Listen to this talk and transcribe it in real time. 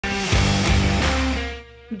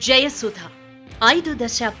జయసుధ 5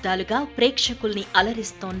 దశాబ్దాలుగా ప్రేక్షకుల్ని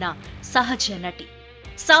అలరిస్తోన్న సహజ నటి.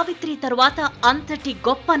 సావిత్రి తరువాత అంతటి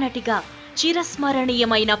గొప్ప నటిగా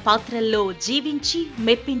చిరస్మరణీయమైన పాత్రల్లో జీవించి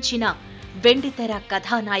మెప్పించిన వెండితెర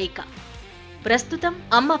కథానాయిక. ప్రస్తుతం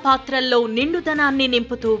అమ్మ పాత్రల్లో నిండుదనాన్ని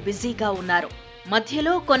నింపుతూ బిజీగా ఉన్నారు.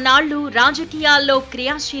 మధ్యలో కొన్నాళ్లు రాజకీయాల్లో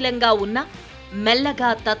క్రియాశీలంగా ఉన్న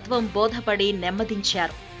మెల్లగా తత్వం బోధపడి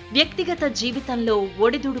నెమ్మదించారు. వ్యక్తిగత జీవితంలో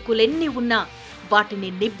ఒడిదుడుకులెన్ని ఉన్నా వాటిని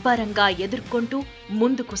నిబ్బరంగా ఎదుర్కొంటూ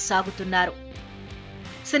ముందుకు సాగుతున్నారు.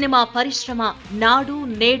 సినిమా పరిశ్రమ నాడు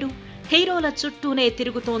నేడు హీరోల చుట్టూనే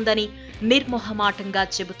తిరుగుతోందని నిర్మోహమాటంగా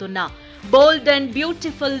చెబుతున్న బోల్డ్ and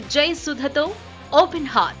beautiful జయసుధతో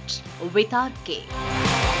open heart with RK.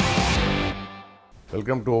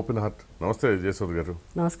 Welcome to open heart. నమస్తే జయసుధ గారు.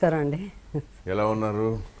 నమస్కారం అండి. ఎలా ఉన్నారు?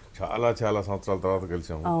 చాలా సంవత్సరాల తర్వాత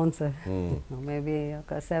కలిసాము. అవును సార్, మేబీ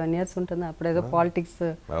ఒక 7 years ఉంటుంది. అప్పుడేదో పాలిటిక్స్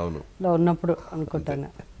లో ఉన్నప్పుడు అనుకుంటాను.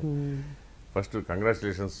 ఫస్ట్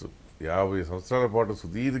కంగ్రాచులేషన్స్, 50 సంవత్సరాల పాటు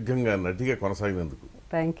సుదీర్ఘంగా నటిగా కొనసాగినందుకు.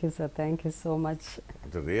 Thank you sir, thank you so much.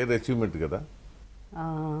 అంటే రేర్ అచీవ్మెంట్ కదా.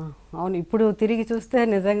 అవును, ఇప్పుడు తిరిగి చూస్తే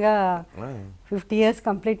నిజంగా 50 years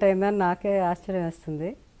కంప్లీట్ అయిందని నాకే ఆశ్చర్యం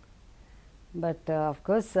వేస్తుంది. బట్ ఆఫ్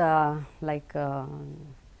కోర్స్ లైక్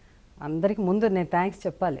అందరికి ముందు నేను థ్యాంక్స్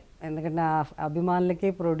చెప్పాలి, ఎందుకంటే నా అభిమానులకి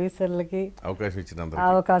ప్రొడ్యూసర్లకి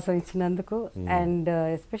అవకాశం ఇచ్చినందుకు. అండ్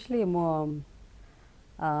ఎస్పెషలీ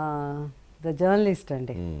ద జర్నలిస్ట్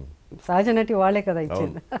అండి, సహజ నటి వాళ్ళే కదా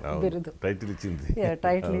ఇచ్చింది బిరుదు, టైటిల్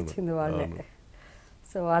ఇచ్చింది వాళ్ళే.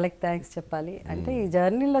 సో వాళ్ళకి థ్యాంక్స్ చెప్పాలి. అంటే ఈ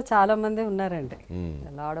జర్నీలో చాలా మంది ఉన్నారండి,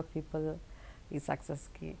 లాట్ ఆఫ్ పీపుల్ ఈ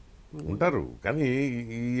సక్సెస్కి ఉంటారు. కానీ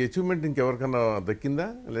ఈ అచీవ్మెంట్ ఇంకెవరికన్నా దక్కిందా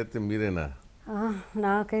లేకపోతే మీరేనా?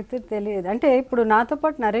 నాకైతే తెలియదు. అంటే ఇప్పుడు నాతో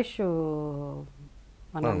పాటు నరేష్,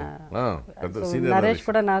 నరేష్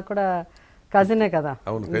కూడా నాకు కూడా కజినే కదా,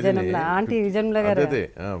 ఆంటీ విజయమ్ల గారు.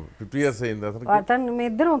 మీ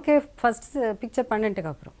ఇద్దరం ఒకే ఫస్ట్ పిక్చర్ 12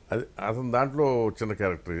 కాపురం. దాంట్లో చిన్న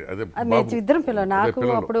క్యారెక్టర్ ఇద్దరం పిల్లలు. నాకు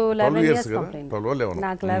అప్పుడు 11 years కంప్లీట్,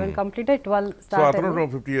 నాకు 11 కంప్లీట్ అయ్యి 12 start.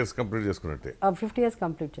 50 years complete చేసుకున్నట్టే. 50 years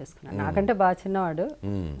complete చేసుకున్నాను. నాకంటే బాగా చిన్నవాడు,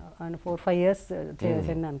 4-5 years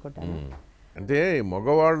చిన్న అనుకుంటాను. అంటే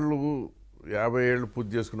మగవాళ్ళు 50 ఏళ్ళు పూజ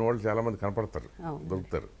చేసుకునే వాళ్ళు చాలా మంది కనపడతారు,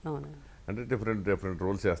 దొరుకుతారు. అంటే డిఫరెంట్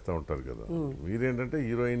రోల్స్ చేస్తూ ఉంటారు కదా. మీరేంటంటే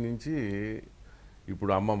హీరోయిన్ నుంచి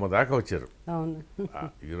ఇప్పుడు అమ్మమ్మ దాకా వచ్చారు.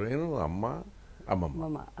 హీరోయిన్,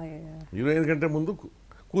 అమ్మమ్మ. హీరోయిన్ కంటే ముందు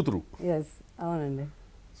కూతురు. అవునండి.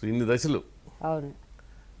 సో ఇన్ని దశలు. అవును.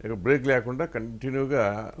 ఇక బ్రేక్ లేకుండా కంటిన్యూగా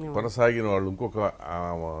కొనసాగిన వాళ్ళు ఇంకొక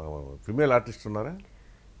ఫిమేల్ ఆర్టిస్ట్ ఉన్నారా?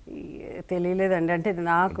 తెలియలేదండి. అంటే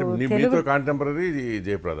నాకు contemporary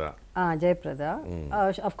Jayaprada,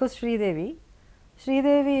 of course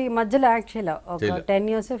Sridevi మధ్యలో యాక్ట్ చేయాలి ఒక 10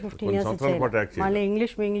 years 15 years మళ్ళీ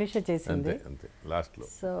ఇంగ్లీష్ చేసింది.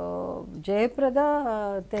 సో జయప్రద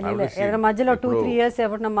తెలియలేదు, ఏదైనా మధ్యలో 2-3 years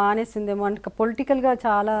ఎవరైనా మానేసిందేమో. అంటే పొలిటికల్ గా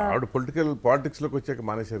చాలా పాలిటిక్స్ లోకి వచ్చాక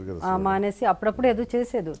మానేశారు కదా. మానేసి అప్పుడప్పుడు ఏదో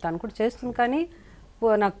చేసేది, తను కూడా చేస్తుంది. కానీ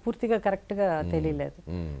నాకు పూర్తిగా కరెక్ట్ గా తెలియలేదు.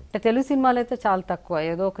 అంటే తెలుగు సినిమాలు అయితే చాలా తక్కువ,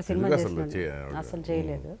 ఏదో ఒక సినిమా చేసినట్టు అసలు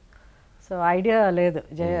చేయలేదు. సో ఐడియా లేదు.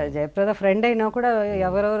 జయప్రద ఫ్రెండ్ అయినా కూడా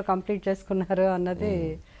ఎవరెవరు కంప్లీట్ చేసుకున్నారు అన్నది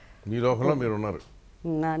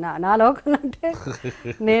నా లోకల్. అంటే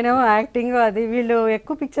నేనేమో యాక్టింగ్ అది, వీళ్ళు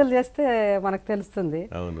ఎక్కువ పిక్చర్లు చేస్తే మనకు తెలుస్తుంది.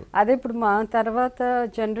 అదే ఇప్పుడు మా తర్వాత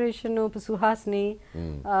జనరేషన్ సుహాస్ని,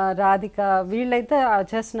 రాధిక వీళ్ళైతే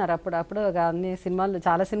చేస్తున్నారు. అప్పుడు అన్ని సినిమాలు,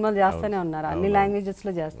 చాలా సినిమాలు చేస్తూనే ఉన్నారు, అన్ని లాంగ్వేజెస్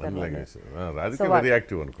లో చేస్తారు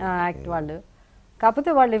యాక్ట్ వాళ్ళు.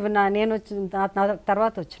 కాకపోతే వాళ్ళు నేను వచ్చిన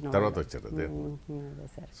తర్వాత వచ్చారు.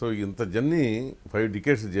 సో ఇంత జర్నీ, 5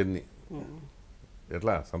 decades జర్నీ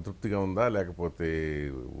ఎట్లా సంతృప్తిగా ఉందా లేకపోతే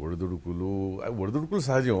ఒడిదుడుకులు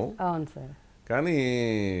సహజం? అవును సార్. కానీ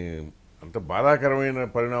అంత బాధాకరమైన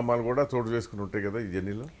పరిణామాలు కూడా చోటు చేసుకుని ఉంటాయి కదా ఈ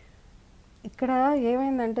జర్నీలో. ఇక్కడ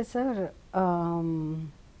ఏమైందంటే సార్,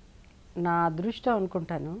 నా అదృష్టం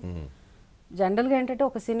అనుకుంటాను. జనరల్గా ఏంటంటే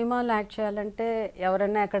ఒక సినిమాలో యాక్ట్ చేయాలంటే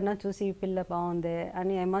ఎవరన్నా ఎక్కడన్నా చూసి ఈ పిల్ల బాగుందే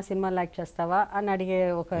అని, ఏమో సినిమాలో యాక్ట్ చేస్తావా అని అడిగే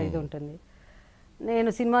ఒక ఇది ఉంటుంది. నేను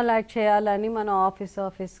సినిమాలో యాక్ట్ చేయాలని మనం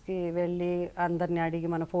ఆఫీస్కి వెళ్ళి అందరిని అడిగి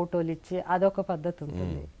మన ఫోటోలు ఇచ్చి అదొక పద్ధతి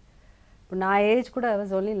ఉంటుంది. ఇప్పుడు నా ఏజ్ కూడా ఐ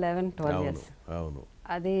వాజ్ ఓన్లీ 11-12 years.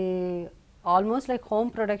 అది ఆల్మోస్ట్ లైక్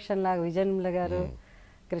హోమ్ ప్రొడక్షన్ లాగా. విజయమ్ల గారు,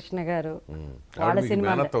 కృష్ణ గారు వాళ్ళ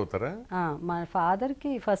సినిమా. మా ఫాదర్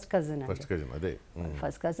కి ఫస్ట్ కజిన్.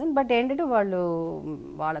 బట్ ఏంటంటే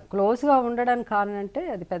వాళ్ళ క్లోజ్ గా ఉండడానికి కారణం అంటే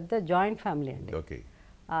అది పెద్ద జాయింట్ ఫ్యామిలీ అండి.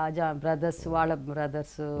 బ్రదర్స్, వాళ్ళ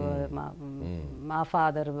బ్రదర్స్, మా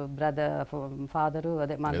ఫాదరు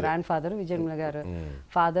అదే మా గ్రాండ్ ఫాదర్ విజయమ్ల గారు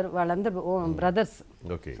ఫాదర్, వాళ్ళందరూ బ్రదర్స్.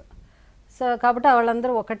 సో సో కాబట్టి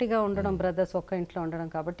వాళ్ళందరూ ఒకటిగా ఉండడం, బ్రదర్స్ ఒక్క ఇంట్లో ఉండడం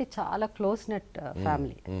కాబట్టి చాలా క్లోజ్ నెట్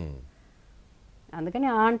ఫ్యామిలీ. అందుకని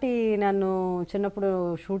ఆంటీ నన్ను చిన్నప్పుడు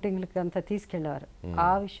షూటింగ్లకి అంతా తీసుకెళ్ళేవారు. ఆ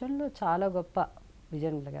విషయంలో చాలా గొప్ప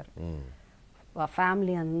విజయనిర్మల గారు. ఆ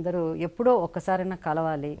ఫ్యామిలీ అందరూ ఎప్పుడో ఒక్కసారైనా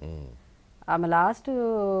కలవాలి. ఆమె లాస్ట్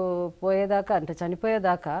పోయేదాకా అంటే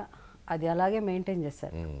చనిపోయేదాకా అది అలాగే మెయింటైన్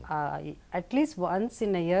చేశారు. At least once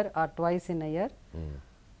in a year or twice in a year,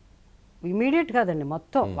 immediate కాదండి,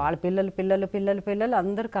 మొత్తం వాళ్ళ పిల్లలు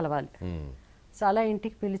అందరూ కలవాలి. సో అలా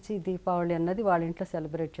ఇంటికి పిలిచి దీపావళి అన్నది వాళ్ళ ఇంట్లో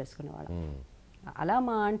సెలబ్రేట్ చేసుకునేవాళ్ళం. అలా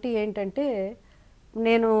మా ఆంటీ ఏంటంటే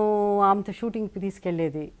నేను ఆమెతో షూటింగ్కి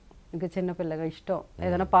తీసుకెళ్ళేది. ఇంకా చిన్నపిల్లగా ఇష్టం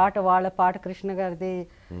ఏదైనా పాట, వాళ్ళ పాట కృష్ణ గారిది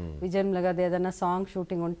విజయనిర్మల గారిది ఏదైనా సాంగ్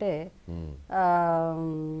షూటింగ్ ఉంటే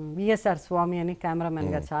విఎస్ఆర్ స్వామి అని కెమెరామెన్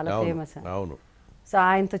గారు చాలా ఫేమస్. సో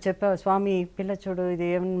ఆయనతో చెప్పావు, స్వామి పిల్ల చూడు ఇది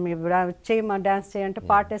చేయమా డాన్స్ చేయంటే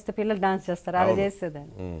పాట వేస్తే పిల్లలు డాన్స్ చేస్తారు, అలా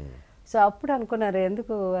చేసేదాన్ని. సో అప్పుడు అనుకున్నారు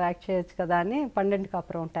ఎందుకు యాక్ట్ చేయొచ్చు కదా అని 12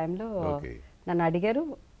 కాపురం టైంలో నన్ను అడిగారు.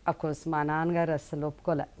 అఫ్కోర్స్ మా నాన్నగారు అసలు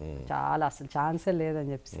ఒప్పుకోలే, చాలా అసలు ఛాన్సే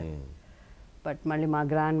లేదని చెప్పేసి. బట్ మళ్ళీ మా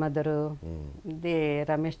గ్రాండ్ మదరు ఇది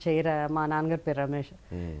రమేష్ చేయరా, మా నాన్నగారి పేరు రమేష్,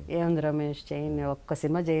 ఏముంది రమేష్ చేయని ఒక్క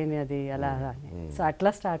సినిమా చేయని అది అలా అని. సో అట్లా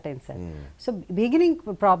స్టార్ట్ అయింది సార్. సో బిగినింగ్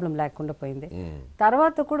ప్రాబ్లం లేకుండా పోయింది.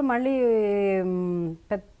 తర్వాత కూడా మళ్ళీ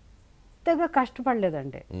పెద్దగా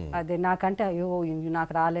కష్టపడలేదండి. అది నాకంటే అయ్యో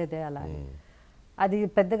నాకు రాలేదే అలా అని. అది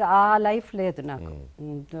పెద్దగా ఆ లైఫ్ లేదు నాకు.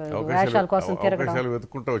 వేషాల కోసం తిరగడం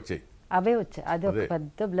వచ్చాయి, అవే వచ్చాయి. అది ఒక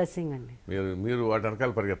పెద్ద బ్లెస్సింగ్ అండి. మీరు వాటి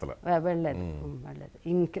వెనకాల పరిగెత్తలా వెళ్ళలేదు.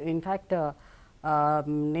 ఇన్ఫ్యాక్ట్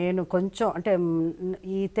నేను కొంచెం అంటే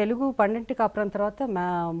ఈ తెలుగు 12 కాపురం తర్వాత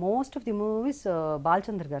most of the movies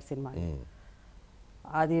Balachandra గారి సినిమా.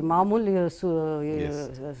 అది మామూలు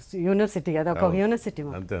యూనివర్సిటీ కదా, ఒక యూనివర్సిటీ.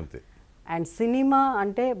 అండ్ సినిమా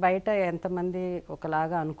అంటే బయట ఎంతమంది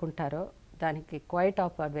ఒకలాగా అనుకుంటారో దానికి క్వైట్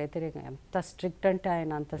ఆఫ్ వ్యతిరేకంగా. ఎంత స్ట్రిక్ట్ అంటే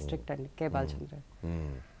ఆయన అంత స్ట్రిక్ట్ అండి కే బాలచంద్ర.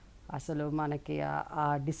 అసలు మనకి ఆ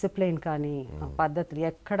డిసిప్లిన్ కానీ పద్ధతులు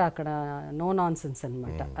ఎక్కడ అక్కడ నో నాన్సెన్స్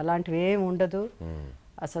అనమాట. అలాంటివి ఏమి ఉండదు.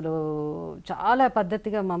 అసలు చాలా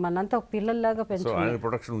పద్ధతిగా మమ్మల్ని అంతా ఒక పిల్లల్లాగా పెంచుకున్నారు.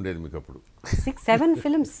 ప్రొటెక్షన్ ఉండేది మీకు అప్పుడు 6-7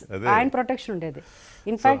 ఫిల్మ్స్ ఆయన ప్రొటెక్షన్ ఉండేది.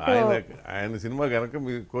 ఇన్ఫాక్ట్ ఆయన సినిమా కనుక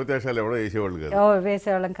కోతేశాలు ఎవడో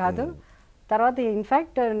వేసేవాళ్ళం కాదు. తర్వాత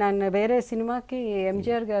ఇన్ఫ్యాక్ట్ నన్ను వేరే సినిమాకి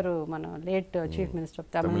ఎంజిఆర్ గారు, మన late chief minister of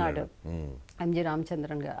Tamil Nadu MG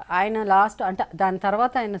Ramachandran గారు, ఆయన లాస్ట్ అంటే దాని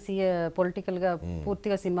తర్వాత ఆయన పొలిటికల్గా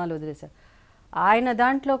పూర్తిగా సినిమాలు వదిలేశారు. ఆయన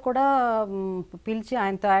దాంట్లో కూడా పిలిచి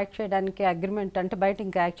ఆయనతో యాక్ట్ చేయడానికి అగ్రిమెంట్, అంటే బయట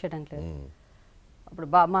ఇంకా యాక్ట్ చేయడానికి లేదు. అప్పుడు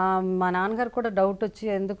మా నాన్నగారు కూడా డౌట్ వచ్చి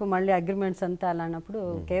ఎందుకు మళ్ళీ అగ్రిమెంట్స్ అంతా అలా అన్నప్పుడు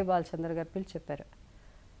కే బాలచంద్ర గారు పిలిచి చెప్పారు,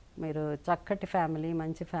 మీరు చక్కటి ఫ్యామిలీ,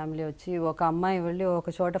 మంచి ఫ్యామిలీ వచ్చి ఒక అమ్మాయి వెళ్ళి ఒక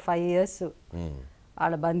చోట 5 years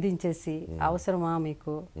వాళ్ళ బంధించేసి అవసరమా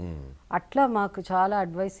మీకు, అట్లా మాకు చాలా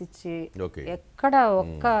అడ్వైస్ ఇచ్చి ఎక్కడ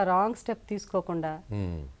ఒక్క రాంగ్ స్టెప్ తీసుకోకుండా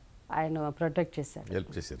ఆయన ప్రొటెక్ట్ చేశారు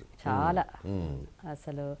చాలా.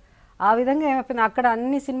 అసలు ఆ విధంగా ఏమైపోయింది, అక్కడ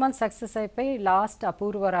అన్ని సినిమాలు సక్సెస్ అయిపోయి లాస్ట్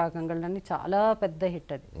అపూర్వ రాగంగళ్ళని చాలా పెద్ద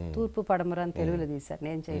హిట్. అది తూర్పు పడమర అని తెలుగులో తీశారు,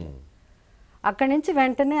 నేను చేయలేదు. అక్కడి నుంచి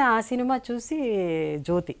వెంటనే ఆ సినిమా చూసి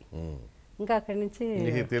జ్యోతి, ఇంకా అక్కడి నుంచి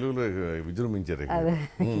తెలుగులో విజృంభించారు. అదే.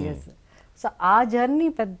 సో ఆ జర్నీ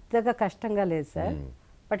పెద్దగా కష్టంగా లేదు సార్.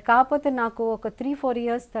 బట్ కాకపోతే నాకు ఒక 3-4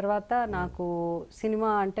 years తర్వాత నాకు సినిమా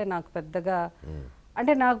అంటే నాకు పెద్దగా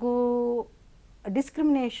అంటే నాకు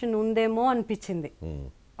డిస్క్రిమినేషన్ ఉందేమో అనిపించింది.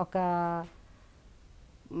 ఒక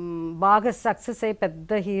బాగా సక్సెస్ అయ్యి పెద్ద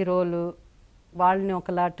హీరోలు వాళ్ళని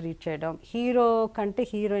ఒకలా ట్రీట్ చేయడం, హీరో కంటే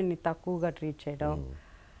హీరోయిన్ని తక్కువగా ట్రీట్ చేయడం,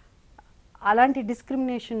 అలాంటి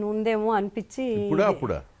డిస్క్రిమినేషన్ ఉందేమో అనిపించి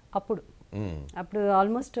అప్పుడు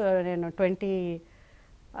ఆల్మోస్ట్ నేను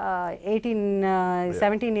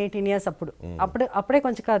 17-18 years అప్పుడే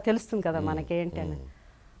కొంచెం తెలుస్తుంది కదా మనకేంటి అని.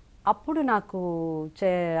 అప్పుడు నాకు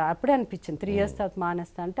అప్పుడే అనిపించింది 3 years తర్వాత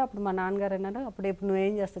మానేస్తా అంటే, అప్పుడు మా నాన్నగారు అన్నారు, అప్పుడు ఇప్పుడు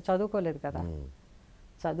నువ్వేం చేస్తావు, చదువుకోలేదు కదా,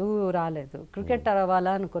 చదువు రాలేదు, క్రికెట్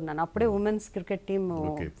అవ్వాలా అనుకున్నాను. అప్పుడే ఉమెన్స్ క్రికెట్ టీమ్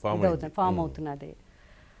ఫామ్ అవుతున్నది.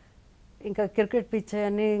 ఇంకా క్రికెట్ పిచ్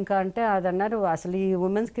అని ఇంకా అంటే అది అన్నారు, అసలు ఈ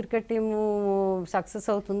ఉమెన్స్ క్రికెట్ టీము సక్సెస్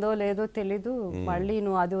అవుతుందో లేదో తెలీదు, మళ్ళీ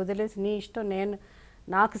నువ్వు అది వదిలేసి నీ ఇష్టం,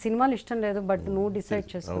 నాకు సినిమాలు ఇష్టం లేదు బట్ నువ్వు డిసైడ్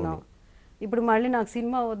చేసుకున్నావు, ఇప్పుడు మళ్ళీ నాకు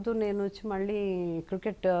సినిమా వద్దు నేను వచ్చి మళ్ళీ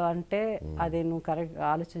క్రికెట్ అంటే అది నువ్వు కరెక్ట్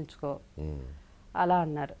ఆలోచించుకో అలా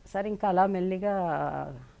అన్నారు. సరే ఇంకా అలా మెల్లిగా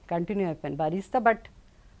కంటిన్యూ అయిపోయాను భరిస్తా. బట్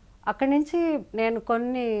అక్కడి నుంచి నేను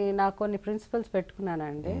కొన్ని ప్రిన్సిపల్స్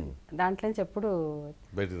పెట్టుకున్నానండి, దాంట్లో నుంచి ఎప్పుడు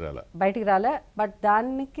బయటికి రాలే. బట్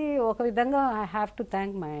దానికి ఒక విధంగా I have to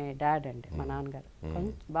thank my dad అండి, మా నాన్నగారు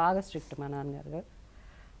కొంచెం బాగా స్ట్రిక్ట్ మా నాన్నగారు.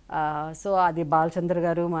 సో అది బాలచంద్ర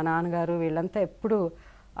గారు, మా నాన్నగారు వీళ్ళంతా ఎప్పుడు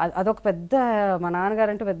అదొక పెద్ద, మా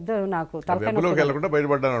నాన్నగారు అంటే పెద్ద నాకు తలకాయ వెబ్లోకి వెళ్ళకుండా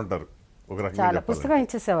బయటపడ్డాను అంటారు ఒక రకంగా చాలా చెప్పాలి. పుస్తకం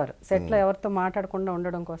ఇచ్చేసేవారు సెట్లో ఎవరితో మాట్లాడకుండా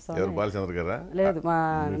ఉండడం కోసం. ఎవరు బాలచంద్ర గారా? లేదు, మా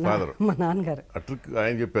ఫాదర్. మా నాన్నగారు.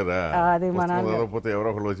 ఆయన చెప్పారా? అది మా నాన్నగారు ఎవరో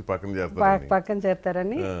ఒకళ్ళు వచ్చి పక్కన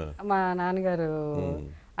చేరతారని మా నాన్నగారు.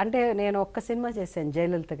 అంటే నేను ఒక్క సినిమా చేశాను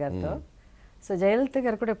జయలలిత గారితో. సో జయలలిత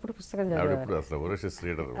గారు కూడా ఎప్పుడు పుస్తకం చదివారు.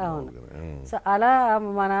 అవును. సో అలా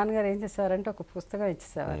మా నాన్నగారు ఏం చేసేవారంటే ఒక పుస్తకం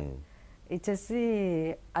ఇచ్చేసేవారు, ఇచ్చేసి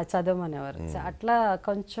అది చదవమనేవారు. సో అట్లా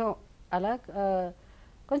కొంచెం అలా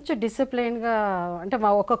కొంచెం డిసిప్లైన్గా. అంటే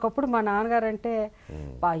ఒక్కొక్కప్పుడు మా నాన్నగారు అంటే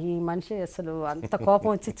ఈ మనిషి అసలు అంత కోపం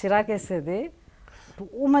వచ్చి చిరాకేసేది,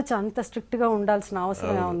 టూ మచ్ అంత స్ట్రిక్ట్గా ఉండాల్సిన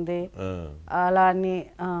అవసరం ఉంది అలా అని,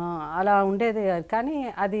 అలా ఉండేది. కానీ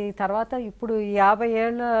అది తర్వాత ఇప్పుడు 50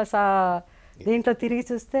 ఏళ్ళ దీంట్లో తిరిగి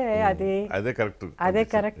చూస్తే అదే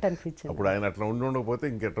కరెక్ట్ అనిపించింది. అప్పుడు ఆయన అట్లా ఉండకపోతే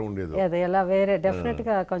ఇంకెట్లా ఉండేది, అదే ఎలా వేరే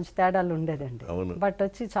డెఫినెట్గా కొంచెం తేడాలు ఉండేదండి. బట్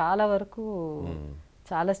వచ్చి చాలా వరకు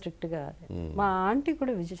చాలా స్ట్రిక్ట్గా. మా ఆంటీ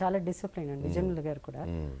కూడా చాలా డిసిప్లైన్ అండి, విజయముల గారు కూడా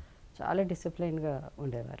చాలా డిసిప్లైన్గా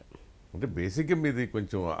ఉండేవారు. అంటే బేసిక్గా మీది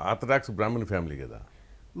కొంచెం ఆర్థడాక్స్ బ్రాహ్మణ ఫ్యామిలీ కదా?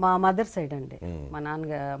 మా మదర్ సైడ్ అండి.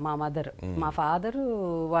 మా మదర్, మా ఫాదరు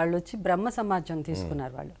వాళ్ళు వచ్చి బ్రహ్మ సమాజం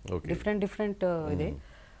తీసుకున్నారు. వాళ్ళు డిఫరెంట్ ఇది.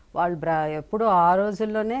 వాళ్ళు ఎప్పుడూ ఆ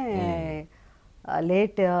రోజుల్లోనే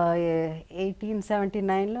లేట్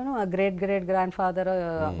 1879లోనూ గ్రేట్ గ్రాండ్ ఫాదర్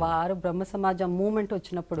వారు బ్రహ్మ సమాజం మూమెంట్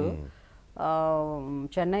వచ్చినప్పుడు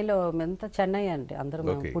చెన్నైలో, చెన్నై అండి అందరూ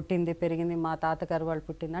పుట్టింది పెరిగింది, మా తాతగారు వాళ్ళు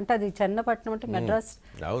పుట్టింది. అంటే అది చెన్నపట్నం అంటే మెడ్రాస్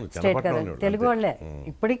స్టేట్ కదా, తెలుగు వాళ్ళే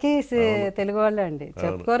ఇప్పటికీ తెలుగు వాళ్ళే అండి,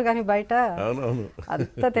 చెప్పుకోరు కానీ బయట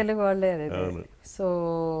అంతా తెలుగు వాళ్ళే. సో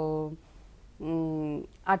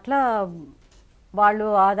అట్లా వాళ్ళు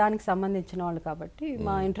ఆ దానికి సంబంధించిన వాళ్ళు కాబట్టి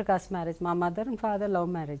మా ఇంటర్ కాస్ట్ మ్యారేజ్, మా mother and father love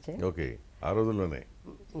marriage.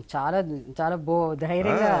 చాలా చాలా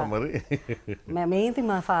ధైర్యంగా. మెయిన్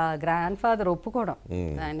మా గ్రాండ్ ఫాదర్ ఒప్పుకోవడం,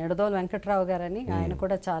 ఆయన నిడదోలు వెంకట్రావు గారని, ఆయన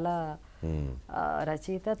కూడా చాలా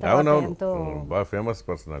రచయిత, ఎంతో ఫేమస్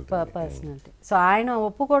పర్సనాలిటీ. సో ఆయన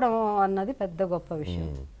ఒప్పుకోవడం అన్నది పెద్ద గొప్ప విషయం.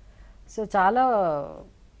 సో చాలా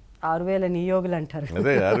 6000 నియోగులు అంటారు,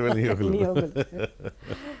 నియోగులు.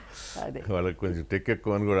 అదే వాళ్ళకి కొంచెం టెక్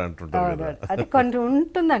ఎక్కువ అని కూడా అంటుంటారు. అది కొంచెం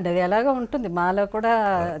ఉంటుందండి, అది ఎలాగో ఉంటుంది, మాలో కూడా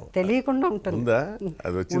తెలియకుండా ఉంటుంది.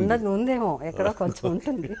 ఉందేమో ఎక్కడో కొంచెం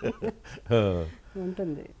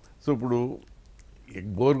ఉంటుంది. సో ఇప్పుడు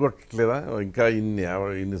బోర్ కొట్టట్లేదా? ఇంకా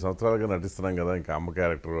ఇన్ని సంవత్సరాలుగా నటిస్తున్నాం కదా, ఇంకా అమ్మ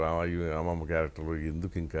క్యారెక్టర్, అమ్మమ్మ క్యారెక్టర్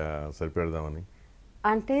ఎందుకు ఇంకా సరిపెడదామని?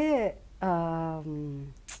 అంటే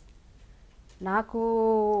నాకు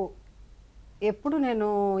ఎప్పుడు నేను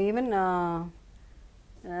ఈవెన్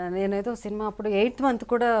నేనేదో సినిమా అప్పుడు 8th month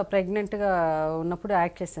కూడా ప్రెగ్నెంట్గా ఉన్నప్పుడు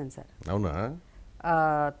యాక్ట్ చేశాను సార్. అవునా?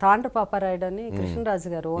 తాండ్ర పాపారాయుడు అని కృష్ణరాజు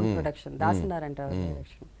గారు ఓన్ ప్రొడక్షన్, దాసనారాయణ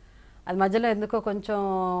డైరెక్షన్. అది మధ్యలో ఎందుకో కొంచెం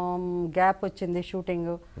గ్యాప్ వచ్చింది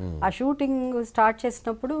షూటింగ్. ఆ షూటింగ్ స్టార్ట్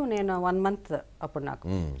చేసినప్పుడు నేను 1 month అప్పుడు నాకు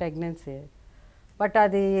ప్రెగ్నెన్సీ. బట్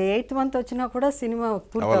అది 8th month వచ్చినా కూడా సినిమా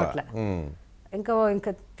పూర్తి అవట్లే,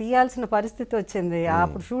 ఇంకా తీయాల్సిన పరిస్థితి వచ్చింది.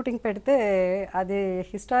 అప్పుడు షూటింగ్ పెడితే అది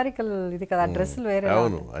హిస్టారికల్ ఇది కదా, డ్రెస్సులు వేరే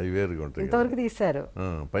ఇంతవరకు తీశారు,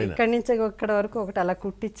 ఇక్కడి నుంచి ఇక్కడి వరకు ఒకటి అలా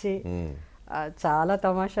కుట్టించి చాలా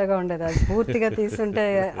తమాషాగా ఉండేది. అది పూర్తిగా తీసుంటే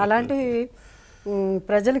అలాంటివి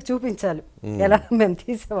ప్రజలకు చూపించాలి ఎలా మేము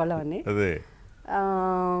తీసేవాళ్ళం అని.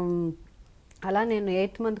 అలా నేను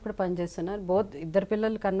 8th month కూడా పనిచేస్తున్నాను. ఇద్దరు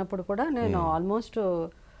పిల్లలు కన్నప్పుడు కూడా నేను almost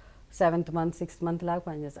 7th month 6th month లాగా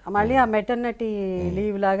పనిచేస్తాను. మళ్ళీ ఆ మెటర్నిటీ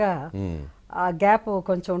లీవ్ లాగా ఆ గ్యాప్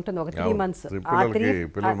కొంచెం ఉంటుంది, ఒక 3 months.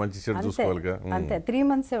 అంతే 3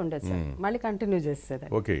 months ఉండేది సార్. మళ్ళీ కంటిన్యూ చేసేది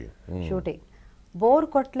షూటింగ్. బోర్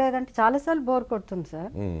కొట్టలేదంటే చాలాసార్లు బోర్ కొడుతుంది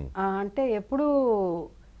సార్. అంటే ఎప్పుడు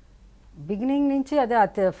బిగినింగ్ నుంచి అదే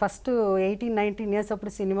ఫస్ట్ 18-19 years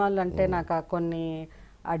అప్పుడు సినిమాలు అంటే నాకు కొన్ని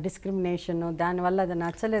ఆ డిస్క్రిమినేషన్, దానివల్ల అది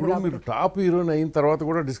నచ్చలేదు. టాప్ హీరోయిన్ అయిన తర్వాత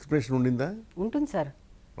కూడా డిస్క్రిమినేషన్ ఉండిందా? ఉంటుంది సార్,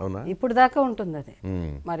 ఇప్పుడు దాకా ఉంటుంది అది.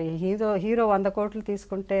 మరి హీరో 100 కోట్లు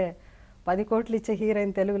తీసుకుంటే 10 కోట్లు ఇచ్చే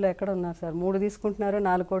హీరోయిన్ తెలుగులో ఎక్కడ ఉన్నారు సార్? 3 తీసుకుంటున్నారు,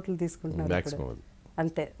 4 కోట్లు తీసుకుంటున్నారు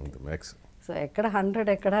అంతే. సో ఎక్కడ 100,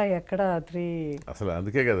 ఎక్కడ 3? అసలు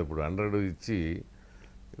అందుకే కదా ఇప్పుడు 100 ఇచ్చి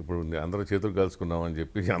ఇప్పుడు అందరూ చేతులు కలుసుకున్నాం అని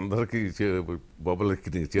చెప్పి అందరికి బొబ్బలు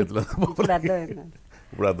చేతులు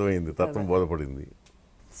ఇప్పుడు అర్థమైంది, తత్వం బోధపడింది.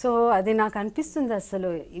 సో అది నాకు అనిపిస్తుంది, అసలు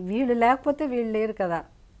వీళ్ళు లేకపోతే వీళ్ళు లేరు కదా,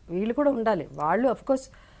 వీళ్ళు కూడా ఉండాలి. వాళ్ళు అఫ్కోర్స్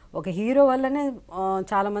ఒక హీరో వల్లనే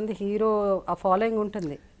చాలామంది హీరో ఆ ఫాలోయింగ్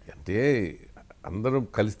ఉంటుంది. అంటే అందరం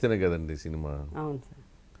కలిస్తేనే కదండి సినిమా. అవును సార్.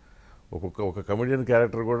 ఒక కమెడియన్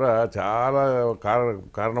క్యారెక్టర్ కూడా చాలా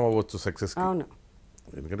కారణం అవ్వచ్చు సక్సెస్. అవును,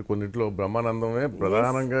 ఎందుకంటే కొన్నింటిలో బ్రహ్మానందమే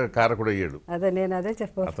ప్రధానంగా కారకుడు అయ్యాడు. అదే నేను అదే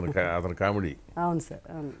చెప్పాను. అతని కామెడీ. అవును సార్,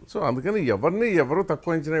 అవును. సో అందుకని ఎవరు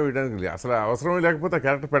తక్కువ అంచనా వేయడానికి లేదు. అసలు అవసరమే లేకపోతే ఆ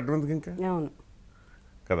క్యారెక్టర్ పెట్టడం ఇంకా. అవును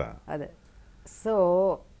కదా. అదే. సో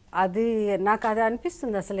అది నాకు అది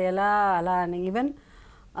అనిపిస్తుంది అసలు ఎలా అలా అని. ఈవెన్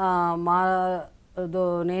మా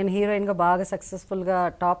నేను హీరోయిన్గా బాగా సక్సెస్ఫుల్గా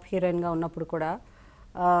టాప్ హీరోయిన్గా ఉన్నప్పుడు కూడా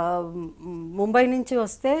ముంబై నుంచి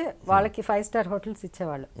వస్తే వాళ్ళకి 5 స్టార్ హోటల్స్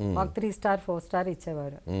ఇచ్చేవాళ్ళు, మాకు 3 స్టార్ 4 స్టార్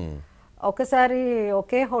ఇచ్చేవారు. ఒకసారి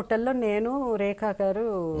ఒకే హోటల్లో నేను రేఖా గారు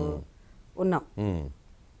ఉన్నాం,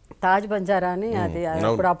 తాజ్ బంజారా అని. అది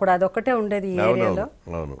అప్పుడు అదొక్కటే ఉండేది ఈ ఏరియాలో,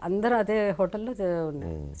 అందరూ అదే హోటల్లో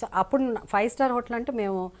ఉండేది. సో అప్పుడు 5 స్టార్ హోటల్ అంటే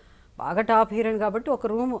మేము బాగా టాప్ హీరోయిన్ కాబట్టి ఒక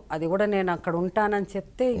రూమ్, అది కూడా నేను అక్కడ ఉంటానని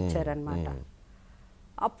చెప్తే ఇచ్చారనమాట.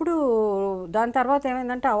 అప్పుడు దాని తర్వాత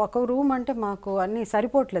ఏమైందంటే ఒక రూమ్ అంటే మాకు అన్నీ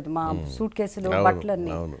సరిపోవట్లేదు, మా సూట్ కేసులు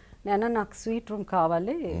బట్టలన్నీ. నేను నాకు స్వీట్ రూమ్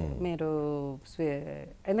కావాలి మీరు,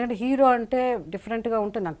 ఎందుకంటే హీరో అంటే డిఫరెంట్గా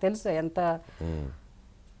ఉంటుంది నాకు తెలుసు ఎంత,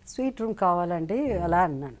 స్వీట్ రూమ్ కావాలండి అలా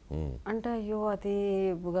అన్నాను. అంటే అయ్యో అది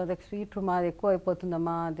స్వీట్ రూమ్ అది ఎక్కువ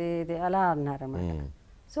అయిపోతుందమ్మా అది అలా అన్నారన్నమాట.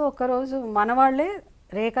 సో ఒకరోజు మన వాళ్ళే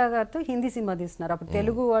రేఖా గారితో హిందీ సినిమా తీస్తున్నారు, అప్పుడు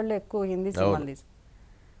తెలుగు వాళ్ళు ఎక్కువ హిందీ సినిమాలు తీస్తున్నారు.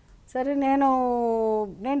 సరే నేను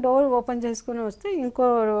డోర్ ఓపెన్ చేసుకుని వస్తే ఇంకో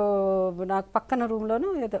నాకు పక్కన రూమ్లోనూ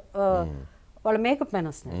ఏదో వాళ్ళ మేకప్ మ్యాన్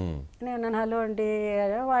వస్తున్నారు. నేను హలో అండి,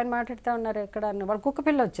 ఆయన మాట్లాడుతూ ఉన్నారు ఎక్కడ అన్న, వాళ్ళ కుక్క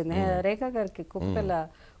పిల్ల వచ్చింది, రేఖా గారికి కుక్క పిల్ల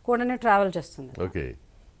కూడానే ట్రావెల్ చేస్తుంది.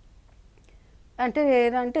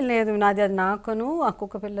 అంటే లేదు నాది, అది నాకును ఆ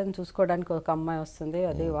కుక్క పిల్లని చూసుకోవడానికి ఒక అమ్మాయి వస్తుంది,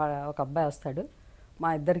 అది ఒక అబ్బాయి వస్తాడు, మా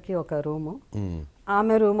ఇద్దరికి ఒక రూము,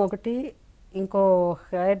 ఆమె రూమ్ ఒకటి, ఇంకో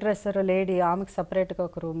హెయిర్ డ్రెస్సర్ లేడీ ఆమెకు సపరేట్గా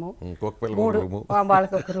ఒక రూము, 3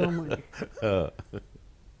 వాళ్ళకి ఒక రూము.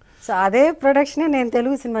 సో అదే ప్రొడక్షనే నేను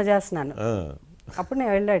తెలుగు సినిమా చేస్తున్నాను. అప్పుడు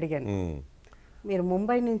నేను వెళ్ళి అడిగాను, మీరు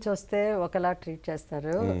ముంబై నుంచి వస్తే ఒకలా ట్రీట్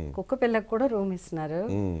చేస్తారు, కుక్క పిల్లకి కూడా రూమ్ ఇస్తున్నారు,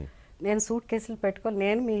 నేను సూట్ కేసులు పెట్టుకోవాలి,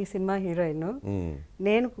 నేను మీ సినిమా హీరోయిన్,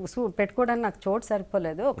 నేను పెట్టుకోవడానికి నాకు చోటు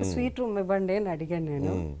సరిపోలేదు, ఒక స్వీట్ రూమ్ ఇవ్వండి అని అడిగాను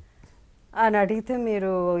నేను. అని అడిగితే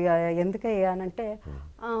మీరు ఎందుకయ్యా అని అంటే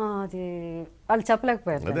అది వాళ్ళు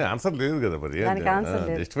చెప్పలేకపోయారు, దానికి ఆన్సర్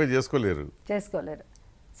లేదు, చేసుకోలేరు.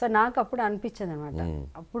 సో నాకు అప్పుడు అనిపించింది అనమాట,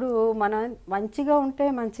 అప్పుడు మనం మంచిగా ఉంటే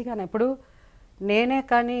మంచిగానే, ఇప్పుడు నేనే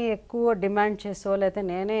కానీ ఎక్కువ డిమాండ్ చేసో లేకపోతే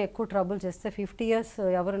నేనే ఎక్కువ ట్రబుల్ చేస్తే 50 years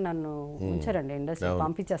ఎవరు నన్ను ఉంచారండి, ఇండస్ట్రీ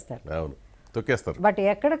పంపించేస్తారు, బట్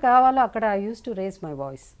ఎక్కడ కావాలో అక్కడ I use to raise my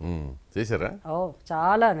voice. చేశారా? ఓ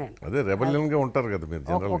చాలా, నేను అదే రెబెలియన్ గా ఉంటారు కదా మీరు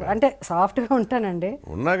జనరల్ గా. అంటే సాఫ్ట్ గా ఉంటానండి,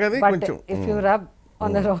 ఉన్నా కదా కొంచెం if you rub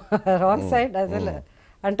on the wrong side అసలు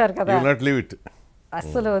అంటారు కదా, యు నాట్ లీవ్ ఇట్,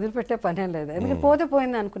 అస్సలు వదిలిపెట్టే పనే లేదు. ఎందుకంటే పోతే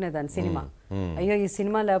పోయింది అనుకునేదాన్ని సినిమా, అయ్యో ఈ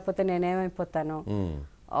సినిమా లేకపోతే నేనేమైపోతాను,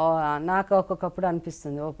 నాకు ఒక్కొక్కప్పుడు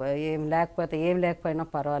అనిపిస్తుంది ఏం లేకపోయినా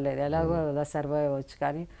పర్వాలేదు ఎలాగో అలా సర్వైవ్ అవ్వచ్చు,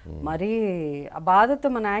 కానీ మరీ ఆ బాధతో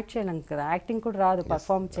మనం యాక్ట్ చేయలేం కదా, యాక్టింగ్ కూడా రాదు,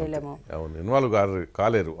 పర్ఫామ్ చేయలేము,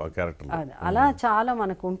 అలా చాలా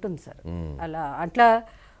మనకు ఉంటుంది సార్. అట్లా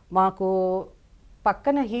మాకు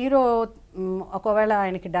పక్కన హీరో ఒకవేళ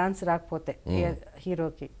ఆయనకి డాన్స్ రాకపోతే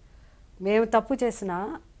హీరోకి, మేము తప్పు చేసినా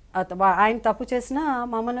ఆయన తప్పు చేసినా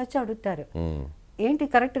మమ్మల్ని వచ్చి అడుగుతారు,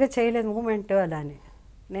 ఏంటి కరెక్ట్గా చేయలేదు మూమెంట్ అలా అని.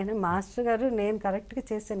 నేను మాస్టర్ గారు నేను కరెక్ట్గా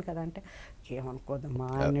చేశాను కదా అంటే, ఏమనుకోదమ్మా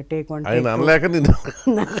ఆయన టేక్ వన్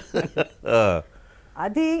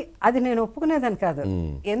అది నేను ఒప్పుకునేదాన్ని కాదు.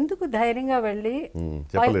 ఎందుకు ధైర్యంగా వెళ్ళి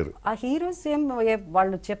ఆ హీరోస్ ఏం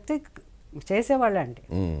వాళ్ళు చెప్తే చేసేవాళ్ళు అండి,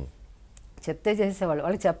 చెప్తే చేసేవాళ్ళు,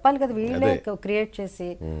 వాళ్ళు చెప్పాలి కదా, వీళ్ళే క్రియేట్ చేసి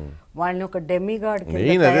వాళ్ళని ఒక డెమిగాడ్.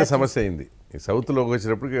 అదే సమస్య అయింది సౌత్ లోకి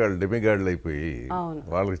వచ్చినప్పటికి, వాళ్ళు డెమిగాడ్లు అయిపోయి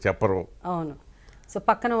వాళ్ళకి చెప్పరు. అవును, సో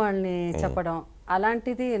పక్కన వాళ్ళని చెప్పడం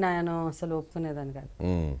అలాంటిది నేను అసలు ఒప్పుకునేదాన్ని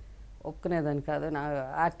కాదు.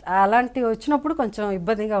 అలాంటివి వచ్చినప్పుడు కొంచెం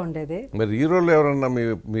ఇబ్బందిగా ఉండేది. మరి హీరోలు ఎవరన్నా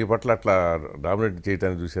మీ పట్ల అట్లా డామినేట్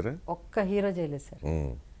చేయడానికి చూసారా? ఒక్క హీరో చేయలేదు సార్,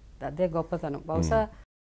 అదే గొప్పతనం. బహుశా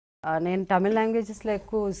నేను తమిళ లాంగ్వేజెస్లో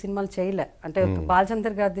ఎక్కువ సినిమాలు చేయలే, అంటే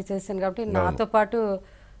బాలచందర్ గారిది చేశాను కాబట్టి, నాతో పాటు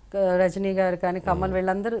రజనీ గారు కానీ కమల్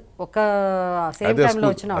వీళ్ళందరూ ఒక సేమ్ టైంలో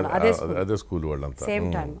వచ్చిన వాళ్ళు, అదే స్కూల్ వాళ్ళంతా సేమ్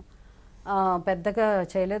టైం. పెద్దగా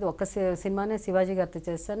చేయలేదు, ఒక్క సినిమానే శివాజీ గారితో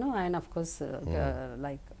చేశాను. ఆయన అఫ్ కోర్స్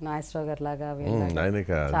లైక్ నాగేశ్వరరావు గారి లాగా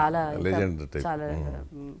చాలా చాలా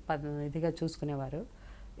ఇదిగా చూసుకునేవారు.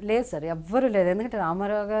 లేదు సార్, ఎవ్వరు లేదు, ఎందుకంటే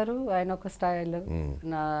రామారావు గారు ఆయన ఒక స్టైల్,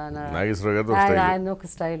 ఆయన ఒక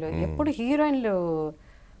స్టైల్. ఎప్పుడు హీరోయిన్లు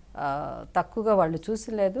తక్కువగా వాళ్ళు చూసి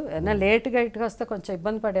లేదు, ఏదైనా లేట్గా వస్తే కొంచెం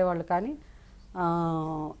ఇబ్బంది పడేవాళ్ళు, కానీ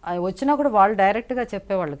వచ్చినా కూడా వాళ్ళు డైరెక్ట్గా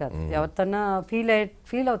చెప్పేవాళ్ళు కాదు, ఎవరితోన్నా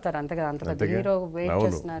ఫీల్ అవుతారు అంతే కదా, అంత పెద్ద హీరో వెయిట్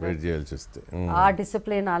చేస్తున్నారు, ఆ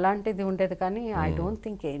డిసిప్లిన్ అలాంటిది ఉండేది. కానీ ఐ డోంట్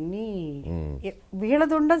థింక్ ఎనీ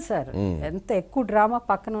వీళ్ళది ఉండదు సార్, ఎంత ఎక్కువ డ్రామా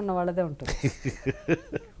పక్కన ఉన్న వాళ్ళదే ఉంటుంది,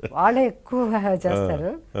 వాళ్ళే ఎక్కువ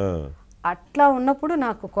చేస్తారు. అట్లా ఉన్నప్పుడు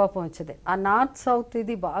నాకు కోపం వచ్చేది. ఆ నార్త్ సౌత్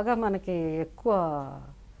ఇది బాగా మనకి ఎక్కువ.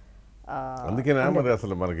 అందుకేనా మరి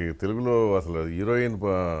అసలు మనకి తెలుగులో అసలు హీరోయిన్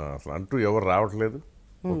అసలు అంటూ ఎవరు రావట్లేదు.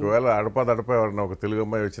 ఒకవేళ అడప ఎవరన్నా ఒక తెలుగు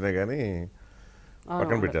అమ్మాయి వచ్చినా కానీ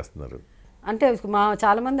పక్కన పెట్టేస్తున్నారు. అంటే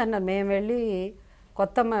చాలా మంది అన్నారు, మేము వెళ్ళి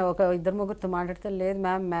కొత్త అమ్మాయి ఒక 2-3 మాట్లాడితే, లేదు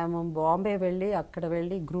మ్యామ్ మేము బాంబే వెళ్ళి అక్కడ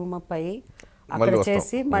వెళ్ళి గ్రూమ్ అప్ అయ్యి అక్కడ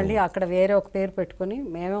చేసి మళ్ళీ అక్కడ వేరే ఒక పేరు పెట్టుకుని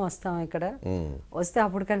మేమే వస్తాం ఇక్కడ వస్తే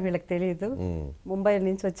అప్పుడు కానీ వీళ్ళకి తెలియదు ముంబై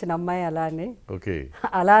నుంచి వచ్చిన అమ్మాయి అలా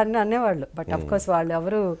అని అనేవాళ్ళు. బట్ అఫ్ కోర్స్ వాళ్ళు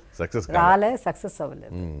ఎవరు రాలే, సక్సెస్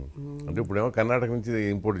అవ్వలేదు. అంటే ఇప్పుడేమో కర్ణాటక నుంచి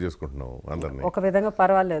ఇంపోర్ట్ చేసుకుంటున్నాం అందరినీ. ఒక విధంగా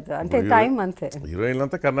పర్వాలేదు, అంటే టైం అంతే. హీరోయిన్లు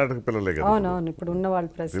అంతా కర్ణాటక పిల్లలే కదా. అవునవును, ఇప్పుడు ఉన్న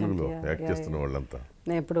వాళ్ళు తెలుగులో యాక్ట్ చేస్తున్న వాళ్ళంతా.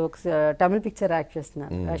 నేను ఇప్పుడు ఒక తమిళ పిక్చర్ యాక్ట్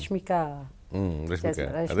చేస్తున్నాను, రష్మిక.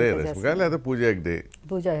 అదే రష్మిక లేదా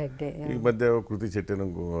పూజా హెగ్డే. ఈ మధ్య కృతి శెట్టి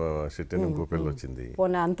ఇంకో పిల్ల వచ్చింది.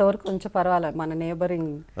 అంతవరకు కొంచెం పర్వాలేదు, మన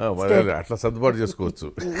నేబరింగ్ అట్లా సర్దుబాటు చేసుకోవచ్చు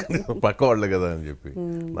పక్క వాళ్ళే కదా అని చెప్పి,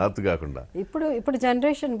 నార్త్ కాకుండా. ఇప్పుడు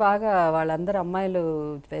జనరేషన్ బాగా వాళ్ళందరూ అమ్మాయిలు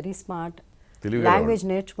వెరీ స్మార్ట్, లాంగ్వేజ్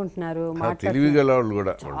నేర్చుకుంటున్నారు, తెలివిగల వాళ్ళు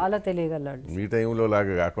కూడా, చాలా తెలివిగల వాళ్ళు. మీ టైంలో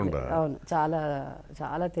లాగా కాకుండా అవును, చాలా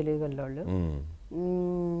చాలా తెలివిగల వాళ్ళు.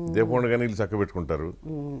 దీపంగా నీళ్ళు చక్క పెట్టుకుంటారు.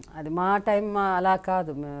 అది మా టైం అలా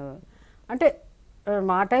కాదు. అంటే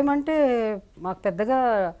మా టైం అంటే మాకు పెద్దగా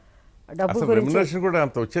డబ్బు రెమ్యునరేషన్ కూడా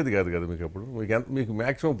అంత వచ్చేది కాదు కదా మీకు అప్పుడు. మీకు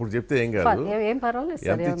మాక్సిమం ఇప్పుడు చెప్తే ఏం కాదు, ఏం పర్వాలేదు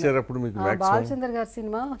సార్. ఇచ్చారు మీకు బాలచంద్ర గారి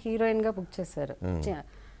సినిమా హీరోయిన్ గా బుక్ చేశారు.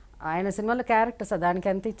 ఆయన సినిమాలో క్యారెక్టర్స్ దానికి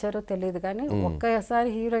ఎంత ఇచ్చారో తెలియదు, కానీ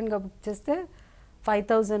ఒక్కసారి హీరోయిన్ గా బుక్ చేస్తే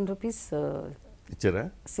 5,000 రూపీస్ ఇచ్చారా.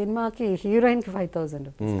 సినిమాకి హీరోయిన్ కి 5,000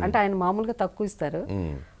 రూపీస్. అంటే ఆయన మామూలుగా తక్కువ ఇస్తారు,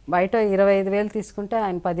 బయట 25,000 తీసుకుంటే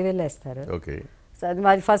ఆయన 10,000 వేస్తారు. అది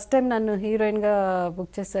మాది ఫస్ట్ టైం నన్ను హీరోయిన్ గా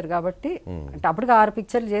బుక్ చేస్తారు కాబట్టి, అంటే అప్పటికి 6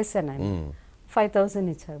 పిక్చర్లు చేశాను, ఆయన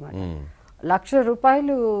 5,000 ఇచ్చారు అన్నమాట.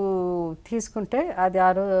 ₹1,00,000 తీసుకుంటే అది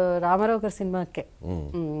రామారావు గారి సినిమాకే.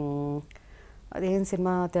 అదేం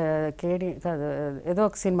సినిమా, కేడి ఏదో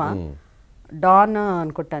ఒక సినిమా, డాన్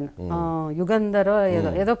అనుకుంటాను, యుగంధరో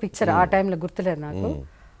ఏదో పిక్చర్, ఆ టైంలో గుర్తులేదు నాకు.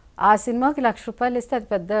 ఆ సినిమాకి ₹1,00,000 ఇస్తే అది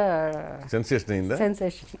పెద్ద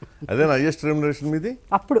సెన్సేషన్. అదే హైయెస్ట్ రెమ్యునరేషన్ మీది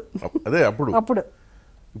అప్పుడు. అదే అప్పుడు.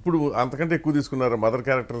 ఇప్పుడు అంతకంటే ఎక్కువ తీసుకున్నారు మదర్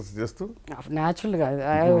క్యారెక్టర్స్ చేస్తూ. న్యాచురల్ గా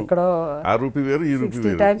ఇక్కడ ₹1 వేరు, ఈ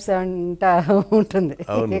 ₹7 టైమ్స్ ఉంటుంది,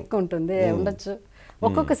 ఎక్కువ ఉంటుంది ఉండొచ్చు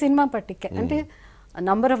ఒక్కొక్క సినిమా పట్టి. అంటే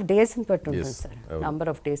నంబర్ ఆఫ్ డేస్ ని పట్టి ఉంటుంది సార్, నంబర్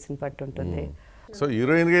ఆఫ్ డేస్ ని పట్టి ఉంటుంది. సో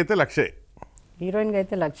హీరోయిన్ గా అయితే 1,00,000, హీరోయిన్ గా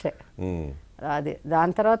అయితే 1,00,000. అది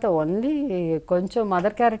దాని తర్వాత ఓన్లీ కొంచెం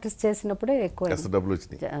మదర్ క్యారెక్టర్స్ చేసినప్పుడే ఎక్కువ డబ్బులు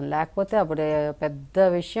వచ్చినాయి, లేకపోతే అప్పుడే పెద్ద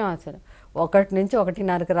విషయం అసలు. 1 నుంచి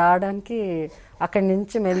 1.5కి రావడానికి అక్కడి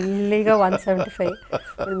నుంచి మెల్లిగా 175,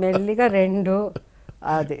 మెల్లిగా 2.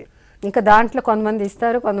 అది ఇంకా దాంట్లో కొంతమంది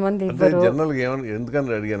ఇస్తారు, కొంతమంది ఇవ్వరు. జనరల్గా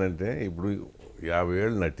ఎందుకని అడిగానంటే, ఇప్పుడు 50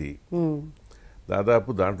 ఏళ్ళు నటి, దాదాపు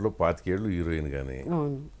దాంట్లో 25 ఏళ్ళు హీరోయిన్ గానీ,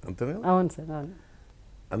 అంతేనా? అవును సార్, అవును.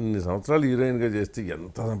 అన్ని సంవత్సరాలు హీరోయిన్ గా చేస్తే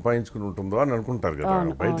ఎంత సంపాదించుకుని ఉంటుందో అని అనుకుంటారు కదా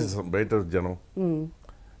బయట జనం.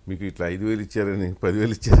 మీకు ఇట్లా 5,000 ఇచ్చారని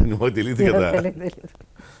 10,000 ఇచ్చారని మాకు తెలియదు కదా.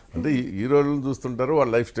 అంటే హీరోలను చూస్తుంటారు, వాళ్ళ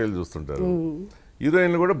లైఫ్ స్టైల్ చూస్తుంటారు.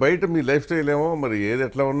 హీరోయిన్లు కూడా బయట మీ లైఫ్ స్టైల్ ఏమో మరి ఏది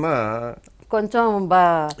ఎట్లా ఉన్నా కొంచెం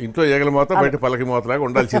ఇంట్లో ఏగల మోత బయట పలకి మోతలాగా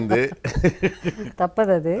ఉండాల్సిందే,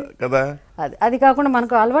 తప్పదు అది కదా. అది కాకుండా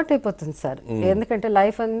మనకు అలవాటు అయిపోతుంది సార్, ఎందుకంటే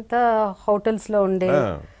లైఫ్ అంతా హోటల్స్ లో ఉండే,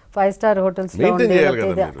 5 స్టార్ హోటల్స్ లో ఉండే,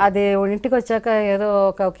 అది ఇంటికి వచ్చాక ఏదో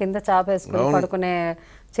ఒక కింద చాప వేసుకుని పడుకునే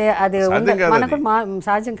అది మనకు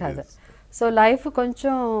సాధ్యం కాదు. సో లైఫ్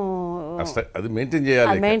కొంచెం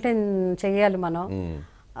మెయింటైన్ చేయాలి మనం.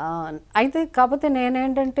 అయితే కాకపోతే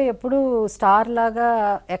నేనేంటంటే ఎప్పుడు స్టార్ లాగా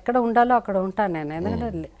ఎక్కడ ఉండాలో అక్కడ ఉంటాను నేను.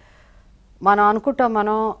 ఎందుకంటే మనం అనుకుంటాం,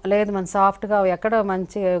 మనం లేదు మనం సాఫ్ట్గా ఎక్కడ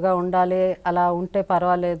మంచిగా ఉండాలి, అలా ఉంటే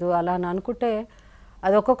పర్వాలేదు అలా అని అనుకుంటే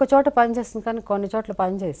అది ఒక్కొక్క చోట పనిచేస్తుంది, కానీ కొన్ని చోట్ల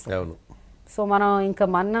పనిచేస్తుంది. సో మనం ఇంకా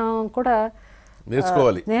మనం కూడా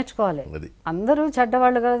నేర్చుకోవాలి. అందరూ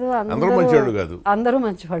చెడ్డవాళ్ళు కాదు, అందరూ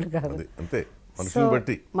మంచివాళ్ళు కాదు,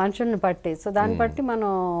 మనుషుల్ని బట్టి. సో దాన్ని బట్టి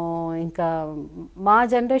మనం ఇంకా మా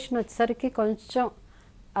జనరేషన్ వచ్చేసరికి కొంచెం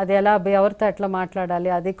అది ఎలా ఎవరితో ఎట్లా మాట్లాడాలి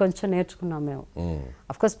అది కొంచెం నేర్చుకున్నాం మేము.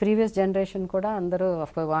 అఫ్కోర్స్ ప్రీవియస్ జనరేషన్ కూడా అందరూ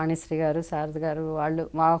అఫ్కోర్స్ వాణిశ్రీ గారు, శారద గారు వాళ్ళు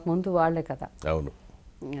మా ముందు వాళ్ళే కదా.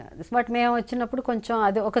 బట్ మేము వచ్చినప్పుడు కొంచెం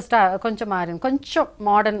అది ఒక కొంచెం మారింది, కొంచెం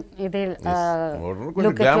మోడర్న్ ఇది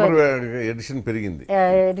గ్లామర్ ఎడిషన్ పెరిగింది.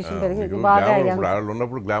 బాగా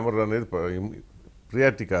ఉన్నప్పుడు గ్లామర్ అనేది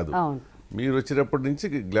ప్రియారిటీ కాదు, మీరు వచ్చినప్పటి నుంచి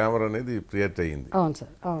గ్లామర్ అనేది ప్రియారిటీ అయ్యింది. అవును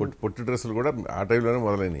సార్. పొట్టి డ్రెస్సులు కూడా ఆ టైంలోనే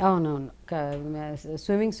మొదలైనవి. అవునవును.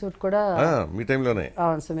 స్విమ్మింగ్ సూట్ కూడా మీ టైంలోనే.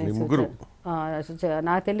 స్విమ్మింగ్ ముగ్గురు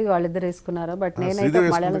నాకు తెలియదు వాళ్ళిద్దరు వేసుకున్నారా, బట్ నేనైతే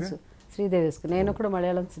మలయాళం శ్రీదేవి వేసుకున్నాను, నేను కూడా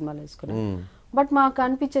మలయాళం సినిమాలో వేసుకున్నాను. బట్ మాకు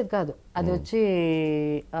అనిపించేది కాదు అది వచ్చి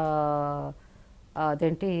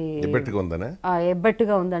అదేంటి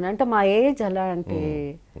ఎబ్బెట్టుగా ఉందని. అంటే మా ఏజ్ అలా అంటే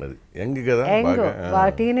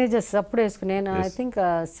టీనేజర్స్ అప్పుడు వేసుకుని, నేను ఐ థింక్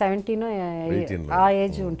 17 ఆ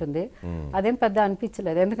ఏజ్ ఉంటుంది. అదేం పెద్ద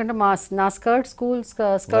అనిపించలేదు, ఎందుకంటే నా skirt school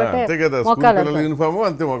skirt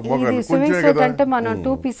swimming suit అంటే మనం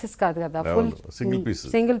 2 pieces కాదు కదా, ఫుల్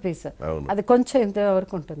సింగిల్ పీస్, అది కొంచెం ఇంత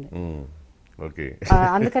వరకు ఉంటుంది.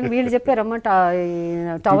 అందుకని వీళ్ళు చెప్పారమ్మ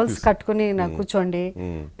టవల్స్ కట్టుకుని నాకు కూర్చోండి,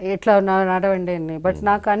 ఇట్లా నడవండి అని. బట్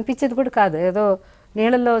నాకు అనిపించేది కూడా కాదు, ఏదో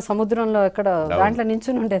నీళ్ళలో సముద్రంలో ఎక్కడ దాంట్లో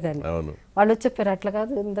నించుని ఉండేదాన్ని. వాళ్ళు చెప్పారు అట్లా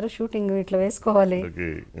కాదు, అందరూ షూటింగ్ ఇట్లా వేసుకోవాలి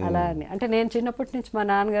అలా అని. అంటే నేను చిన్నప్పటి నుంచి మా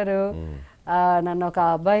నాన్నగారు నన్ను ఒక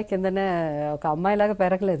అబ్బాయి కిందనే ఒక అమ్మాయి లాగా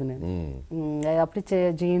పెరగలేదు, నేను అప్పుడు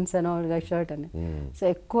జీన్స్ అనో షర్ట్ అని. సో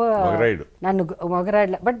ఎక్కువ నన్ను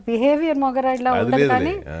మొగరాయిలా, బట్ బిహేవియర్ మొగరాయిలా ఉండదు,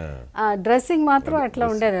 కానీ డ్రెస్సింగ్ మాత్రం అట్లా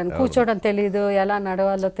ఉండేది. నేను కూర్చోవడం తెలీదు, ఎలా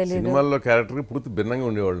నడవాలో తెలీదు.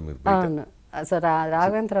 అవును. సో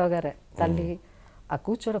రాఘవేంద్రరావు గారే తల్లి, ఆ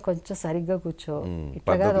కూర్చోడం కొంచెం సరిగ్గా కూర్చో,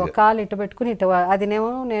 ఇట్లా కాదు ఒక కాలు ఇటు పెట్టుకుని ఇటు.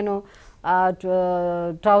 అదినేమో నేను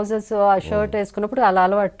ట్రౌజర్స్ ఆ షర్ట్ వేసుకున్నప్పుడు అలా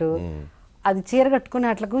అలవాటు, అది చీర కట్టుకుని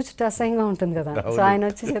అట్లా కూర్చుంటే అసహ్యంగా ఉంటుంది కదా. సో ఆయన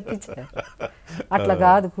వచ్చి చెప్పించారు అట్లా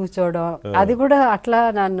కాదు కూర్చోవడం. అది కూడా అట్లా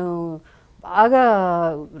నన్ను బాగా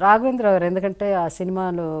రాఘవేంద్రరావు గారు, ఎందుకంటే ఆ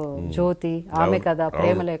సినిమాలో జ్యోతి ఆమె కదా,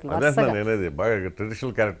 ప్రేమలేఖలు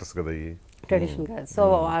ట్రెడిషనల్ క్యారెక్టర్స్ కదా, ట్రెడిషనల్. సో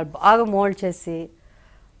బాగా మోల్డ్ చేసి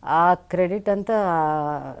ఆ క్రెడిట్ అంతా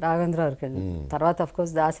రాఘవేంద్రరావుకి. తర్వాత అఫ్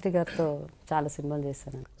కోర్స్ దాసరి గారితో చాలా సినిమాలు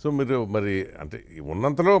చేశాను. సో మీరు మరి అంటే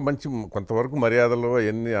ఉన్నంతలో మంచి కొంతవరకు మర్యాదలు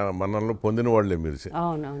ఎన్ని మన్ననలు పొందిన వాళ్ళే మీరు.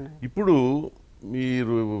 అవునవును. ఇప్పుడు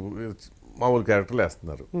మీరు మామూలు క్యారెక్టర్లు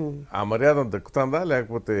వేస్తున్నారు, ఆ మర్యాద దక్కుతుందా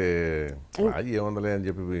లేకపోతే ఏముందలే అని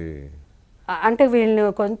చెప్పి? అంటే వీళ్ళని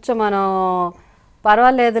కొంచెం మనం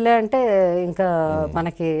పర్వాలేదులే అంటే ఇంకా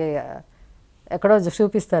మనకి ఎక్కడో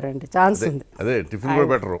చూపిస్తారండి, ఛాన్స్ ఉంది. అదే టిఫిన్ కూడా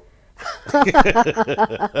బెటరు.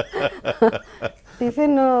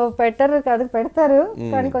 టిఫిన్ పెట్టరు కాదు, పెడతారు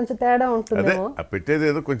కానీ కొంచెం తేడా ఉంటుంది. పెట్టేది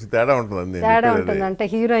ఏదో కొంచెం తేడా ఉంటుంది. అంటే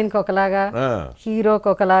హీరోయిన్కి ఒకలాగా, హీరోకి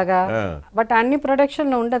ఒకలాగా. బట్ అన్ని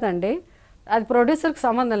ప్రొడక్షన్ ఉండదండి, అది ప్రొడ్యూసర్కి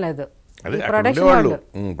సంబంధం లేదు.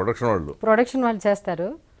 ప్రొడక్షన్ వాళ్ళు చేస్తారు.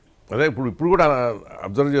 అదే ఇప్పుడు కూడా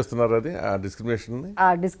అబ్జర్వ్ చేస్తున్నారు అది ఆ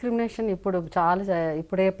డిస్క్రిమినేషన్ ఇప్పుడు చాలా.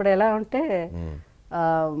 ఇప్పుడు ఎలా ఉంటే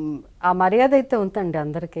ఆ మర్యాద అయితే ఉందండి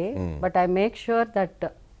అందరికీ, but I make sure that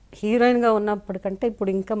heroine గా ఉన్నప్పటికంటే ఇప్పుడు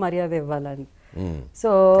ఇంకా మర్యాద ఇవ్వాలని. సో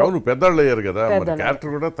పెద్దవాళ్ళు అయ్యారు కదా,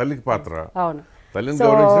 క్యారెక్టర్ కూడా తల్లికి పాత్ర. అవును.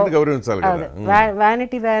 గౌరవించాలి.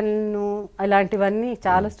 వ్యానిటీ వ్యాన్ ఇలాంటివన్నీ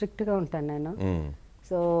చాలా స్ట్రిక్ట్ గా ఉంటాను నేను.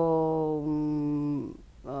 సో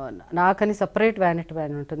నాకని సపరేట్ వ్యానిటీ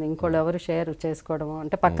వ్యాన్ ఉంటుంది, ఇంకోళ్ళు ఎవరు షేర్ చేసుకోవడము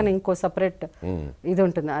అంటే పక్కన ఇంకో సపరేట్ ఇది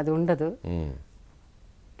ఉంటుంది, అది ఉండదు.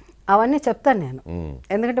 అవన్నీ చెప్తాను నేను,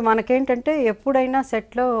 ఎందుకంటే మనకేంటంటే ఎప్పుడైనా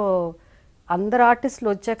సెట్లో అందరు ఆర్టిస్టులు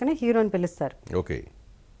వచ్చాకనే హీరోని పిలుస్తారు.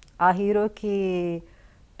 ఆ హీరోకి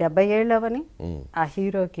 70 ఏళ్ళు అవని, ఆ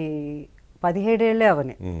హీరోకి 17 ఏళ్ళే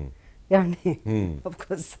అవని. ఏమండి,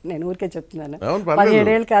 నేను ఊరికే చెప్తున్నాను, 17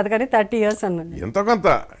 ఏళ్ళు కాదు కానీ 30 years అన్నాను.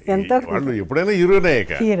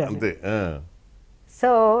 సో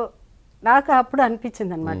నాకు అప్పుడు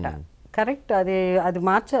అనిపించింది అనమాట, కరెక్ట్, అది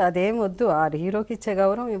అదేం వద్దు, ఆ హీరోకి ఇచ్చే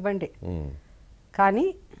గౌరవం ఇవ్వండి. కానీ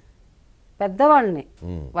పెద్దవాళ్ళని,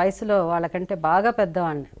 వయసులో వాళ్ళకంటే బాగా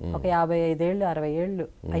పెద్దవాళ్ళని, ఒక 55 ఏళ్ళు 60 ఏళ్ళు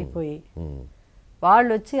అయిపోయి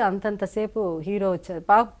వాళ్ళు వచ్చి అంతంతసేపు హీరో వచ్చారు.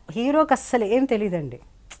 హీరోకి అస్సలు ఏం తెలియదండి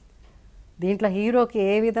దీంట్లో, హీరోకి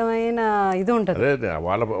ఏ విధమైన ఇది ఉంటుంది.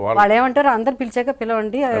 వాళ్ళు ఏమంటారు, అందరు పిలిచాక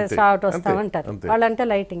పిలవండి షాట్ వస్తామంటారు, వాళ్ళంటే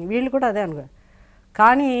లైటింగ్, వీళ్ళు కూడా అదే అనుకో.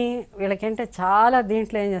 కానీ వీళ్ళకేంటే చాలా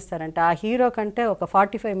దీంట్లో ఏం చేస్తారంటే ఆ హీరో కంటే ఒక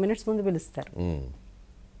 45 minutes ముందు పిలుస్తారు.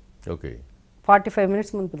 45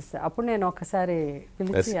 minutes ముందు పిలుస్తారు. అప్పుడు నేను ఒకసారి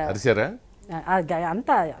పిలిచి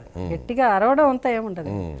అంతా గట్టిగా అరవడం అంతా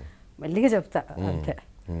ఏముంటుంది, మెల్లిగా చెప్తా అంతే.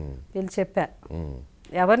 పిలిచి చెప్పా,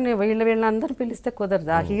 ఎవరిని వీళ్ళందరూ పిలిస్తే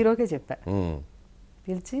కుదరదు, ఆ హీరోకే చెప్పా.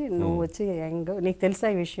 పిలిచి నువ్వు వచ్చి నీకు తెలుసా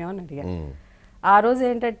ఈ విషయం అని అడిగా. ఆ రోజు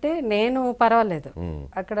ఏంటంటే నేను పర్వాలేదు,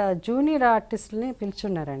 అక్కడ జూనియర్ ఆర్టిస్టులని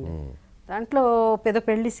పిలుచున్నారండి. దాంట్లో పెద్ద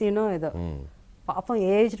పెళ్లి సీనో ఏదో పాపం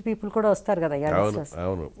ఏజ్డ్ పీపుల్ కూడా వస్తారు కదా యంగ్స్టర్స్,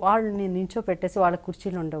 వాళ్ళని నించో పెట్టేసి వాళ్ళ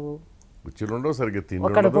కుర్చీలు ఉండవు, సరిగ్గా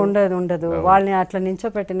ఒకరికి ఉండదు వాళ్ళని అట్లా నించో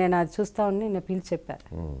పెట్టి నేను అది చూస్తా ఉండి నేను పిలిచి చెప్పాను,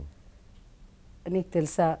 నీకు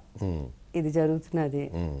తెలుసా ఇది జరుగుతున్నది,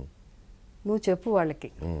 నువ్వు చెప్పు వాళ్ళకి,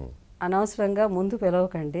 అనవసరంగా ముందు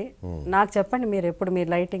పిలవకండి, నాకు చెప్పండి మీరు ఎప్పుడు మీరు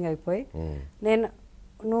లైటింగ్ అయిపోయి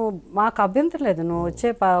నువ్వు మాకు అభ్యంతరం లేదు, నువ్వు వచ్చే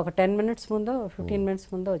ఒక 10 minutes ముందో 15 minutes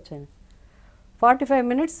ముందో వచ్చాను, 45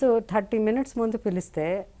 minutes 30 minutes ముందు పిలిస్తే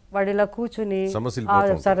వాడు ఇలా కూర్చుని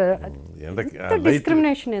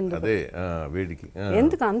డిస్క్రిమినేషన్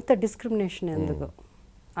ఎందుకు అంత డిస్క్రిమినేషన్ ఎందుకు,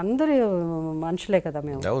 అందరూ మనుషులే కదా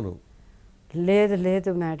మేము, లేదు లేదు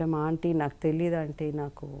మేడం ఆంటీ నాకు తెలియదు ఆంటీ,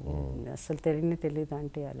 నాకు అసలు తెలియదు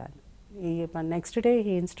ఆంటీ అలా. ఈ నెక్స్ట్ డే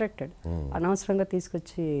హీ ఇన్స్ట్రక్టెడ్ అనవసరంగా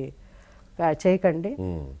తీసుకొచ్చి చేయకండి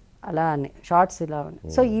అలా అని, షార్ట్స్ ఇలా అని.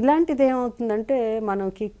 సో ఇలాంటిది ఏమవుతుందంటే మనం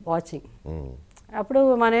కీప్ వాచింగ్, అప్పుడు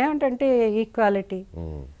మనం ఏమిటంటే ఈక్వాలిటీ,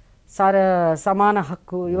 సమాన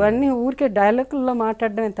హక్కు, ఇవన్నీ ఊరికే డైలాగుల్లో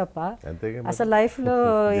మాట్లాడడమే తప్ప అసలు లైఫ్లో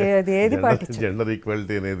ఏది జెండర్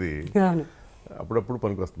ఈక్వాలిటీ అనేది అప్పుడప్పుడు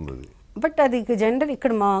పనికి వస్తుంది అది. బట్ అది జెండర్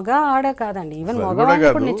ఇక్కడ మగ ఆడ కాదండి, ఈవెన్ మగవాళ్ళు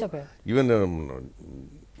కూడా నేను చెప్పాను. ఈవెన్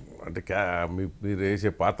అంటే మీరు వేసే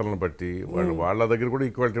పాత్రలను బట్టి వాళ్ళ దగ్గర కూడా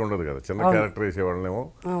ఈక్వాలిటీ ఉండదు కదా, చిన్న క్యారెక్టర్ వేసే వాళ్ళనేమో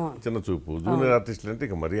చిన్న చూపు, జూనియర్ ఆర్టిస్టులు అంటే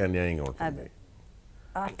ఇక మరీ అన్యాయంగా ఉంటుంది.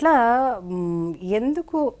 అట్లా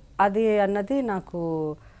ఎందుకు అది అన్నది నాకు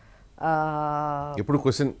ఇప్పుడు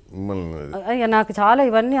క్వశ్చన్ నాకు చాలా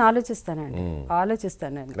ఇవన్నీ ఆలోచిస్తానండి.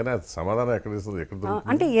 సమాధానం ఎక్కడ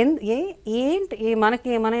అంటే ఏంటి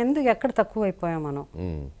మనం ఎందుకు ఎక్కడ తక్కువ అయిపోయాం, మనం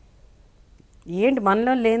ఏంటి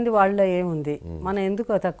మనలో లేనిది వాళ్ళలో ఏముంది, మనం ఎందుకు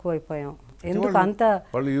తక్కువ అయిపోయాం, ఎందుకు అంత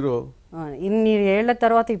ఇన్ని ఏళ్ల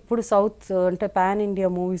తర్వాత ఇప్పుడు సౌత్ అంటే పాన్ ఇండియా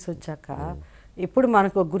మూవీస్ వచ్చాక ఇప్పుడు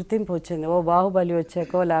మనకు గుర్తింపు వచ్చింది, ఓ బాహుబలి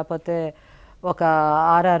వచ్చాకో లేకపోతే ఒక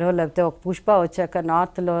ఆర్ఆర్ లేకపోతే ఒక పుష్ప వచ్చాక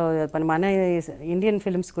నార్త్లో మన ఇండియన్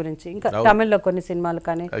ఫిల్మ్స్ గురించి, ఇంకా తమిళ్లో కొన్ని సినిమాలు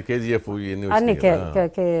కానీ అన్ని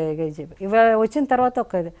కేజీఎఫ్ ఇవి వచ్చిన తర్వాత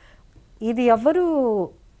ఇది ఎవ్వరు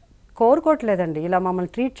కోరుకోవట్లేదండి, ఇలా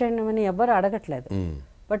మమ్మల్ని ట్రీట్ చేయడం అని ఎవ్వరు అడగట్లేదు.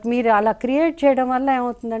 బట్ మీరు అలా క్రియేట్ చేయడం వల్ల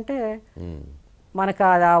ఏమవుతుందంటే మనకు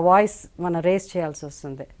ఆ వాయిస్ మనం రేస్ చేయాల్సి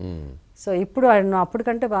వస్తుంది. సో ఇప్పుడు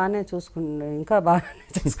అప్పటికంటే బాగానే ఇంకా బాగానే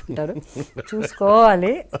చూసుకుంటారు,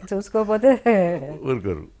 చూసుకోకపోతే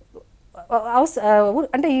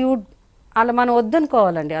అంటే అలా మనం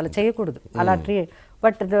వద్దనుకోవాలండి, అలా చేయకూడదు, అలా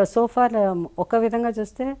బట్ సో ఫార్ ఒక విధంగా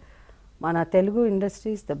చూస్తే మన Telugu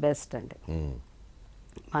industry is the best అండి.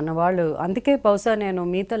 మన వాళ్ళు అందుకే బహుశా నేను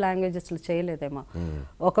మిగతా లాంగ్వేజెస్లో చేయలేదేమో,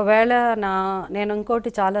 ఒకవేళ నేను ఇంకోటి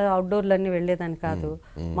చాలా అవుట్డోర్లన్నీ వెళ్ళేదాన్ని కాదు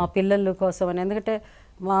మా పిల్లల కోసం అని. ఎందుకంటే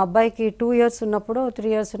మా అబ్బాయికి 2 years ఉన్నప్పుడు 3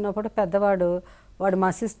 years ఉన్నప్పుడు వాడు మా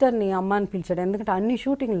సిస్టర్ని అమ్మ అని పిలిచాడు, ఎందుకంటే అన్ని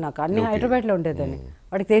షూటింగ్లు నాకు అన్ని హైదరాబాద్లో ఉండేదని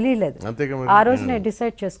వాడికి తెలియలేదు. ఆ రోజు నేను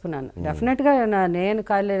డిసైడ్ చేసుకున్నాను, డెఫినెట్గా నేను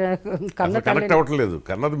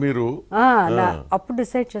అప్పుడు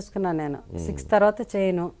డిసైడ్ చేసుకున్నాను నేను 6 తర్వాత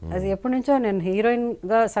చేయను. అది ఎప్పటి నుంచో నేను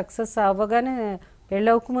హీరోయిన్గా సక్సెస్ అవ్వగానే పెళ్ళి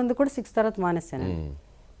అవ్వకముందు కూడా 6 తర్వాత మానేసాను.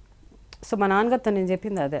 సో మా నాన్నగారితో నేను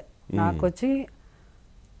చెప్పింది అదే, నాకు వచ్చి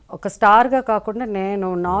ఒక స్టార్గా కాకుండా నేను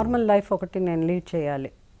నార్మల్ లైఫ్ ఒకటి నేను లీడ్ చేయాలి,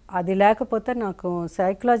 అది లేకపోతే నాకు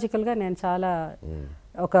సైకలాజికల్గా నేను చాలా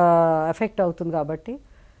ఒక ఎఫెక్ట్ అవుతుంది. కాబట్టి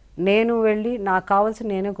నేను వెళ్ళి నాకు కావాల్సిన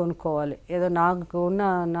నేనే కొనుక్కోవాలి, ఏదో నాకు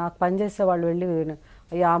పనిచేసే వాళ్ళు వెళ్ళి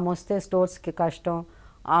ఆమె వస్తే స్టోర్స్కి కష్టం,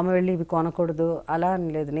 ఆమె వెళ్ళి ఇవి కొనకూడదు అలా అని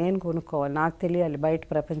లేదు, నేను కొనుక్కోవాలి, నాకు తెలియాలి బయట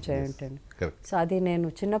ప్రపంచం ఏంటండి. సో అది నేను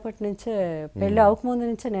చిన్నప్పటి నుంచే పెళ్ళి అవ్వకముందు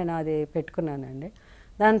నుంచే నేను అది పెట్టుకున్నానండి.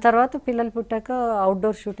 దాని తర్వాత పిల్లలు పుట్టాక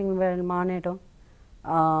అవుట్డోర్ షూటింగ్ మానేయడం,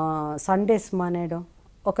 సండేస్ మానేయడం,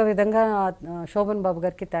 ఒక విధంగా శోభన్ బాబు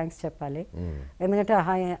గారికి థ్యాంక్స్ చెప్పాలి, ఎందుకంటే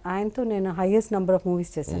ఆయనతో నేను హైయెస్ట్ నెంబర్ ఆఫ్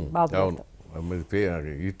మూవీస్ చేశాను బాబుతో.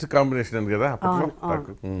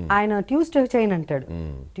 ఆయన ట్యూస్డే చేయను అంటాడు,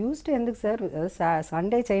 ట్యూస్డే ఎందుకు సార్,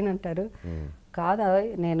 సండే చేయను అంటారు. కాదా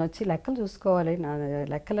నేను వచ్చి లెక్కలు చూసుకోవాలి, నా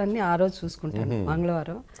లెక్కలన్నీ ఆ రోజు చూసుకుంటాను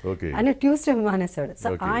మంగళవారం అని ట్యూస్డే మానేశాడు.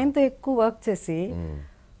 సో ఆయనతో ఎక్కువ వర్క్ చేసి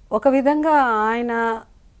ఒక విధంగా ఆయన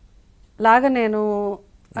లాగా నేను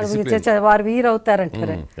వారు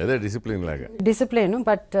వీరవుతారంటారు, డిసిప్లిన్.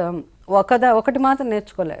 బట్ ఒకటి మాత్రం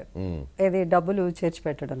నేర్చుకోలేదు, ఏది డబ్బులు చేర్చి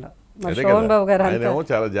పెట్టడంలో. శోభన్ బాబు గారు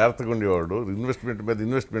చాలా జాగ్రత్తగా ఉండేవాడు, ఇన్వెస్ట్మెంట్ మీద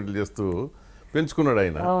ఇన్వెస్ట్మెంట్లు చేస్తూ పెంచుకున్నాడు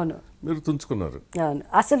ఆయన. అవును, మీరు తుంచుకున్నారు. అవును,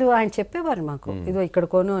 అసలు ఆయన చెప్పేవారు మాకు, ఇదో ఇక్కడ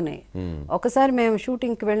కొను అని. ఒకసారి మేము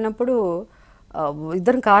షూటింగ్కి వెళ్ళినప్పుడు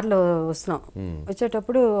ఇద్దరం కార్లో వస్తున్నాం,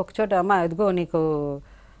 వచ్చేటప్పుడు ఒక చోట అమ్మా ఇదిగో నీకు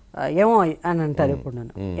ఏమో అని అంటారు ఇప్పుడు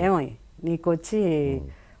నన్ను, ఏమో నీకు వచ్చి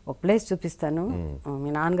ఒక ప్లేస్ చూపిస్తాను, మీ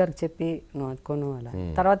నాన్నగారికి చెప్పి నువ్వు అది కొను అలా.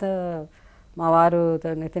 తర్వాత మా వారు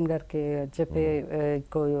నితిన్ గారికి చెప్పి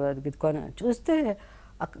ఇది చూస్తే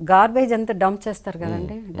గార్బేజ్ అంతా డంప్ చేస్తారు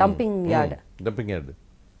కదండి, డంపింగ్ యార్డ్,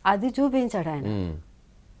 అది చూపించాడు ఆయన.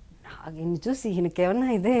 ఈయన చూసి ఈయనకేమన్నా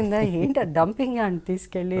ఇదేందా ఏంటి డంపింగ్ యార్డ్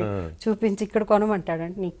తీసుకెళ్ళి చూపించి ఇక్కడ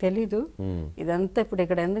కొనమంటాడంటే, నీకు తెలీదు ఇదంతా ఇప్పుడు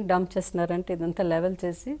ఇక్కడ ఎందుకు డంప్ చేస్తున్నారంటే ఇదంతా లెవెల్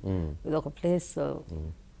చేసి ఇది ఒక ప్లేస్,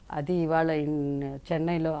 అది ఇవాళ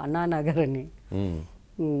చెన్నైలో అన్నానగర్ అని,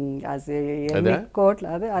 ఎన్ని కోట్లు,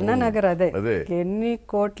 అదే అన్నానగర్, అదే ఎన్ని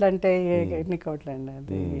కోట్లు అంటే ఎన్ని కోట్లు అండి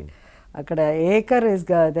అది, అక్కడ ఏకర్ ఇస్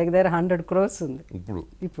దగ్గర 100 crores ఉంది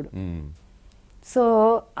ఇప్పుడు. సో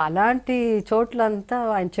అలాంటి చోట్లంతా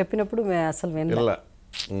ఆయన చెప్పినప్పుడు మేము అసలు వినలే.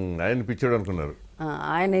 ఆయన పిచ్చాడు అనుకున్నారు.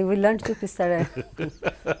 ఆయన ఇలాంటి చూపిస్తాడు.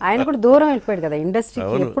 ఆయన కూడా దూరం వెళ్ళిపోయాడు కదా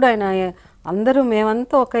ఇండస్ట్రీకి. ఎప్పుడు ఆయన అందరూ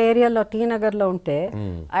మేమంతా ఒక ఏరియాలో టీ నగర్లో ఉంటే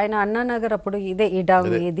ఆయన అన్నానగర్ అప్పుడు ఇదే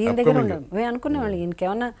దీని దగ్గర ఉండదు. మేము అనుకునేవాళ్ళు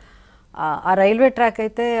ఇంకేమన్నా ఆ రైల్వే ట్రాక్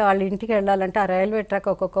అయితే వాళ్ళ ఇంటికి వెళ్ళాలంటే ఆ రైల్వే ట్రాక్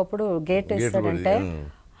ఒక్కొక్కప్పుడు గేట్ వేస్తాడంటే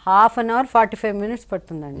 1/2 hour 45 minutes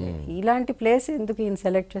పడుతుందండి. ఇలాంటి ప్లేస్ ఎందుకు ఈయన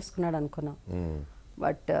సెలెక్ట్ చేసుకున్నాడు అనుకున్నాం.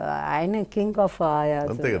 బట్ ఆయన కింగ్ ఆఫ్,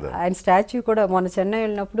 ఆయన స్టాచ్యూ కూడా మొన్న చెన్నై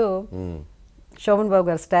వెళ్ళినప్పుడు శోభన్ బాబు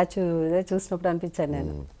గారు స్టాచ్యూ ఇదే చూసినప్పుడు అనిపించాను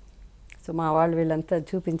నేను. సో మా వాళ్ళు వీళ్ళంతా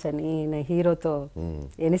చూపించాను, ఈయన హీరోతో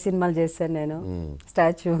ఎన్ని సినిమాలు చేశాను నేను,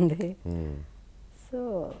 స్టాచ్యూ ఉంది. సో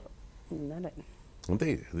అంతే,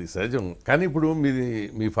 అది సహజం. కానీ ఇప్పుడు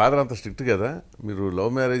మీ ఫాదర్ అంత స్ట్రిక్ట్ కదా, మీరు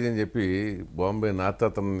లవ్ మ్యారేజ్ అని చెప్పి బాంబే నార్త్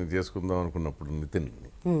అతన్ని చేసుకుందాం అనుకున్నప్పుడు నితిన్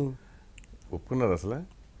ఒప్పుకున్నారు అసలు?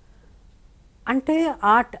 అంటే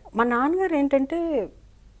మా నాన్నగారు ఏంటంటే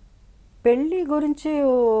పెళ్ళి గురించి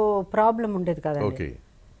ప్రాబ్లం ఉండేది కదా.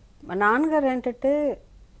 మా నాన్నగారు ఏంటంటే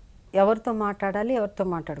ఎవరితో మాట్లాడాలి, ఎవరితో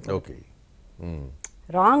మాట్లాడకూడదు,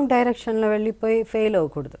 రాంగ్ డైరెక్షన్లో వెళ్ళిపోయి ఫెయిల్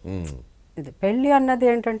అవ్వకూడదు. ఇది పెళ్ళి అన్నది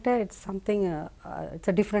ఏంటంటే it's something, it's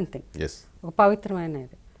a different thing, ఒక పవిత్రమైన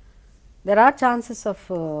ఇది. దెర్ ఆర్ ఛాన్సెస్ ఆఫ్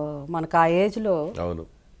మనకు ఆ ఏజ్లో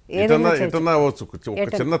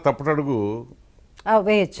చిన్న తప్పటడుగు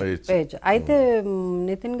వేయచ్చు. అయితే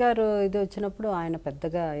నితిన్ గారు ఇది వచ్చినప్పుడు ఆయన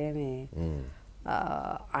పెద్దగా ఏమి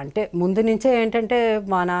అంటే ముందు నుంచే ఏంటంటే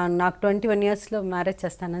నాకు 21 yearsలో మ్యారేజ్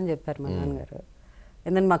చేస్తానని చెప్పారు మా నాన్నగారు.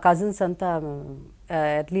 ఎందుకంటే మా కజిన్స్ అంతా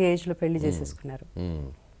ఎర్లీ ఏజ్లో పెళ్లి చేసేసుకున్నారు.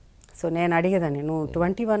 సో నేను అడిగేదాన్ని, నువ్వు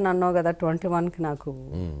 21 అన్నావు కదా, 21కి నాకు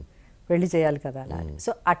పెళ్లి చేయాలి కదా అలా.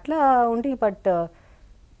 సో అట్లా ఉండి, బట్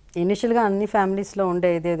ఇనిషియల్గా అన్ని ఫ్యామిలీస్లో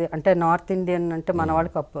ఉండేది అంటే నార్త్ ఇండియన్ అంటే మన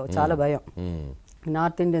వాళ్ళకి చాలా భయం.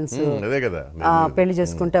 నార్త్ ఇండియన్స్ పెళ్లి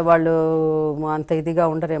చేసుకుంటే వాళ్ళు అంత ఇదిగా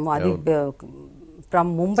ఉండరేమో, అది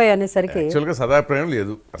ఫ్రమ్ ముంబై అనేసరికి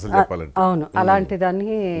అవును అలాంటి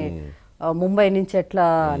దాన్ని ముంబై నుంచి ఎట్లా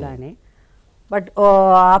అలా అని. బట్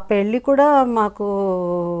ఆ పెళ్ళి కూడా మాకు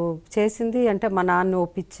చేసింది అంటే మా నాన్న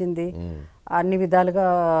ఒప్పించింది, అన్ని విధాలుగా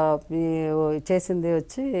చేసింది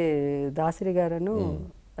వచ్చి దాసరి గారును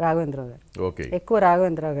రాఘవేంద్రరావు గారు, ఎక్కువ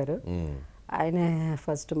రాఘవేంద్రరావు గారు. ఆయనే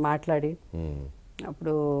ఫస్ట్ మాట్లాడి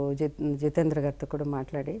అప్పుడు జితేంద్ర గారితో కూడా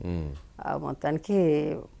మాట్లాడి మొత్తానికి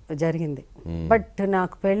జరిగింది. బట్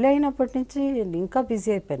నాకు పెళ్ళి అయినప్పటి నుంచి ఇంకా బిజీ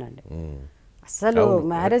అయిపోయానండి. అసలు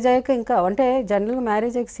మ్యారేజ్ అయ్యాక ఇంకా అంటే జనరల్గా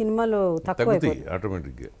మ్యారేజ్ అయ్యాక సినిమాలు తక్కువ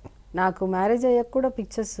అయిపోయాయి. నాకు మ్యారేజ్ అయ్యాక కూడా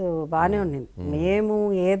పిక్చర్స్ బాగానే ఉండింది. మేము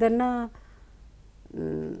ఏదన్నా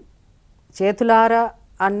చేతులారా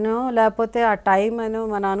అన్నో లేకపోతే ఆ టైం అనో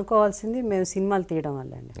మనం అనుకోవాల్సింది మేము సినిమాలు తీయడం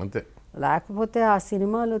వల్ల అండి. లేకపోతే ఆ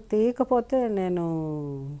సినిమాలు తీయకపోతే నేను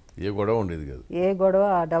ఏ గొడవ ఉండేది కాదు, ఏ గొడవ,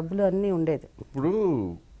 ఆ డబ్బులు అన్నీ ఉండేది. ఇప్పుడు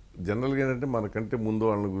జనరల్గా ఏంటంటే మనకంటే ముందు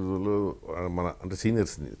వాళ్ళ మన అంటే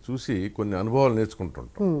సీనియర్స్ని చూసి కొన్ని అనుభవాలు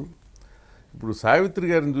నేర్చుకుంటుంటాం. ఇప్పుడు సావిత్రి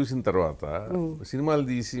గారిని చూసిన తర్వాత సినిమాలు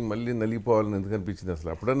తీసి మళ్ళీ నలిగిపోవాలని ఎందుకు అనిపించింది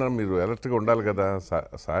అసలు? అప్పుడన్నా మీరు అలర్ట్గా ఉండాలి కదా.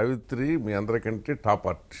 సావిత్రి మీ అందరికంటే టాప్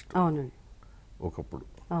ఆర్టిస్ట్ ఒకప్పుడు.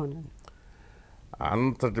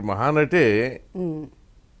 అంతటి మహానటే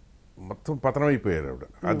మొత్తం పతనం అయిపోయారు ఆవిడ,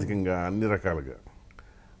 ఆర్థికంగా అన్ని రకాలుగా.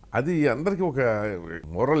 అది అందరికీ ఒక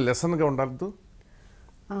మోరల్ లెసన్గా ఉండద్దు.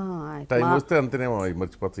 టైం వస్తే అంతేనేమో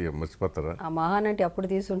మర్చిపోతారా? ఆ మహానటి అప్పుడు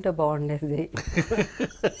తీసుంటే బాగుండేది.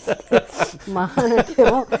 మహానటి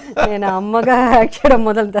నేను అమ్మగా యాక్ట్ చేయడం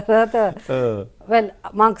మొదలు తర్వాత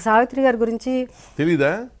మాకు సావిత్రి గారి గురించి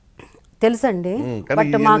తెలీదా? తెలుసండి,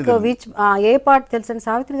 బట్ మాకు ఏ పార్ట్ తెలుసండి.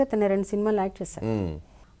 సావిత్రి గారు నేను 2 సినిమాలు యాక్ట్ చేశాను.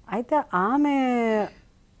 అయితే ఆమె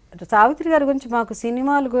సావిత్రి గారి గురించి మాకు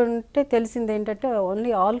సినిమాలు గుంటే తెలిసింది ఏంటంటే only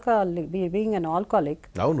alcoholic, being an alcoholic,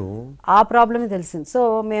 అవును ఆ ప్రాబ్లమే తెలిసింది. సో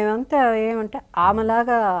మేమంతా ఏమంటే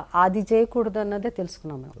ఆమెలాగా అది చేయకూడదు అన్నదే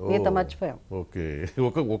తెలుసుకున్నాం. మేము ఈత మర్చిపోయాం.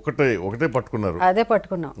 ఒకటే పట్టుకున్నారు, అదే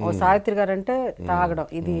పట్టుకున్నాం. ఓ సావిత్రి గారు అంటే తాగడం,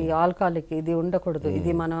 ఇది ఆల్కహాలిక్, ఇది ఉండకూడదు,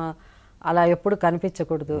 ఇది మనం అలా ఎప్పుడు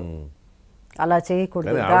కనిపించకూడదు, అలా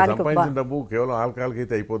చేయకూడదు. డబ్బు కేవలం ఆల్కహాల్కి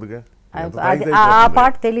అయితే అయిపోదుగా. ఆ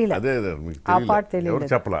పాట తెలియలే, అదే ఆ పాట తెలియలేదు,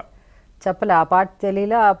 చెప్పలే ఆ పాట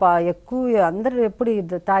తెలియలే. ఎక్కువ అందరూ ఎప్పుడు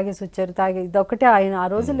తాగేసి వచ్చారు ఇదొక్కటే ఆయన ఆ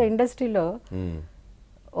రోజుల్లో ఇండస్ట్రీలో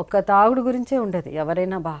ఒక తాగుడు గురించే ఉండేది.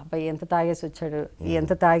 ఎవరైనా బాబాయ్ ఎంత తాగేసి వచ్చాడు,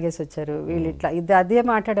 ఎంత తాగేసి వచ్చారు వీళ్ళు, ఇట్లా అదే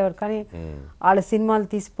మాట్లాడేవారు. కానీ వాళ్ళ సినిమాలు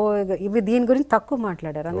ఇవి దీని గురించి తక్కువ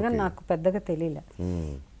మాట్లాడారు, అందుకని నాకు పెద్దగా తెలియలే.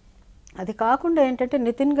 అది కాకుండా ఏంటంటే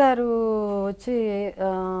నితిన్ గారు వచ్చి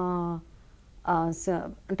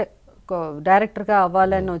అంటే డైరెక్టర్గా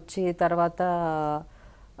అవ్వాలని వచ్చి తర్వాత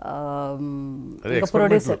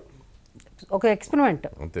ప్రొడ్యూసర్, ఒక ఎక్స్పెరిమెంట్.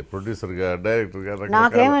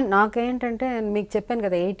 నాకేంటంటే మీకు చెప్పాను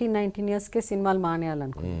కదా 18-19 ఇయర్స్కే సినిమాలు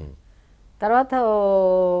మానేయాలనుకున్నాను. తర్వాత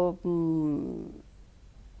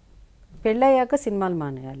పెళ్ళయ్యాక సినిమాలు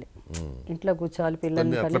మానేయాలి, ఇంట్లో కూర్చోవాలి,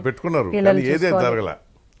 పిల్లల్ని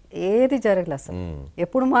ఏది జరగలే అసలు.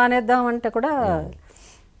 ఎప్పుడు మానేద్దాం అంటే కూడా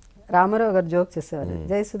రామారావు గారు జోక్ చేసేవారు,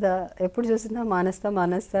 జయసుధ ఎప్పుడు చూసినా మానేస్తా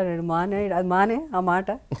మానే అది మానే ఆ మాట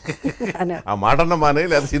మాటన్న మానే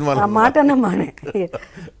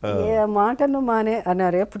ఏ మాటను మానే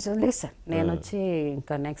అన్నారు. ఎప్పుడు లేదు సార్, నేను వచ్చి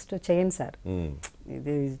ఇంకా నెక్స్ట్ చేయను సార్,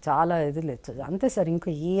 ఇది చాలా ఇది లేదు అంతే సార్, ఇంకో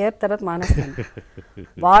ఈ ఇయర్ తర్వాత మానేస్తాను.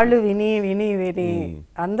 వాళ్ళు విని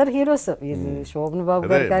అందరు హీరోస్, శోభన్ బాబు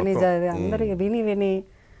గారు కానీ అందరు విని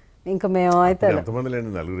ఇంకా మేము అయితే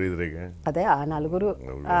అదే ఆ నలుగురు.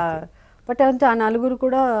 బట్ అంటే ఆ నలుగురు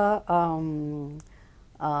కూడా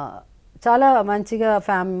చాలా మంచిగా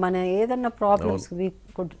మన ఏదన్నా problems we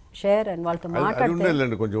could share and వాళ్ళతో మాట్లాడితే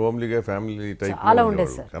చాలా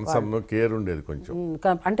ఉండేది సార్.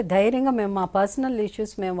 అంటే ధైర్యంగా మేము మా పర్సనల్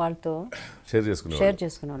ఇష్యూస్ మేము వాళ్ళతో షేర్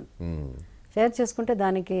చేసుకున్నాం. షేర్ చేసుకుంటే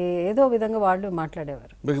దానికి ఏదో విధంగా వాళ్ళు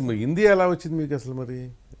మాట్లాడేవారు. హిందీ ఎలా వచ్చింది మీకు అసలు? మరి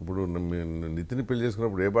ఇప్పుడు నితిన్ పెళ్లి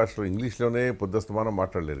చేసుకున్నప్పుడు ఏ భాషలో? ఇంగ్లీష్లోనే పొద్దుస్తమానం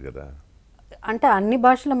మాట్లాడలేరు కదా. అంటే అన్ని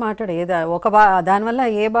భాషలు మాట్లాడే ఒక దానివల్ల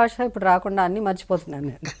ఏ భాష ఇప్పుడు రాకుండా అన్ని మర్చిపోతున్నాను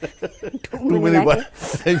నేను.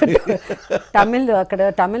 తమిళ్, అక్కడ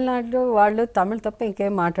తమిళనాడులో వాళ్ళు తమిళ్ తప్ప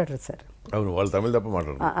ఇంకేం మాట్లాడరు సార్. అవును, వాళ్ళు తమిళ్ తప్ప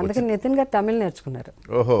మాట్లాడరు. అందుకని నితిన్ గారు తమిళ్ నేర్చుకున్నారు.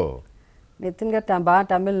 ఓహో, నితిన్ గారు బాగా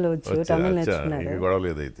తమిళ్ నేర్చుకున్నారు.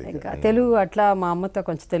 ఇంకా తెలుగు అట్లా మా అమ్మతో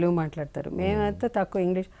కొంచెం తెలుగు మాట్లాడతారు, మేమైతే తక్కువ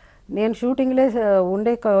ఇంగ్లీష్. నేను షూటింగ్లో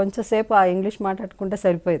ఉండే కొంచెం సేపు ఆ ఇంగ్లీష్ మాట్లాడుకుంటే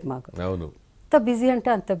సరిపోయేది మాకు. అవును, అంత బిజీ అంటే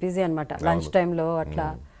అంత బిజీ అనమాట. లంచ్ టైంలో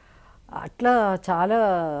అట్లా చాలా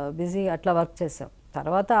బిజీ అట్లా వర్క్ చేసాం.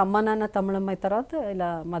 తర్వాత అమ్మ నాన్న తమిళమ్మాయి తర్వాత ఇలా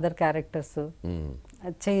మదర్ క్యారెక్టర్స్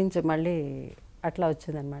చేంజ్ మళ్ళీ అట్లా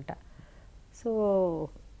వచ్చిందనమాట. సో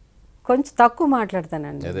కొంచెం తక్కువ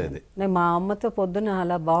మాట్లాడతానండి నేను. మా అమ్మతో పొద్దున్న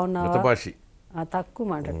అలా బాగున్నావా తక్కువ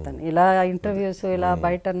మాట్లాడతాను. ఇలా ఇంటర్వ్యూస్ ఇలా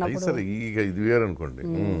బయట అనుకోండి.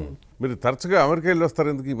 మీరు తరచుగా అమెరికా వెళ్ళి వస్తారు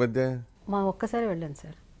ఎందుకు ఈ మధ్య? మా ఒక్కసారి వెళ్ళాను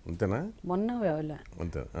సార్. అంతేనా? మొన్న వెళ్ళాను.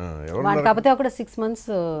 కాకపోతే అక్కడ 6 months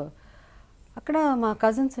అక్కడ మా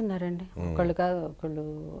కజిన్స్ ఉన్నారండి. ఒకళ్ళు కాదు, ఒకళ్ళు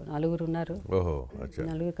నలుగురు ఉన్నారు,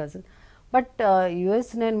 నలుగురు కజిన్స్. బట్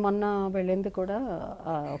యుఎస్ నేను మొన్న వెళ్ళింది కూడా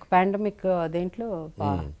ఒక పాండమిక్ దేంట్లో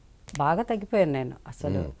బాగా తగ్గిపోయాను నేను.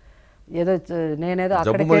 అసలు నేనేదో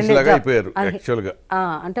అక్కడికి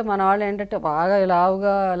అంటే మన వాళ్ళు ఏంటంటే బాగా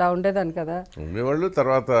లావుగా అలా ఉండేదాన్ని కదా ఉండేవాళ్ళు.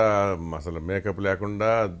 తర్వాత అసలు మేకప్ లేకుండా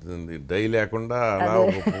డై లేకుండా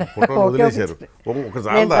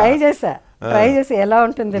ట్రై చేసి ఎలా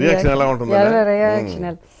ఉంటుంది రియాక్షన్.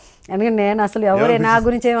 ఎందుకంటే నేను అసలు ఎవరే నా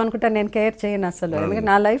గురించి ఏమనుకుంటా నేను కేర్ చేయను అసలు. ఎందుకంటే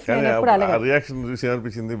నా లైఫ్ నేను ఎప్పుడు అలాగే.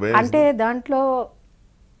 అంటే దాంట్లో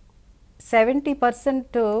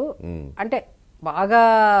 70% అంటే బాగా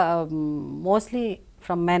మోస్ట్లీ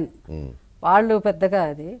ఫ్రమ్ మెన్, వాళ్ళు పెద్దగా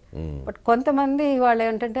అది. బట్ కొంతమంది వాళ్ళు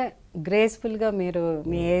ఏంటంటే గ్రేస్ఫుల్గా మీరు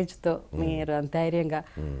మీ ఏజ్తో మీరు ధైర్యంగా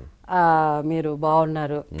మీరు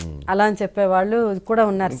బాగున్నారు అలా అని చెప్పేవాళ్ళు కూడా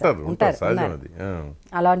ఉన్నారు సార్, ఉంటారు.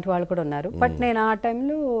 అలాంటి వాళ్ళు కూడా ఉన్నారు. బట్ నేను ఆ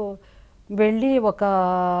టైంలో వెళ్ళి ఒక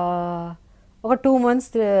 2 months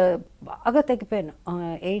బాగా తగ్గిపోయాను.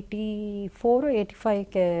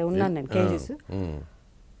 84-85 ఉన్నాను నేను కేజీస్.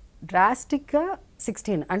 డ్రాస్టిక్గా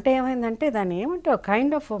 16. అంటే ఏమైందంటే దాన్ని ఏమంటారు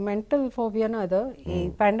కైండ్ ఆఫ్ మెంటల్ ఫోబియానో అదో. ఈ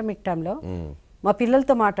పాండమిక్ టైంలో మా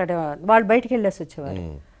పిల్లలతో మాట్లాడేవారు, వాళ్ళు బయటికి వెళ్ళేసి వచ్చేవారు.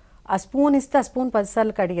 ఆ స్పూన్ ఇస్తే ఆ స్పూన్ 10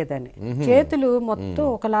 సార్లు కడిగేదాన్ని. చేతులు మొత్తం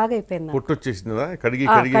ఒకలాగా అయిపోయింది. కడిగి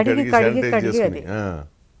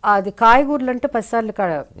అది కాయగూరలు అంటే 10 సార్లు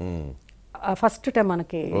ఫస్ట్ టైం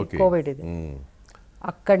మనకి కోవిడ్ ఇది.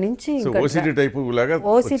 అక్కడి నుంచి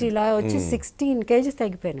ఓసిటీ లాగా వచ్చి 16 kgs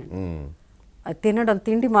తగ్గిపోయాను.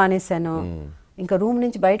 తిండి మానేశాను. ఇంకా రూమ్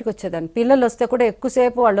నుంచి బయటకు వచ్చేదాన్ని. పిల్లలు వస్తే కూడా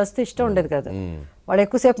ఎక్కువసేపు వాళ్ళు వస్తే ఇష్టం ఉండేది కదా, వాళ్ళు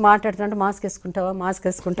ఎక్కువసేపు మాట్లాడుతుంటే మాస్క్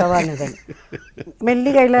వేసుకుంటావా అనేదాన్ని.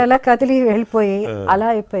 మెల్లిగా ఇలా కదిలి వెళ్ళిపోయి అలా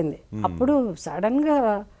అయిపోయింది. అప్పుడు సడన్గా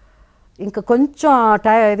ఇంకా కొంచెం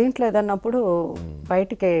దీంట్లో ఏదన్నప్పుడు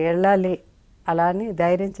బయటికి వెళ్ళాలి అలా అని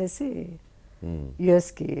ధైర్యం చేసి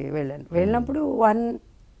యుఎస్కి వెళ్ళాను. వెళ్ళినప్పుడు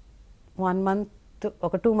వన్ మంత్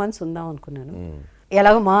ఒక 2 months ఉందాం అనుకున్నాను.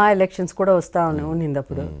 ఎలాగో మా ఎలక్షన్స్ కూడా వస్తా ఉన్నింది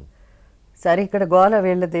అప్పుడు. సరే ఇక్కడ గోల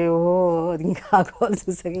వెళ్ళదే, ఇంకా గోల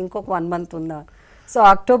చూసాక ఇంకొక 1 month ఉందా. సో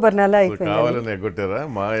అక్టోబర్ నెల అయిపోయింది.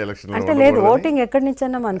 అంటే లేదు, ఓటింగ్ ఎక్కడి నుంచి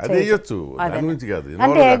అన్నా మనం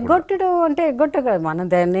అంటే ఎగ్గొట్టడం అంటే ఎగ్గొట్టగలదు.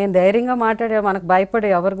 నేను ధైర్యంగా మాట్లాడే, మనకు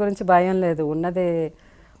భయపడే ఎవరి గురించి భయం లేదు ఉన్నదే.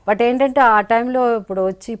 బట్ ఏంటంటే ఆ టైంలో ఇప్పుడు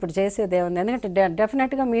వచ్చి ఇప్పుడు చేసేది ఏముంది, ఎందుకంటే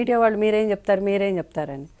డెఫినెట్గా మీడియా వాళ్ళు మీరేం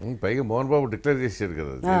చెప్తారని. పైగా మోహన్ బాబు డిక్లేర్ చేశారు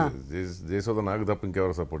కదా, జయసుధ నాకు తప్ప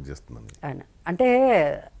ఇంకెవరు సపోర్ట్ చేస్తున్నాను అంటే.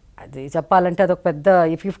 అది చెప్పాలంటే అదొక పెద్ద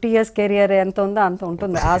 50 years కెరియర్ ఎంత ఉందో అంత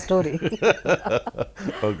ఉంటుంది ఆ స్టోరీ.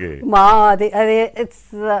 అది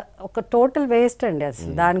ఇట్స్ ఒక టోటల్ వేస్ట్ అండి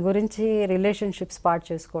అసలు. దాని గురించి రిలేషన్షిప్స్ పార్ట్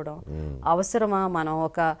చేసుకోవడం అవసరమా? మనం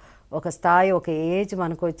ఒక స్థాయి, ఒక ఏజ్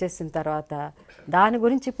మనకు వచ్చేసిన తర్వాత దాని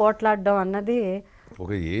గురించి పోట్లాడడం అన్నది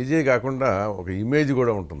ఒక ఏజే కాకుండా ఒక ఇమేజ్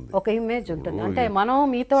కూడా ఉంటుంది. ఒక ఇమేజ్ ఉంటుంది. అంటే మనం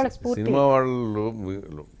మీతో వాళ్ళకి స్ఫూర్తి, సినిమా వాళ్ళు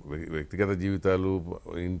వ్యక్తిగత జీవితాలు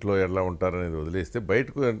ఇంట్లో ఎలా ఉంటారనేది వదిలేస్తే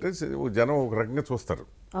బయటకు అంటే జనం ఒక రకంగా చూస్తారు.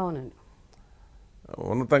 అవునండి,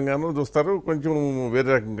 ఉన్నతంగానూ చూస్తారు, కొంచెం వేరే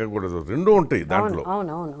రకంగా కూడా చూస్తారు. రెండూ ఉంటాయి దాంట్లో.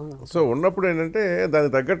 సో ఉన్నప్పుడు ఏంటంటే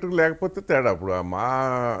దానికి తగ్గట్టుగా లేకపోతే తేడా. అప్పుడు మా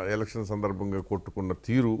ఎలక్షన్ సందర్భంగా కొట్టుకున్న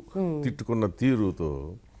తీరు, తిట్టుకున్న తీరుతో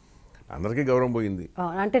అందరికీ గౌరవం పోయింది.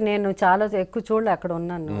 అంటే నేను చాలా ఎక్కువ చూడలే, అక్కడ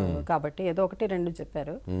ఉన్నాను కాబట్టి ఏదో 1-2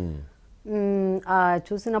 చెప్పారు.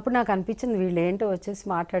 చూసినప్పుడు నాకు అనిపించింది వీళ్ళు ఏంటో వచ్చేసి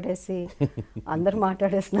మాట్లాడేసి అందరు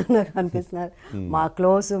మాట్లాడేసినారు నాకు అనిపిస్తున్నారు. మా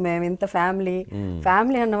క్లోజ్, మేము ఇంత ఫ్యామిలీ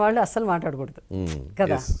అన్న వాళ్ళు అస్సలు మాట్లాడకూడదు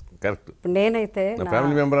కదా. ఇప్పుడు నేనైతే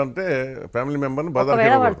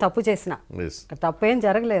ఒకవేళ వాళ్ళు తప్పు చేసిన, తప్పు ఏం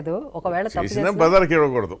జరగలేదు, ఒకవేళ తప్పు చేసిన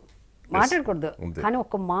మాట్లాడకూడదు. కానీ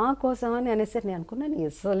ఒక మా కోసం అని అనేసరి నేను అనుకున్నాను,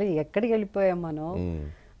 అసలు ఎక్కడికి వెళ్ళిపోయాం మనం,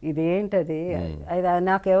 ఇదేంటది.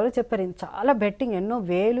 నాకు ఎవరో చెప్పారు, చాలా బెట్టింగ్, ఎన్నో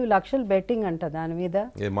వేలు లక్షలు బెట్టింగ్ అంట దాని మీద.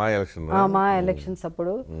 మా ఎలక్షన్స్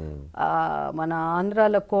అప్పుడు మన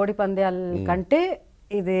ఆంధ్రాలో కోడి పందాల కంటే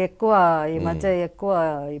ఇది ఎక్కువ, ఈ మధ్య ఎక్కువ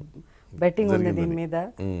బెట్టింగ్ ఉంది దీని మీద.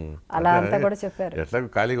 అలా అంతా కూడా చెప్పారు. ఎట్లా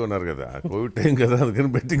ఖాళీగా ఉన్నారు కదా, కోవిడ్ టైం కదా, అందుకని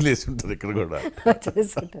బెట్టింగ్ వేసి ఉంటారు ఇక్కడ కూడా.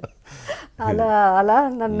 అలా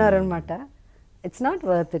అన్నారు అనమాట. ఇట్స్ నాట్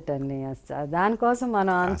వర్త్ ఇట్ అండి. దానికోసం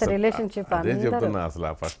మనం అంత రిలేషన్షిప్ చెప్తున్నా.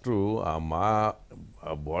 అసలు ఫస్ట్ మా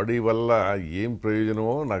బాడీ వల్ల ఏం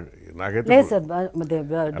ప్రయోజనమో నాకైతే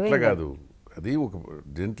అట్లా కాదు. అది ఒక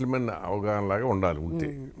జెంటిల్మెన్ అవగాహన లాగా ఉండాలి. ఉంటే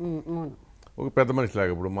ఒక పెద్ద మనిషిలాగా.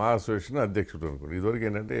 ఇప్పుడు మా అసోసియేషన్ అధ్యక్షుడు అనుకోండి, ఇదివరకు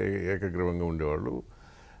ఏంటంటే ఏకగ్రీవంగా ఉండేవాళ్ళు,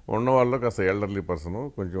 ఉన్నవాళ్ళు కాస్త ఎల్డర్లీ పర్సన్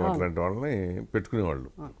కొంచెం అట్లాంటి వాళ్ళని పెట్టుకునేవాళ్ళు.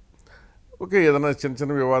 ఓకే, ఏదైనా చిన్న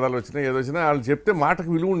చిన్న వివాదాలు వచ్చినా ఏదో వచ్చినా వాళ్ళు చెప్తే మాటకు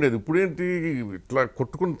విలువ ఉండేది. ఇప్పుడేంటి ఇట్లా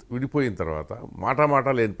కొట్టుకుని విడిపోయిన తర్వాత మాట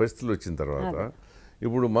లేని పరిస్థితులు వచ్చిన తర్వాత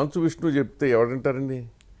ఇప్పుడు మంచు విష్ణు చెప్తే ఎవరంటారండి?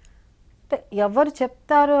 ఎవరు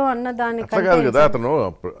చెప్తారు అన్న దానికి అట్లా కాదు కదా, అతను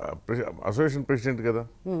అసోసియేషన్ ప్రెసిడెంట్ కదా,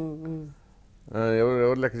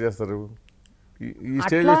 ఎవరు లెక్క చేస్తారు? ఈ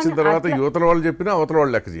స్టేజ్ వచ్చిన తర్వాత యువతల వాళ్ళు చెప్పినా అవతల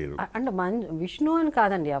వాళ్ళు లెక్క చేయరు. అంటే విష్ణు అని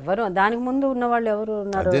కాదండి, ఎవరు దానికి ముందు ఉన్న వాళ్ళు ఎవరు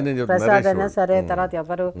ఉన్నారు, ప్రసాద్ అయినా సరే, తర్వాత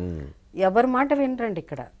ఎవరి మాట వినరండి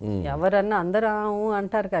ఇక్కడ. ఎవరన్నా అందరూ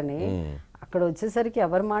అంటారు కానీ అక్కడ వచ్చేసరికి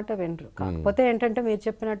ఎవరి మాట వినరు. కాకపోతే ఏంటంటే మీరు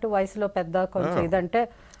చెప్పినట్టు వయసులో పెద్ద కొంచెం ఇదంటే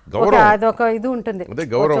అదొక ఇది ఉంటుంది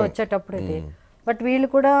వచ్చేటప్పుడు ఇది. బట్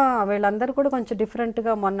వీళ్ళందరూ కూడా కొంచెం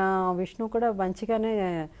డిఫరెంట్గా, మొన్న విష్ణు కూడా మంచిగానే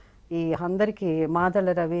ఈ అందరికి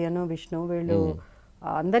మాదల రవి అను విష్ణు వీళ్ళు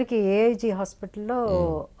అందరికి ఏఐజీ హాస్పిటల్లో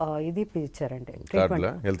ఇది ఇచ్చారండి ట్రీట్మెంట్,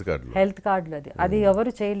 హెల్త్ కార్డులు. అది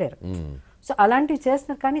ఎవరు చేయలేరు. సో అలాంటివి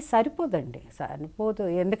చేస్తున్నారు కానీ సరిపోదు.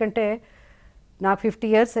 ఎందుకంటే నాకు 50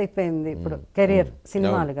 years అయిపోయింది ఇప్పుడు కెరియర్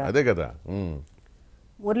సినిమాలుగా. అదే కదా,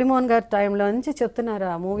 మురళీమోహన్ గారి టైంలో నుంచి చెప్తున్నారు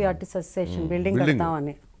ఆ మూవీ ఆర్టిస్ట్ అసోసియేషన్ బిల్డింగ్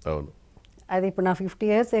కడతామని. అది ఇప్పుడు నా 50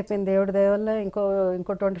 years అయిపోయింది. దేవుడి దయ వల్ల ఇంకో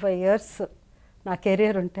 25 years నా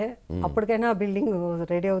కెరియర్ ఉంటే అప్పటికైనా ఆ బిల్డింగ్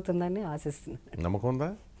రెడీ అవుతుందని ఆశిస్తున్నాను. నమ్మకం ఉందా?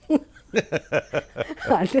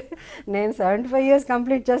 అంటే నేను 75 years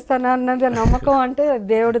కంప్లీట్ చేస్తాను అన్నది నమ్మకం. అంటే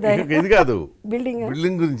దేవుడి దయ. ఇది కాదు,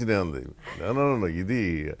 బిల్డింగ్ గురించినే ఉంది. ఇది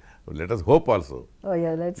let us hope also. Oh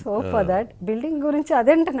yeah, let's hope for that. Building గురించి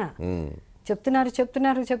అదేంటనా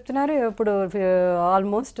చెప్తున్నారు. ఇప్పుడు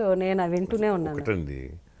ఆల్మోస్ట్ నేను వింటూనే ఉన్నాను. ఒకటండి,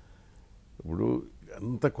 ఇప్పుడు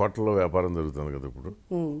అంత కోట్లలో వ్యాపారం జరుగుతుంది కదా. ఇప్పుడు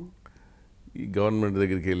ఈ గవర్నమెంట్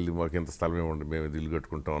దగ్గరికి వెళ్ళి మాకు ఎంత స్థలం ఏమండి, మేము ఇల్లు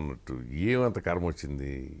కట్టుకుంటాం అన్నట్టు ఏమంత కర్మ వచ్చింది.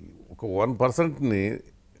 ఒక 1%ని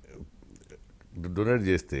డొనేట్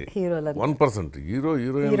చేస్తే 1%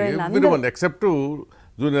 హీరోయిన్ ఎక్సెప్ట్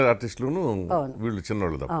జూనియర్ ఆర్టిస్టులను వీళ్ళు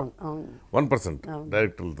చిన్నవాళ్ళు తప్ప 1%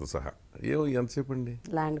 డైరెక్టర్లతో సహా ఎంతసేపు అండి?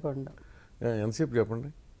 ల్యాండ్ కొండ ఎంతసేపు చెప్పండి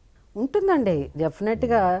ఉంటుందండి.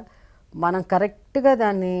 డెఫినెట్గా మనం కరెక్ట్గా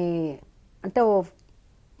దాన్ని అంటే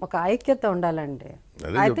ఒక ఐక్యత ఉండాలండి.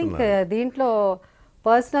 ఐ థింక్ దీంట్లో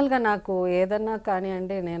పర్సనల్గా నాకు ఏదన్నా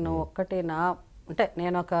కానివ్వండి, నేను ఒక్కటి అంటే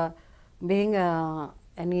నేను ఒక బీయింగ్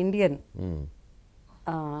అన్ ఇండియన్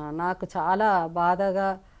నాకు చాలా బాధగా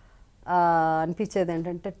అనిపించేది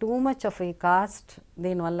ఏంటంటే టూ మచ్ ఆఫ్ ఈ కాస్ట్,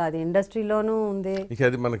 దీనివల్ల అది ఇండస్ట్రీలోనూ ఉంది.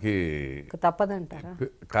 అది మనకి తప్పదంటారా?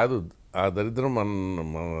 కాదు, ఆ దరిద్రం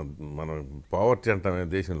మన పావర్టీ అంటామే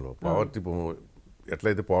దేశంలో. పావర్టీ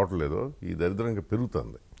ఎట్లయితే పోవట్లేదో ఈ దరిద్రం ఇంకా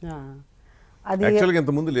పెరుగుతుంది. అది యాక్చువల్గా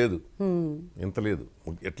ఇంతకుముందు లేదు, ఇంత లేదు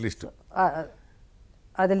అట్లీస్ట్.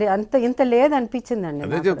 అది ఇంత లేదు అనిపించిందండి.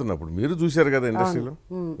 అదే చెప్తున్నప్పుడు మీరు చూశారు కదా ఇండస్ట్రీలో,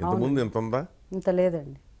 ఇంతకుముందు ఇంత ఉందా? ఇంత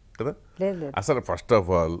లేదండి కదా. లేదు. అసలు ఫస్ట్ ఆఫ్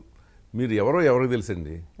ఆల్ మీరు ఎవరికి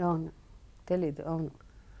తెలుసండి? అవును, తెలీదు. అవును,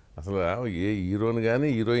 అసలు ఏ హీరోని కానీ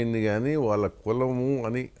హీరోయిన్ని కానీ వాళ్ళ కులము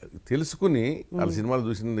అని తెలుసుకుని వాళ్ళ సినిమాలు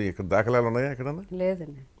చూసింది ఇక్కడ దాఖలాలు ఉన్నాయా ఎక్కడన్నా?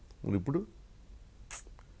 లేదండి.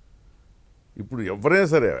 ఇప్పుడు ఎవరైనా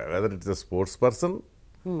సరే, whether it's sports person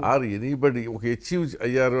or anybody, ఒక అచీవ్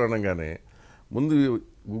అయ్యారు అనగానే ముందు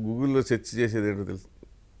గూగుల్లో సెర్చ్ చేసేది ఏంటో తెలుసు,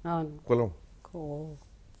 కులం.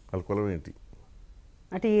 వాళ్ళ కులం ఏంటి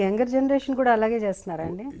అంటే ఈ యంగర్ జనరేషన్ కూడా అలాగే చేస్తున్నారా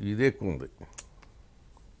అండి? ఇదే ఎక్కువ ఉంది.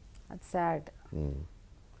 అది సాడ్.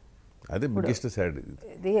 అదే బిగ్గెస్ట్ సాడ్.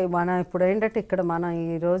 ఇది మన ఇప్పుడు ఏంటంటే ఇక్కడ మన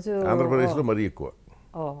ఈరోజు ఆంధ్రప్రదేశ్లో మరీ ఎక్కువ.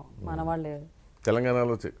 మన వాళ్ళే.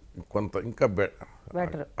 తెలంగాణలో కొంత ఇంకా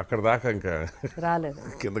బెటర్, అక్కడ దాకా ఇంకా రాలేదు,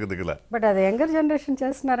 కిందకి దిగల. బట్ అది యంగర్ జనరేషన్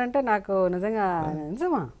చేస్తున్నారంటే నాకు నిజంగా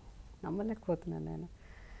నమ్మలేకపోతున్నాను నేను.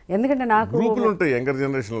 ఎందుకంటే నాకు గ్రూపులు ఉంటాయి యంగర్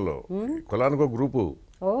జనరేషన్లో, కులానికి ఒక గ్రూపు.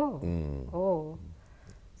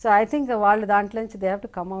 సో ఐ థింక్ వాళ్ళు దాంట్లో నుంచి they have to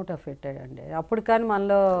come out of it అండి. అప్పుడు కానీ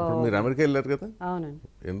మనలో. మీరు అమెరికా వెళ్ళారు కదా? అవునండి.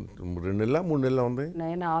 2 నెలల 3 నెలల ఉంది.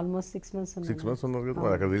 నేను ఆల్మోస్ట్ 6 months ఉన్నారు కదా.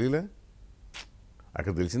 అక్కడ తెలియలే?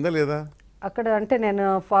 అక్కడ తెలిసిందా లేదా? అక్కడ అంటే నేను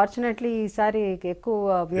ఫార్చునేట్లీ ఈసారి ఎక్కువ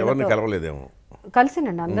ఎవరిని కలవలేదేమో.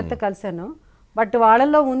 కలిసానండి, అందరితో కలిసాను. బట్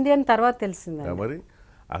వాళ్ళల్లో ఉంది అని తర్వాత తెలిసింది. మరి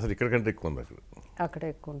అసలు ఇక్కడ కంటే ఎక్కువ ఉంది అక్కడ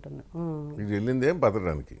ఎక్కువ ఉంటుంది. ఇది వెళ్ళిందేం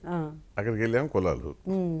బతకడానికి, అక్కడికి వెళ్ళాము కులాలు.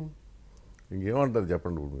 ఇంకేమంటారు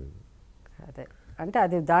చెప్పండి ఇప్పుడు మీరు? అదే అంటే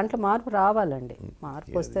అది దాంట్లో మార్పు రావాలండి.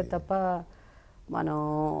 మార్పు వస్తే తప్ప మనం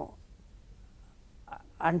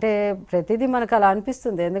అంటే ప్రతిదీ మనకు అలా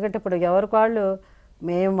అనిపిస్తుంది. ఎందుకంటే ఇప్పుడు ఎవరికి వాళ్ళు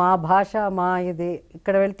మేము మా భాష మా ఇది,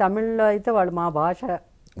 ఇక్కడ వెళ్ళి తమిళ్లో అయితే వాళ్ళు మా భాష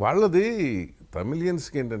వాళ్ళది.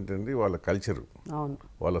 తమిళియన్స్కి ఏంటంటే అండి వాళ్ళ కల్చరు, అవును,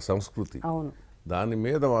 వాళ్ళ సంస్కృతి, అవును, దాని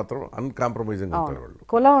మీద మాత్రం అన్కాంప్రమైజింగ్ ఉంటారు వాళ్ళు.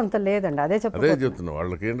 కులం అంత లేదండి. అదే చెప్తున్నా.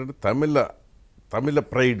 వాళ్ళకి ఏంటంటే తమిళ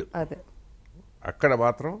ప్రైడ్. అదే అక్కడ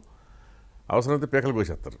మాత్రం అవసరమైతే పేకలు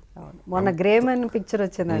కోసేస్తారు. మొన్న గ్రేమన్ పిక్చర్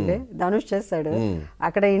వచ్చిందండి, ధనుష్ చేస్తాడు.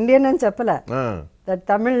 అక్కడ ఇండియన్ అని చెప్పలే,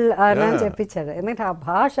 తమిళ్ అని చెప్పించాడు. ఎందుకంటే ఆ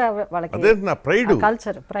భాష వాళ్ళకి అదే నా ప్రైడ్,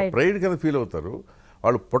 కల్చర్ ప్రైడ్ కింద ఫీల్ అవుతారు.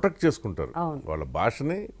 వాళ్ళు ప్రొటెక్ట్ చేసుకుంటారు వాళ్ళ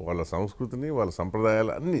భాషని, వాళ్ళ సంస్కృతిని, వాళ్ళ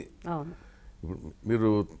సంప్రదాయాలు అన్నీ. ఇప్పుడు మీరు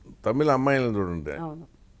తమిళ అమ్మాయిలను చూడండి,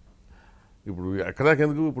 ఇప్పుడు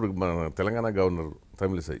ఎక్కడాకెందుకు, ఇప్పుడు మన తెలంగాణ గవర్నర్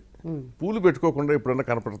తమిళిసై పూలు పెట్టుకోకుండా ఎప్పుడన్నా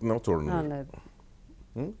కనపడుతున్నామో చూడండి.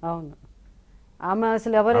 అవును, ఆమె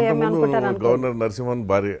అసలు ఎవరు ఏమనుకుంటారు. గవర్నర్ నరసింహన్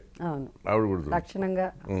భార్య, ఆవిడ కూడా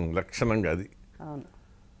లక్షణంగా అది.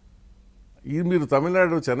 ఇది మీరు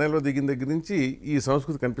తమిళనాడు చెన్నైలో దిగిన దగ్గర నుంచి ఈ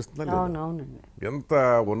సంస్కృతి కనిపిస్తుందా? ఎంత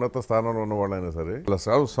ఉన్నత స్థానంలో ఉన్న వాళ్ళైనా సరే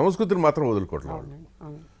సంస్కృతిని మాత్రం వదులుకోవట్లేదు.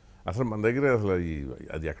 అసలు మన దగ్గర అసలు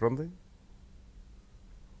అది ఎక్కడ ఉంది?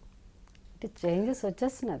 చేంజెస్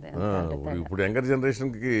వచ్చేస్తున్నది. ఇప్పుడు యంగర్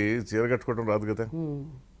జనరేషన్కి చీర కట్టుకోవడం రాదు కదా,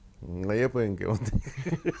 అయిపోయి ఇంకేముంది.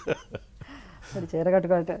 చీర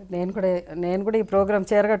కట్టుకుంటే నేను కూడా ఈ ప్రోగ్రామ్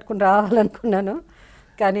చీర కట్టుకుని రావాలనుకున్నాను,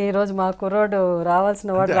 కానీ ఈరోజు మా కుర్రోడు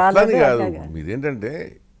రావాల్సిన వాడు రాలేదు. మీరేంటంటే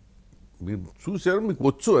మీరు చూశారు, మీకు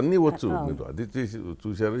వచ్చు, అన్నీ వచ్చు. మీరు అది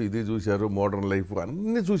చూశారు, ఇది చూశారు, మోడర్న్ లైఫ్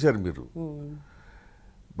అన్నీ చూశారు మీరు.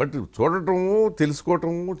 బట్ చూడటము,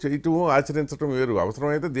 తెలుసుకోవటము, చేయటము, ఆచరించటం వేరు.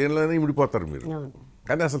 అవసరమైతే దేనిలోనే ఇమిడిపోతారు మీరు.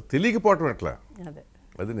 కానీ అసలు తెలియకపోవటం ఎట్లా,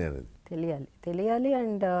 అది నేను తెలియాలి.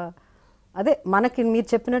 అండ్ అదే మనకి మీరు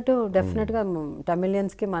చెప్పినట్టు డెఫినెట్గా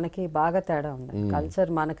తమిళియన్స్కి మనకి బాగా తేడా ఉంది. కల్చర్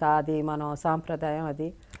మనకి అది మన సాంప్రదాయం అది.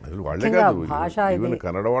 భాష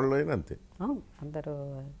కన్నడ వాళ్ళు అయినా అంతే, అందరూ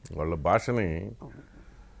వాళ్ళ భాషని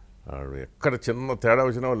ఎక్కడ చిన్న తేడా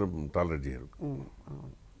వచ్చినా వాళ్ళు టాలరేట్ చేయరు.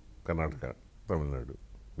 కర్ణాటక, తమిళనాడు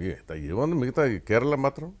ఏమన్నా మిగతా కేరళ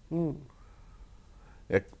మాత్రం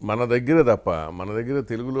మన దగ్గర తప్ప, మన దగ్గర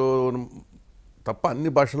తెలుగులో తప్ప అన్ని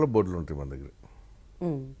భాషల్లో బోర్డులు ఉంటాయి మన దగ్గర.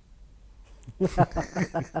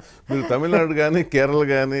 మీరు తమిళనాడు కానీ కేరళ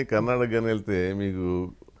కానీ కర్ణాటక కానీ వెళ్తే మీకు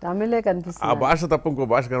తమిళే కనిపిస్తుంది, ఆ భాష తప్ప ఇంకో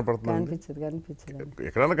భాష కనపడుతుంది.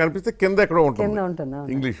 ఎక్కడైనా కనిపిస్తే కింద ఎక్కడో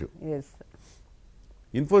ఉంటుంది ఇంగ్లీషు.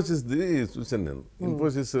 ఇన్ఫోసిస్ది చూశాను నేను.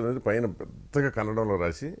 ఇన్ఫోసిస్ అనేది పైన పెద్దగా కన్నడంలో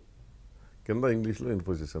రాసి కింద ఇంగ్లీష్లో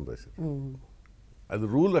ఇన్ఫోసిస్ అని రాసి, అది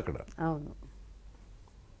రూల్ అక్కడ. అవును,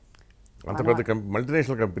 అంత పెద్ద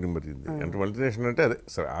మల్టీనేషనల్ కంపెనీ మరి ఇది. అంటే మల్టీనేషనల్ అంటే అదే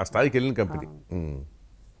ఆ స్థాయికి వెళ్ళిన కంపెనీ.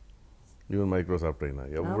 ఈవెన్ మైక్రోసాఫ్ట్ అయినా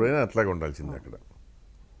ఎవరైనా అట్లాగే ఉండాల్సిందే అక్కడ.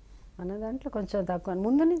 మన దాంట్లో కొంచెం తక్కువ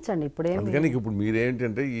ముందు నుంచి అండి. ఇప్పుడు అందుకని ఇప్పుడు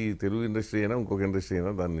మీరేంటంటే ఈ తెలుగు ఇండస్ట్రీ అయినా ఇంకొక ఇండస్ట్రీ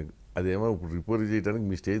అయినా దాన్ని అదేమో ఇప్పుడు రిపోర్ట్ చేయడానికి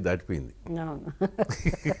మీ స్టేజ్ దాటిపోయింది. అవును,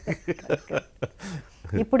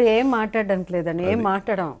 ఇప్పుడు ఏం మాట్లాడడానికి లేదండి, ఏం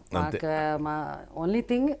మాట్లాడడం. మా ఓన్లీ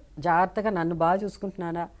థింగ్ జాగ్రత్తగా నన్ను బాగా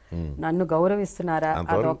చూసుకుంటున్నారా, నన్ను గౌరవిస్తున్నారా,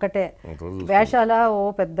 అది ఒక్కటే. వేషాల ఓ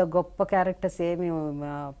పెద్ద గొప్ప క్యారెక్టర్స్ ఏమి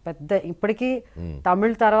పెద్ద ఇప్పటికీ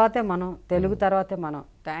తమిళ్ తర్వాతే మనం, తెలుగు తర్వాతే మనం.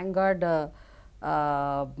 థ్యాంక్ గాడ్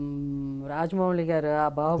రాజమౌళి గారు ఆ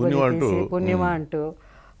బాహుబలి తీసి పుణ్యమా అంటూ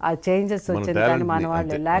ఆ చేంజెస్ వచ్చింది. కానీ మన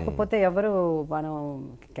వాళ్ళు లేకపోతే ఎవరు మనం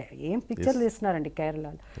ఏం పిక్చర్లు తీస్తున్నారండి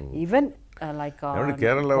కేరళలో. ఈవెన్ లైక్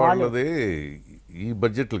కేరళ వాళ్ళది ఈ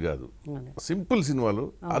బడ్జెట్లు కాదు, సింపుల్ సినిమాలు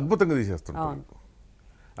అద్భుతంగా తీసేస్తుంటారు.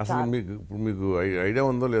 అసలు మీకు ఐడియా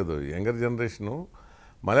ఉందో లేదో, యంగర్ జనరేషన్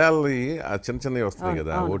మలయాళీ ఆ చిన్న చిన్నవి వస్తున్నాయి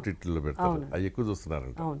కదా ఓటీటీలో పెడతారు, అవి ఎక్కువ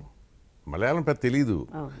చూస్తున్నారంట. మలయాళం పెద్ద తెలీదు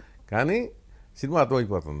కానీ సినిమా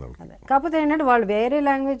అర్థమైపోతుంది. కాకపోతే ఏంటంటే వాళ్ళు వేరే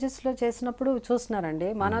లాంగ్వేజెస్లో చేసినప్పుడు చూస్తున్నారండి,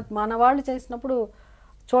 మన వాళ్ళు చేసినప్పుడు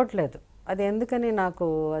చూడలేదు. అది ఎందుకని నాకు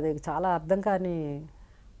అది చాలా అర్థం కాని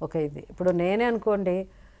ఒక ఇది. ఇప్పుడు నేనే అనుకోండి,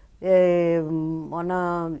 మొన్న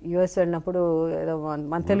యుఎస్ వెళ్ళినప్పుడు ఏదో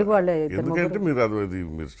మన తెలుగు వాళ్ళే, ఎందుకంటే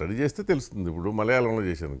మీరు స్టడీ చేస్తే తెలుస్తుంది. ఇప్పుడు మలయాళంలో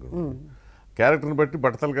చేశాను క్యారెక్టర్ని బట్టి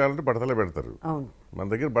బట్టలు కావాలంటే బట్టలే పెడతారు. మన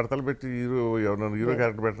దగ్గర బట్టలు పెట్టి ఎవరైనా హీరో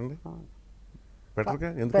క్యారెక్టర్ పెట్టండి,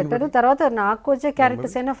 పెట్టరు. తర్వాత నాకు వచ్చే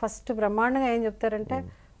క్యారెక్టర్స్ అయినా ఫస్ట్ బ్రహ్మాండంగా ఏం చెప్తారంటే,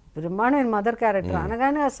 బ్రహ్మాండమైన మదర్ క్యారెక్టర్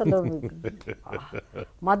అనగానే అసలు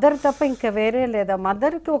మదర్ తప్ప ఇంకా వేరే లేదా.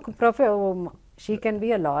 మదర్కి ఒక she can be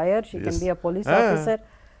a lawyer, she can be a police officer,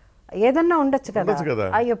 ఏదన్నా ఉండొచ్చు కదా.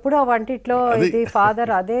 ఎప్పుడో వంటిట్లో ఇది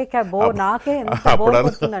ఫాదర్, అదే నాకే ఎంత బోర్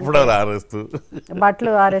కొడుతుందంటే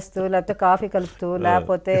బట్టలు ఆరేస్తూ, లేకపోతే కాఫీ కలుపుతూ,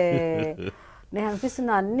 లేకపోతే నేను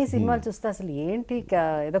అనిపిస్తున్నా అన్ని సినిమాలు చూస్తే అసలు ఏంటి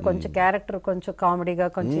ఏదో కొంచెం క్యారెక్టర్ కొంచెం కామెడీగా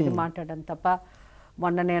కొంచెం ఇది మాట్లాడడం తప్ప.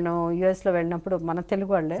 మొన్న నేను యుఎస్లో వెళ్ళినప్పుడు మన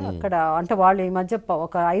తెలుగు వాళ్ళే అక్కడ, అంటే వాళ్ళు ఈ మధ్య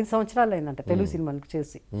ఒక 5 సంవత్సరాలు అయిందంట తెలుగు సినిమాలకు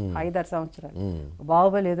చూసి, 5-6 సంవత్సరాలు.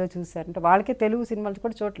 బాహుబలి ఏదో చూసారంటే వాళ్ళకే తెలుగు సినిమాలు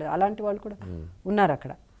కూడా చూడలేదు, అలాంటి వాళ్ళు కూడా ఉన్నారు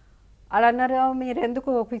అక్కడ. అలా అన్నారు, మీరు ఎందుకు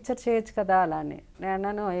పిక్చర్ చేయొచ్చు కదా అలా అని. నేను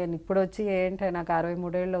అన్నాను, ఇప్పుడు వచ్చి ఏంటి నాకు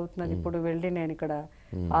 63 ఏళ్ళు అవుతున్నది, ఇప్పుడు వెళ్ళి నేను ఇక్కడ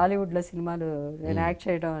హాలీవుడ్లో సినిమాలు నేను యాక్ట్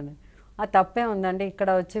చేయడం అని. ఆ తప్పే ఉందండి, ఇక్కడ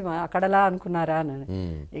వచ్చి అక్కడలా అనుకున్నారా అని.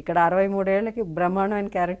 ఇక్కడ 63 ఏళ్ళకి బ్రహ్మాండమైన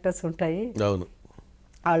క్యారెక్టర్స్ ఉంటాయి.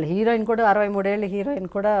 వాళ్ళు హీరోయిన్ కూడా 63 ఏళ్ళ హీరోయిన్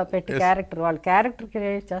కూడా పెట్టి క్యారెక్టర్, వాళ్ళు క్యారెక్టర్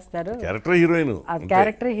క్రియేట్ చేస్తారు, క్యారెక్టర్ హీరోయిన్.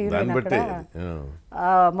 అక్కడ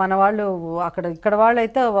మన వాళ్ళు అక్కడ ఇక్కడ వాళ్ళు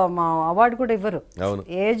అయితే అవార్డు కూడా ఇవ్వరు.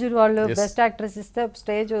 ఏజ్ వాళ్ళు బెస్ట్ యాక్ట్రెస్ ఇస్తే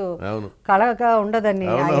స్టేజ్ కళగా ఉండదని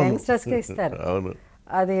యంగ్స్టర్స్ కే ఇస్తారు.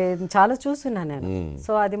 అది చాలా చూస్తున్నా నేను.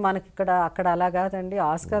 సో అది మనకి ఇక్కడ అక్కడ అలా కాదండి.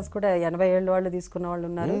 ఆస్కార్స్ కూడా 80 ఏళ్ళ వాళ్ళు తీసుకున్న వాళ్ళు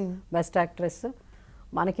ఉన్నారు బెస్ట్ యాక్ట్రెస్.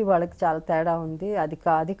 మనకి వాళ్ళకి చాలా తేడా ఉంది.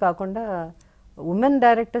 అది కాకుండా ఉమెన్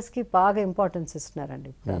డైరెక్టర్స్ కి బాగా ఇంపార్టెన్స్ ఇస్తున్నారండి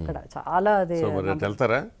ఇప్పుడు అక్కడ చాలా. అది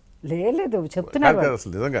లేదు చెప్తున్నారు,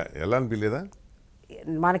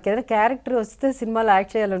 మనకి ఏదైనా క్యారెక్టర్ వస్తే సినిమాలో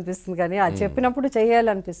యాక్ట్ చేయాలనిపిస్తుంది కానీ అది చెప్పినప్పుడు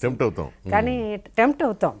చేయాలనిపిస్తుంది కానీ టెంప్ట్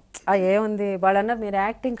అవుతాం. ఏముంది వాళ్ళన్నా మీరు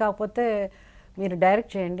యాక్టింగ్ కాకపోతే మీరు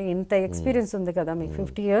డైరెక్ట్ చేయండి, ఇంత ఎక్స్పీరియన్స్ ఉంది కదా మీకు,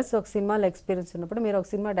 50 years ఒక సినిమాలో ఎక్స్పీరియన్స్ ఉన్నప్పుడు మీరు ఒక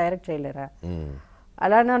సినిమా డైరెక్ట్ చేయలేరా?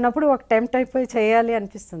 అలా అన్నప్పుడు ఒక టెంప్ట్ అయిపోయి చేయాలి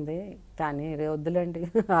అనిపిస్తుంది కానీ వద్దులేండి.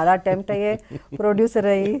 అలా టెంప్ట్ అయ్యే ప్రొడ్యూసర్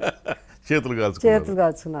అయ్యి చేతులు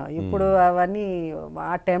కాల్చుకున్నా. ఇప్పుడు అవన్నీ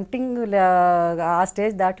ఆ టెంప్టింగ్ ఆ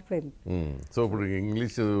స్టేజ్ దాటిపోయింది. సో ఇప్పుడు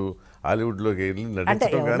ఇంగ్లీష్ హాలీవుడ్లోకి అంటే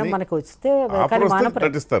మనకు వస్తే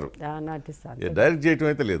నటిస్తారు, డైరెక్ట్ చేయటం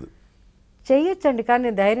అయితే లేదు. చెయ్యొచ్చండి కానీ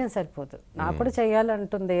ధైర్యం సరిపోదు. నాకు కూడా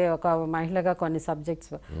చెయ్యాలంటుంది ఒక మహిళగా కొన్ని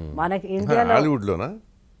సబ్జెక్ట్స్. మనకి ఇండియాలో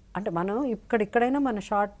అంటే మనం ఇక్కడైనా మన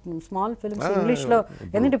షార్ట్ స్మాల్ ఫిల్మ్స్ ఇంగ్లీష్ లో,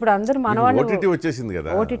 ఎందుకంటే ఇప్పుడు అందరూ మన వాళ్ళు వచ్చేసింది కదా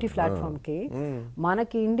ఓటీటీ ప్లాట్ఫామ్ కి.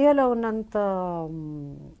 మనకి ఇండియాలో ఉన్నంత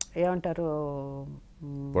ఏమంటారు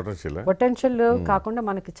పొటెన్షియల్ కాకుండా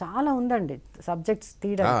మనకి చాలా ఉందండి సబ్జెక్ట్స్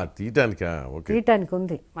తీయడానికి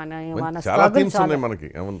ఉంది.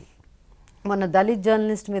 మన దళిత్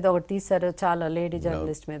జర్నలిస్ట్ మీద ఒకటి తీశారు, చాలా లేడీ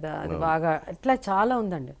జర్నలిస్ట్ మీద, అది బాగా ఇట్లా చాలా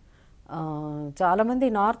ఉందండి. చాలామంది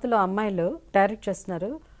నార్త్లో అమ్మాయిలు డైరెక్ట్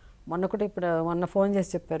చేస్తున్నారు. మొన్న ఫోన్ చేసి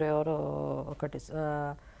చెప్పారు ఎవరో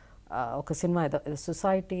ఒక సినిమా ఏదో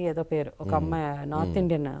సొసైటీ ఏదో పేరు, ఒక అమ్మాయి నార్త్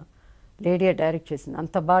ఇండియన్ లేడీ డైరెక్ట్ చేసింది,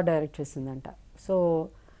 అంత బాగా డైరెక్ట్ చేసిందంట. సో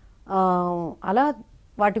అలా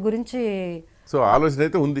వాటి గురించి సో ఆలోచన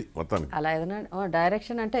అయితే ఉంది మొత్తానికి. అలా ఏదైనా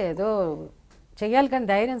డైరెక్షన్ అంటే ఏదో చెయ్యాలి కానీ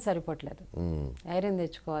ధైర్యం సరిపోవట్లేదు. ధైర్యం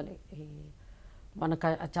తెచ్చుకోవాలి. మనకు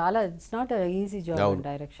చాలా it's not easy job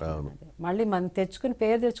direction అనేది. మళ్ళీ మనం తెచ్చుకుని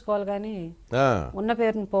పేరు తెచ్చుకోవాలి కానీ ఉన్న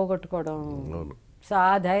పేరుని పోగొట్టుకోవడం. సో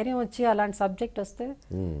ఆ ధైర్యం వచ్చి అలాంటి సబ్జెక్ట్ వస్తే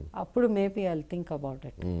అప్పుడు maybe I think about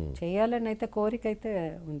it. చేయాలని అయితే కోరిక అయితే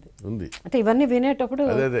ఉంది. అంటే ఇవన్నీ వినేటప్పుడు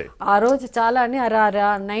ఆ రోజు చాలా అని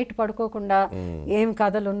నైట్ పడుకోకుండా ఏం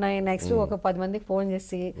కథలు ఉన్నాయి నెక్స్ట్ ఒక 10 మందికి ఫోన్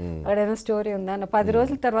చేసి అక్కడేమో స్టోరీ ఉందా అన్న 10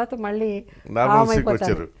 రోజుల తర్వాత మళ్ళీ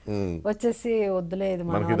అయిపోతారు. వచ్చేసి వద్దులేదు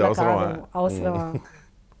మన అవసరమా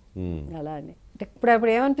అలా అని.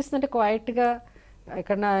 ఇప్పుడు ఏమనిపిస్తుంది అంటే క్వైట్గా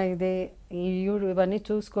ఎక్కడన్నా ఇది ఇవన్నీ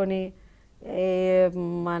చూసుకొని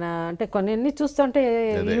మన అంటే కొన్ని చూస్తుంటే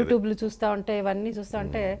యూట్యూబ్లు చూస్తూ ఉంటే ఇవన్నీ చూస్తూ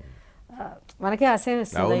ఉంటే మనకే అసహ్యం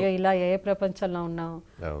అయ్యో ఇలా ఏ ప్రపంచంలో ఉన్నాం.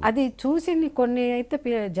 అది చూసి కొన్ని అయితే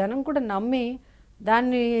జనం కూడా నమ్మి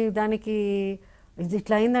దానికి ఇది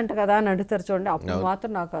ఇట్లా అయిందంట కదా అని అడుగుతారు చూడండి. అప్పుడు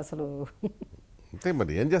మాత్రం నాకు అసలు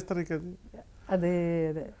మరి ఏం చేస్తారు అదే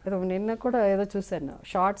నిన్న కూడా ఏదో చూసాను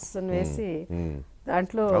షార్ట్స్ వేసి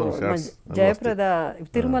దాంట్లో జయప్రద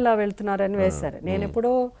తిరుమల వెళ్తున్నారని వేశారు. నేను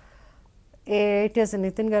ఎప్పుడో 8 years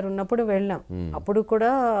నితిన్ గారు ఉన్నప్పుడు వెళ్ళాం. అప్పుడు కూడా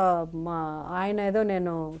మా ఆయన ఏదో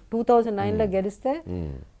నేను 2009లో గెలిస్తే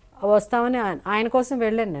వస్తామని ఆయన కోసం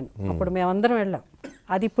వెళ్ళాను నేను. అప్పుడు మేమందరం వెళ్ళాం.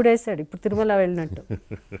 అది ఇప్పుడు వేసాడు ఇప్పుడు తిరుమల వెళ్ళినట్టు.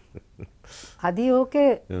 అది ఓకే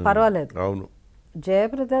పర్వాలేదు.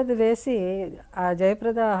 జయప్రద వేసి ఆ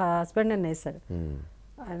జయప్రద హస్బెండ్ అని వేశాడు.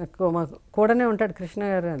 ఆయన కూడానే ఉంటాడు కృష్ణ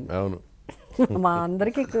గారు అని. మా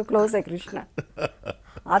అందరికీ క్లోజ్ కృష్ణ.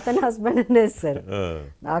 అతని హస్బెండ్ అని వేస్తారు.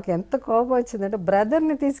 నాకు ఎంత కోపం వచ్చిందంటే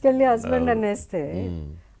బ్రదర్ని తీసుకెళ్ళి హస్బెండ్ అని వేస్తే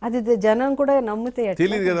అది జనం కూడా నమ్మితే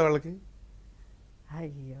వాళ్ళకి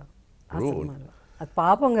అయ్యో అసలు అది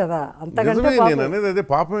పాపం కదా. అంతకంటే అదే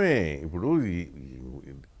పాపమే. ఇప్పుడు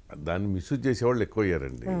దాన్ని మిస్యూజ్ చేసేవాళ్ళు ఎక్కువ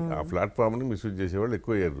అయ్యారండి. ఆ ప్లాట్ఫామ్ని మిస్యూజ్ చేసేవాళ్ళు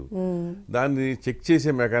ఎక్కువ అయ్యారు. దాన్ని చెక్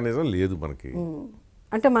చేసే మెకానిజం లేదు మనకి.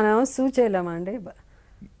 అంటే మనం సూ చేయలేమా అండి?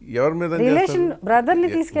 ఎవరి మీద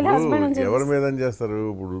ఎవరి మీద చేస్తారు?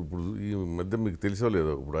 ఇప్పుడు ఈ మధ్య మీకు తెలిసో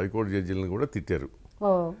లేదో ఇప్పుడు హైకోర్టు జడ్జిలను కూడా తిట్టారు,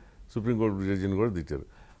 సుప్రీంకోర్టు జడ్జిని కూడా తిట్టారు.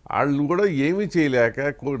 వాళ్ళు కూడా ఏమీ చేయలేక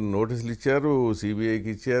నోటీసులు ఇచ్చారు, సిబిఐకి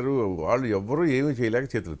ఇచ్చారు. వాళ్ళు ఎవ్వరూ ఏమీ చేయలేక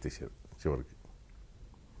చేతులు ఎత్తేసారు చివరికి.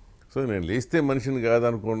 సో నేను లేస్తే మనిషిని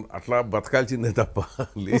కాదనుకోండి, అట్లా బతకాల్సిందే తప్ప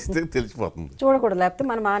లేస్తే తెలిసిపోతుంది. చూడకూడదు, లేకపోతే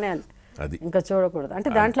మనం మానేయాలి. అది ఇంకా చూడకూడదు. అంటే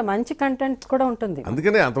దాంట్లో మంచి కంటెంట్ కూడా ఉంటుంది.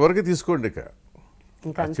 అందుకనే అంతవరకే తీసుకోండి. ఇక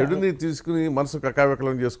చెడుని తీసుకుని మనసు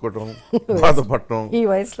కకావికలం చేసుకోవటం, బాధపడటం ఈ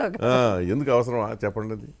వయసులో ఎందుకు అవసరమా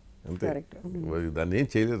చెప్పండి? అది అంతే, దాన్ని ఏం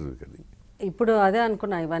చేయలేదు. అది ఇప్పుడు అదే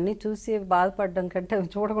అనుకున్నా, ఇవన్నీ చూసి బాధపడడం కంటే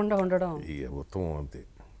చూడకుండా ఉండడం ఉత్తమం. అంతే,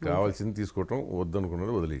 కావాల్సింది తీసుకోవటం,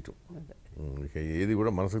 వద్దనుకున్నది వదిలేయటం. ఇక ఏది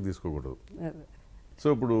కూడా మనసుకు తీసుకోకూడదు. సో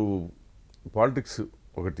ఇప్పుడు పాలిటిక్స్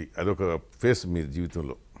ఒకటి, అదొక ఫేస్ మీ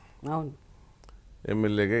జీవితంలో. అవును,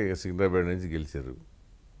 ఎమ్మెల్యేగా సికింద్రాబాద్ నుంచి గెలిచారు.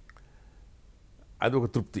 అది ఒక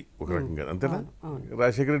తృప్తి ఒక రకంగా, అంతేనా?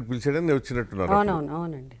 రాజశేఖర రెడ్డి పిలిచాడని నేను వచ్చినట్టున్నారు.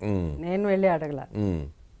 అవునండి, నేను వెళ్ళి అడగల,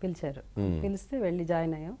 పిలిచారు. పిలిస్తే వెళ్ళి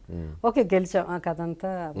జాయిన్ అయ్యాం. ఓకే, గెలిచాం. ఆ కథ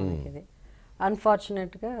అంతా మనకి.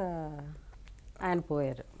 అన్ఫార్చునేట్గా ఆయన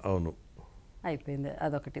పోయారు. అవును, అయిపోయింది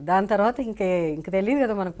అదొకటి. దాని తర్వాత ఇంక తెలియదు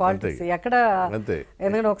కదా మనకు పాలిటిక్స్ ఎక్కడ.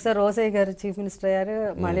 ఎందుకంటే ఒకసారి రోసయ్య గారు చీఫ్ మినిస్టర్ అయ్యారు,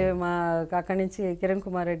 మళ్ళీ మా అక్కడి నుంచి కిరణ్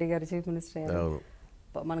కుమార్ రెడ్డి గారు చీఫ్ మినిస్టర్ అయ్యారు.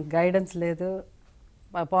 మనకు గైడెన్స్ లేదు.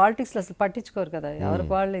 పాలిటిక్స్ అసలు పట్టించుకోరు కదా,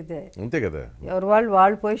 ఎవరికి వాళ్ళు ఇదే, అంతే కదా, ఎవరు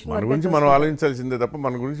వాళ్ళు పొజిషన్ గురించి మనం ఆలోచించాల్సిందే తప్ప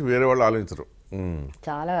మన గురించి వేరే వాళ్ళు ఆలోచించరు.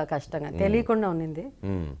 చాలా కష్టంగా తెలియకుండా ఉన్నింది.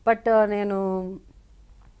 బట్ నేను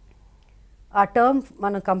ఆ టర్మ్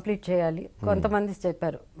మనం కంప్లీట్ చేయాలి. కొంతమంది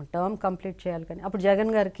చెప్పారు టర్మ్ కంప్లీట్ చేయాలి, కానీ అప్పుడు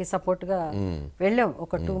జగన్ గారికి సపోర్ట్గా వెళ్ళాం.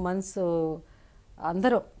 ఒక 2 months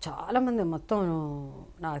అందరూ చాలామంది, మొత్తం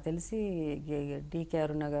నాకు తెలిసి డీకే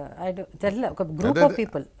అరుణగా తెలియదు, ఒక గ్రూప్ ఆఫ్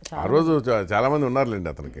పీపుల్ చాలా మంది ఉన్నారులేండి,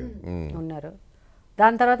 అతనికి ఉన్నారు.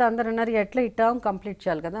 దాని తర్వాత అందరు ఉన్నారు, ఎట్లా ఈ టర్మ్ కంప్లీట్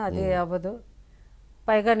చేయాలి కదా, అది అవ్వదు.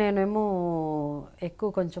 పైగా నేనేమో ఎక్కువ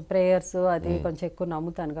కొంచెం ప్రేయర్స్ అది కొంచెం ఎక్కువ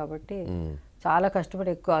నమ్ముతాను కాబట్టి చాలా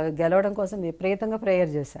కష్టపడి ఎక్కువ గెలవడం కోసం విపరీతంగా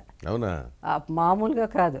ప్రేయర్ చేశా. అవునా? మామూలుగా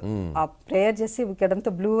కాదు, ఆ ప్రేయర్ చేసి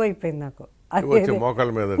ఇక్కడంతా బ్లూ అయిపోయింది నాకు.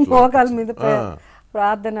 మోకాల మీద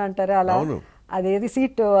ప్రార్థన అంటారు అలా. అదేది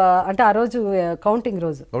సీట్ అంటే ఆ రోజు కౌంటింగ్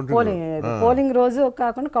రోజు, పోలింగ్ రోజు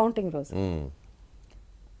కాకుండా కౌంటింగ్ రోజు.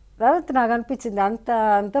 తర్వాత నాకు అనిపించింది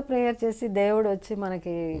అంత ప్రేయర్ చేసి దేవుడు వచ్చి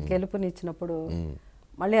మనకి గెలుపునిచ్చినప్పుడు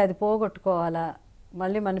మళ్ళీ అది పోగొట్టుకోవాలా,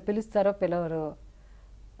 మళ్ళీ మన పిలుస్తారో పిలవరో,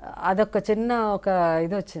 అదొక చిన్న ఒక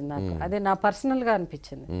ఇది వచ్చింది నాకు. అది నా పర్సనల్గా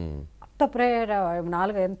అనిపించింది. అంత ప్రేయర్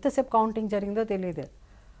ఎంతసేపు కౌంటింగ్ జరిగిందో తెలియదు.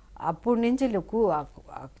 అప్పటి నుంచి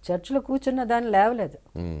చర్చిలో కూర్చున్న దాన్ని లేవలేదు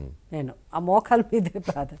నేను, ఆ మోకాల మీదే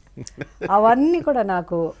బాధ. అవన్నీ కూడా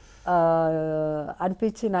నాకు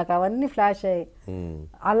అనిపించి, నాకు అవన్నీ ఫ్లాష్ అయ్యి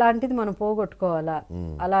అలాంటిది మనం పోగొట్టుకోవాలా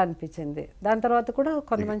అలా అనిపించింది. దాని తర్వాత కూడా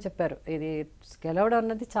కొంతమంది చెప్పారు ఇది గెలవడం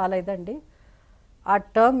అన్నది చాలా ఇదండి, ఆ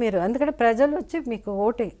టర్మ్ మీరు ఎందుకంటే ప్రజలు వచ్చి మీకు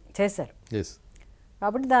ఓటింగ్ చేశారు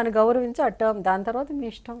కాబట్టి దాన్ని గౌరవించి ఆ టర్మ్, దాని తర్వాత మీ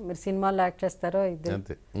ఇష్టం, మీరు సినిమాల్లో యాక్ట్ చేస్తారో ఇది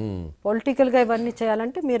పొలిటికల్గా ఇవన్నీ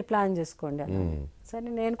చేయాలంటే మీరు ప్లాన్ చేసుకోండి అలా. సరే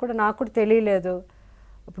నేను కూడా, నాకు కూడా తెలియలేదు.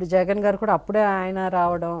 ఇప్పుడు జగన్ గారు కూడా అప్పుడే ఆయన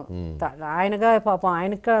రావడం, ఆయనగా పాపం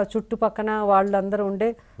ఆయనక చుట్టుపక్కన వాళ్ళందరూ ఉండే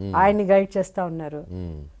ఆయన్ని గైడ్ చేస్తూ ఉన్నారు.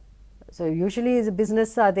 సో యూజువలీ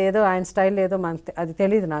బిజినెస్ అదేదో ఆయన స్టైల్ ఏదో మనకు అది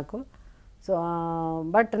తెలియదు నాకు. సో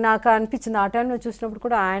బట్ నాకు అనిపించింది ఆ టైంలో చూసినప్పుడు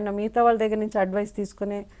కూడా ఆయన మిగతా వాళ్ళ దగ్గర నుంచి అడ్వైస్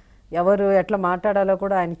తీసుకుని ఎవరు ఎట్లా మాట్లాడాలో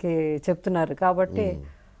కూడా ఆయనకి చెప్తున్నారు. కాబట్టి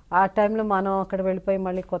ఆ టైంలో మనం అక్కడ వెళ్ళిపోయి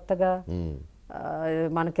మళ్ళీ కొత్తగా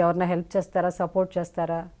మనకి ఎవరైనా హెల్ప్ చేస్తారా, సపోర్ట్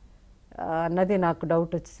చేస్తారా అన్నది నాకు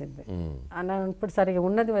డౌట్ వచ్చింది. అన్నప్పుడు సరిగా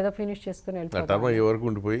ఉన్నది ఏదో ఫినిష్ చేసుకుని వెళ్ళిపోయి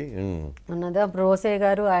అన్నది. అప్పుడు రోసే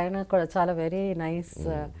గారు ఆయన కూడా చాలా వెరీ నైస్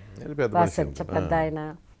పర్సన్, పెద్ద ఆయన.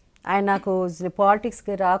 ఆయన నాకు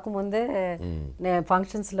పాలిటిక్స్కి రాకముందే నేను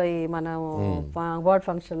ఫంక్షన్స్లో ఈ మనం అవార్డ్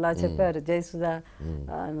ఫంక్షన్లో చెప్పారు, జయసుధ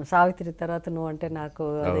సావిత్రి తర్వాత నువ్వు అంటే నాకు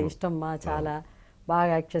అది ఇష్టం మా, చాలా బాగా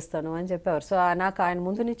యాక్ట్ చేస్తాను అని చెప్పేవారు. సో నాకు ఆయన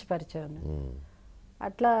ముందు నుంచి పరిచయం.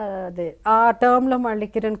 అట్లా అదే ఆ టర్మ్లో మళ్ళీ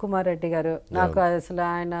కిరణ్ కుమార్ రెడ్డి గారు నాకు అసలు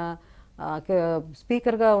ఆయన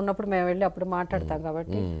స్పీకర్గా ఉన్నప్పుడు మేము వెళ్ళి అప్పుడు మాట్లాడతాం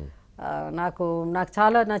కాబట్టి నాకు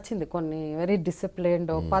చాలా నచ్చింది. కొన్ని వెరీ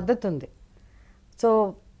డిసిప్లిన్డ్ పద్ధతి ఉంది. So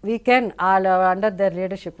we can under there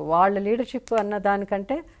leadership, వాళ్ళ లీడర్షిప్ అన్న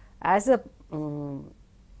దానికంటే యాజ్ అ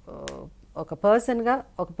ఒక పర్సన్గా,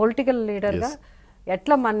 ఒక పొలిటికల్ లీడర్గా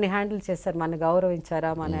ఎట్లా మనని హ్యాండిల్ చేస్తారు, మనని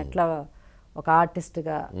గౌరవించారా, మన ఎట్లా ఒక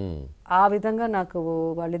ఆర్టిస్ట్గా, ఆ విధంగా నాకు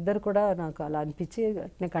వాళ్ళిద్దరు కూడా నాకు అలా అనిపించి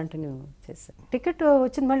అట్నే కంటిన్యూ చేశారు. టికెట్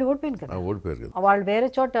వచ్చింది మళ్ళీ ఓడిపోయింది కదా, వాళ్ళు వేరే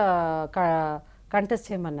చోట కంటెస్ట్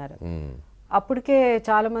చేయమన్నారు. అప్పటికే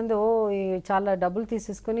చాలామంది చాలా డబ్బులు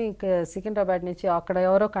తీసేసుకుని సికింద్రాబాద్ నుంచి అక్కడ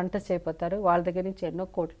ఎవరో కంటెస్ట్ అయిపోతారు, వాళ్ళ దగ్గర నుంచి ఎన్నో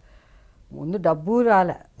కోట్లు, ముందు డబ్బు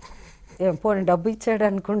రాలే, ఏం పోనీ డబ్బు ఇచ్చాడు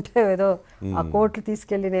అనుకుంటే ఏదో ఆ కోట్లు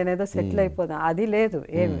తీసుకెళ్ళి నేనేదో సెటిల్ అయిపోదాం, అది లేదు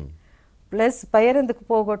ఏమి. ప్లస్ పైర్ ఎందుకు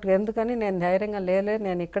పోగొట్టు, ఎందుకని నేను ధైర్యంగా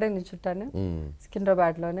నేను ఇక్కడే నిల్చుంటాను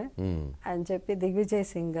సికింద్రాబాద్లోనే అని చెప్పి దిగ్విజయ్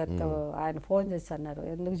సింగ్ గారితో ఆయన ఫోన్ చేసి అన్నారు,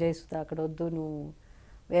 ఎందుకు జయసుధ అక్కడ వద్దు, నువ్వు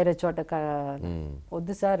వేరే చోట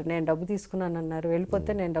వద్దు సార్, నేను డబ్బు తీసుకున్నాను అన్నారు,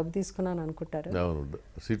 వెళ్ళిపోతే నేను డబ్బు తీసుకున్నాను అనుకుంటారు,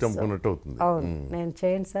 అవును నేను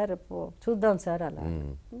చేయను సార్, చూద్దాం సార్ అలా.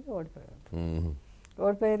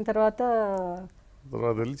 ఓడిపోయిన తర్వాత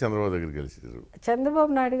చంద్రబాబు దగ్గరికి కలిసి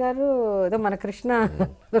చంద్రబాబు నాయుడు గారు ఏదో మన కృష్ణ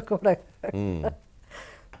కూడా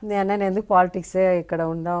నేను ఎందుకు పాలిటిక్సే ఇక్కడ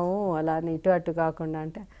ఉందాము అలా అని ఇటు అటు కాకుండా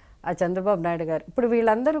అంటే, ఆ చంద్రబాబు నాయుడు గారు ఇప్పుడు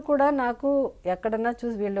వీళ్ళందరూ కూడా నాకు ఎక్కడన్నా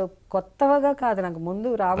చూసి, వీళ్ళు కొత్తగా కాదు, నాకు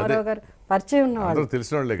ముందు రామారావు గారు పరిచయం ఉన్నవాళ్ళు,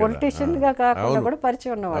 పొలిటీషియన్గా కాకుండా కూడా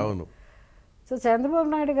పరిచయం ఉన్నవాళ్ళు. సో చంద్రబాబు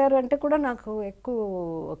నాయుడు గారు అంటే కూడా నాకు ఎక్కువ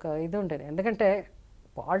ఒక ఇది ఉండేది, ఎందుకంటే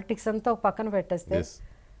పాలిటిక్స్ అంతా ఒక పక్కన పెట్టేస్తే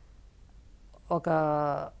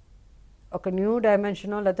ఒక న్యూ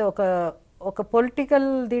డైమెన్షనో లేకపోతే ఒక పొలిటికల్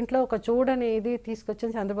దీంట్లో ఒక చూడని ఇది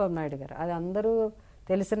తీసుకొచ్చింది చంద్రబాబు నాయుడు గారు. అది అందరూ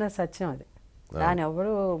తెలిసిన సత్యం, అది దాన్ని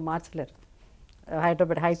ఎవరు మార్చలేరు.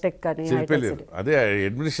 హైదరాబాద్ హైటెక్ అని అదే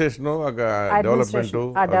అడ్మినిస్ట్రేషన్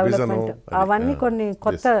అవన్నీ కొన్ని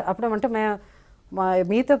కొత్త, అప్పుడు అంటే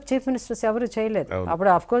మిగతా చీఫ్ మినిస్టర్స్ ఎవరు చేయలేదు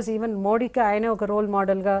అప్పుడు. అఫ్ కోర్స్ ఈవెన్ మోడీకి ఆయనే ఒక రోల్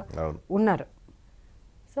మోడల్గా ఉన్నారు.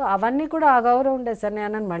 సో అవన్నీ కూడా ఆ గౌరవం ఉండేది సార్.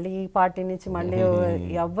 నేను మళ్ళీ ఈ పార్టీ నుంచి మళ్ళీ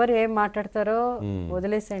ఎవరు ఏం మాట్లాడతారో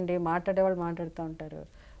వదిలేసేయండి, మాట్లాడేవాళ్ళు మాట్లాడుతూ ఉంటారు,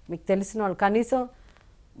 మీకు తెలిసిన వాళ్ళు కనీసం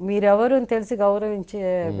మీరెవరు అని తెలిసి గౌరవించే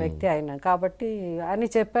వ్యక్తి ఆయన కాబట్టి అని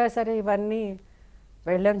చెప్పారు. సరే ఇవన్నీ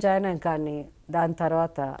వెళ్ళాం, జాయిన్ అయ్యాం, కానీ దాని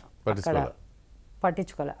తర్వాత అక్కడ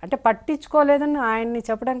పట్టించుకోలే, అంటే పట్టించుకోలేదని ఆయన్ని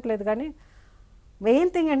చెప్పడానికి లేదు, కానీ మెయిన్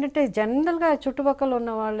థింగ్ ఏంటంటే జనరల్గా చుట్టుపక్కల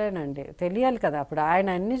ఉన్న వాళ్ళేనండి తెలియాలి కదా. అప్పుడు ఆయన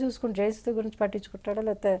అన్ని చూసుకుని జయసుధ గురించి పట్టించుకుంటాడో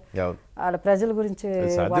లేకపోతే వాళ్ళ ప్రజల గురించి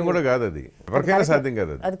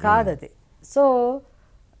అది కాదు అది. సో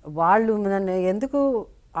వాళ్ళు నన్ను ఎందుకు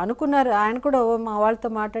అనుకున్నారు, ఆయన కూడా మా వాళ్ళతో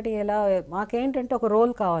మాట్లాడి ఎలా, మాకేంటంటే ఒక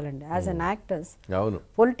రోల్ కావాలండి యాజ్ అన్ యాక్టర్స్.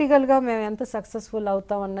 పొలిటికల్గా మేము ఎంత సక్సెస్ఫుల్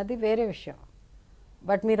అవుతాం అన్నది వేరే విషయం,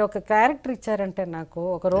 బట్ మీరు ఒక క్యారెక్టర్ ఇచ్చారంటే, నాకు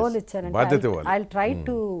ఒక రోల్ ఇచ్చారంటే I will try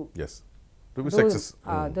to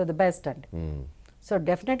do the best అండి. సో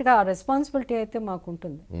డెఫినెట్గా ఆ రెస్పాన్సిబిలిటీ అయితే మాకు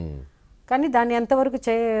ఉంటుంది, కానీ దాన్ని ఎంతవరకు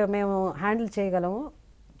మేము హ్యాండిల్ చేయగలము,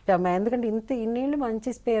 ఎందుకంటే ఇన్నేళ్ళు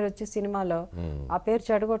మంచి పేరు వచ్చి సినిమాలో ఆ పేరు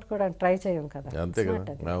చెడగొట్టుకోవడానికి ట్రై చేయం కదా.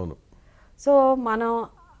 సో మనం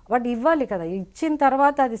బట్ ఇవ్వాలి కదా, ఇచ్చిన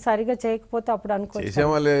తర్వాత అది సరిగా చేయకపోతే అప్పుడు అనుకోవచ్చు.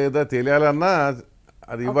 చేసామా లేదా తెలియాలన్నా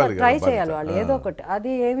అది ఇవ్వాలి, ట్రై చేయాలి వాళ్ళు ఏదో ఒకటి.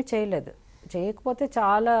 అది ఏమి చేయలేదు, చేయకపోతే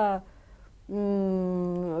చాలా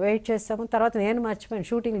వెయిట్ చేస్తాము. తర్వాత నేను మర్చిపోయాను,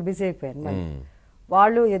 షూటింగ్ బిజీ అయిపోయాను. మళ్ళీ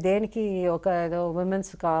వాళ్ళు దేనికి ఒక ఏదో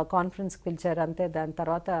ఉమెన్స్ కాన్ఫరెన్స్కి పిలిచారు అంతే, దాని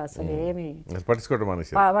తర్వాత అసలు ఏమి పట్టించుకోవడం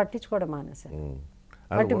మానేశారు.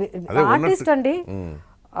 బట్ ఆర్టిస్ట్ అండి,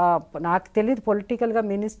 నాకు తెలియదు పొలిటికల్గా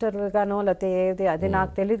మినిస్టర్గానో లేకపోతే ఏది అది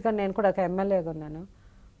నాకు తెలియదు, కానీ నేను కూడా ఒక ఎమ్మెల్యేగా ఉన్నాను.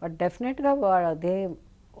 బట్ డెఫినెట్గా అదే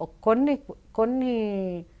కొన్ని కొన్ని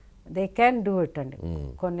దే క్యాన్ డూ ఇట్ అండి.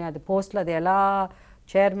 కొన్ని అది పోస్టులు అది ఎలా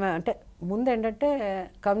చైర్మన్ అంటే ముందు ఏంటంటే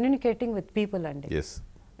కమ్యూనికేటింగ్ విత్ పీపుల్ అండి,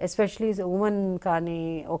 ఎస్పెషలీ ఉమెన్ కానీ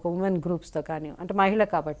ఒక ఉమెన్ గ్రూప్స్తో కానీ, అంటే మహిళ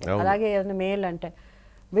కాబట్టి. అలాగే ఏదైనా మేల్ అంటే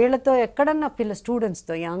వీళ్ళతో ఎక్కడన్నా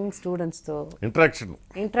స్టూడెంట్స్తో, యంగ్ స్టూడెంట్స్తో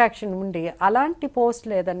ఇంటరాక్షన్ ఉండి అలాంటి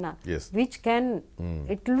పోస్టులు ఏదన్నా which can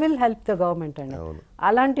it will help the government అండి.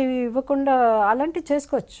 అలాంటివి ఇవ్వకుండా అలాంటివి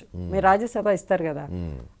చేసుకోవచ్చు. మీరు రాజ్యసభ ఇస్తారు కదా,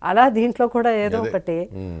 అలా దీంట్లో కూడా ఏదో ఒకటి.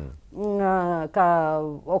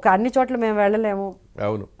 ఒక అన్ని చోట్ల మేము వెళ్ళలేము,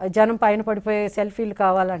 జనం పైన పడిపోయే సెల్ఫీలు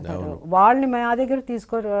కావాలంటారు, వాళ్ళని మా దగ్గర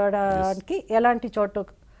తీసుకోవడానికి ఎలాంటి చోట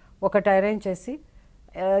ఒకటి అరేంజ్ చేసి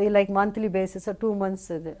like monthly basis 2 months.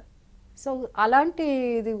 So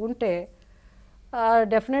అలాంటిది ఉంటే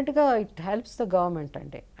డెఫినెట్గా ఇట్ హెల్ప్స్ ద గవర్నమెంట్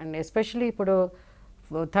అండి. అండ్ ఎస్పెషలీ ఇప్పుడు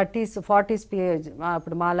 30s 40s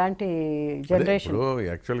ఇప్పుడు మా లాంటి జనరేషన్.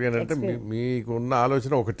 యాక్చువల్గా ఏంటంటే మీకున్న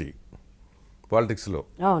ఆలోచన ఒకటి పాలిటిక్స్లో,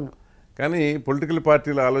 అవును, కానీ పొలిటికల్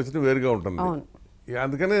పార్టీల ఆలోచన వేరుగా ఉంటుంది.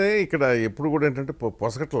 అందుకనే ఇక్కడ ఎప్పుడు కూడా ఏంటంటే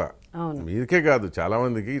పొసగట్ల మీకే కాదు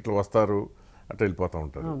చాలామందికి ఇట్లా వస్తారు అట్లా వెళ్ళిపోతూ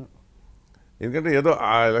ఉంటారు. ఎందుకంటే ఏదో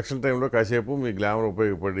ఆ ఎలక్షన్ టైంలో కాసేపు మీ గ్లామర్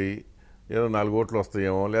ఉపయోగపడి ఏదో 4 ఓట్లు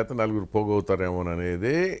వస్తాయేమో, లేకపోతే 4 పోగవుతారేమో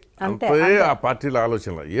అనేది అంతే ఆ పార్టీల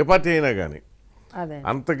ఆలోచన, ఏ పార్టీ అయినా కానీ.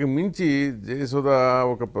 అంతకు మించి జయసుధ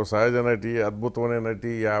ఒక సహజ నటి, అద్భుతమైన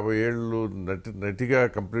నటి, 50 ఏళ్ళు నటిగా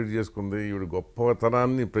కంప్లీట్ చేసుకుంది. ఈవిడ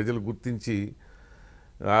గొప్పతనాన్ని ప్రజలు గుర్తించి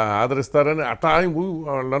ఆదరిస్తారని అట్లా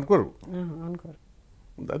వాళ్ళు అనుకోరు.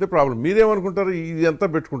 అదే ప్రాబ్లం. మీరేమనుకుంటారు, ఇది అంతా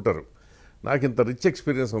పెట్టుకుంటారు, నాకు ఇంత రిచ్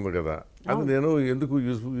ఎక్స్పీరియన్స్ ఉంది కదా, అది నేను ఎందుకు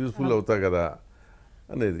యూస్ఫుల్ అవుతా కదా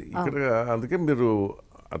అనేది ఇక్కడ. అందుకే మీరు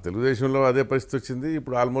తెలుగుదేశంలో అదే పరిస్థితి వచ్చింది.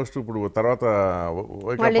 ఇప్పుడు ఆల్మోస్ట్ ఇప్పుడు తర్వాత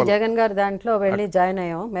జగన్ గారు దాంట్లో వెళ్ళి జాయిన్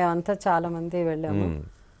అయ్యాం, మేమంతా చాలా మంది వెళ్ళాము,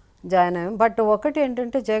 జాయిన్ అయ్యాం. బట్ ఒకటి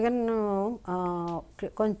ఏంటంటే జగన్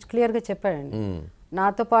కొంచెం క్లియర్గా చెప్పాడండి,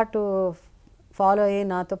 నాతో పాటు ఫాలో అయ్యి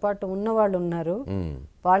నాతో పాటు ఉన్న వాళ్ళు ఉన్నారు,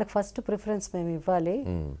 వాళ్ళకి ఫస్ట్ ప్రిఫరెన్స్ మేము ఇవ్వాలి.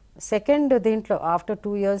 సెకండ్ దీంట్లో after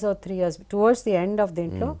 2 years or 3 years towards the end of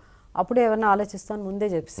దీంట్లో అప్పుడు ఏమన్నా ఆలోచిస్తాను ముందే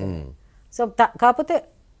చెప్పేసాను. సో కాకపోతే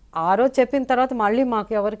ఆ రోజు చెప్పిన తర్వాత మళ్ళీ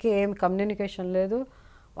మాకు ఎవరికి ఏం కమ్యూనికేషన్ లేదు,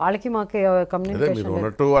 వాళ్ళకి మాకు కమ్యూనికేషన్ లేదు,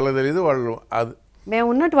 మేము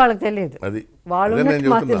ఉన్నట్టు వాళ్ళకి తెలియదు,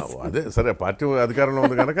 అదే సరే పార్టీ అధికారంలో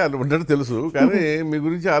ఉంది కనుక అది ఉన్నట్టు తెలుసు, కానీ మీ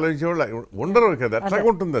గురించి ఆలోచించే వాళ్ళు ఉండరు కదా, అట్లా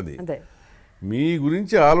ఉంటుంది. అది మీ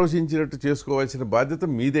గురించి ఆలోచించినట్టు చేసుకోవాల్సిన బాధ్యత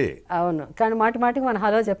మీదే. అవును, కానీ మాటికి మనం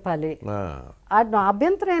హలో చెప్పాలి,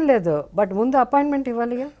 అభ్యంతరం ఏం లేదు, బట్ ముందు అపాయింట్మెంట్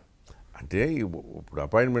ఇవ్వాలిగా. అంటే ఇప్పుడు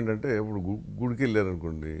అపాయింట్మెంట్ అంటే ఇప్పుడు గుడికి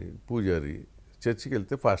వెళ్ళారనుకోండి, పూజారి, చర్చికి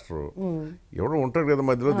వెళ్తే ఫాస్టర్ ఎవడో ఉంటాడు కదా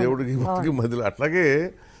మధ్యలో, దేవుడికి మధ్యలో. అట్లాగే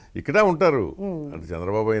ఇక్కడ ఉంటారు, అంటే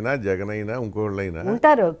చంద్రబాబు అయినా జగన్ అయినా ఇంకోళ్ళు అయినా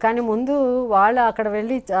ఉంటారు, కానీ ముందు వాళ్ళు అక్కడ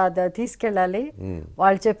వెళ్ళి తీసుకెళ్ళాలి.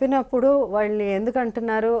 వాళ్ళు చెప్పినప్పుడు వాళ్ళని ఎందుకు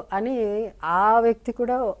అంటున్నారు అని ఆ వ్యక్తి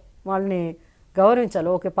కూడా వాళ్ళని గౌరవించాలి.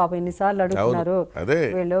 ఓకే పాపం ఇన్నిసార్లు అడుగుతున్నారు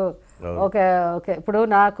వీళ్ళు, ఓకే ఓకే. ఇప్పుడు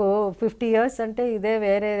నాకు 50 years అంటే ఇదే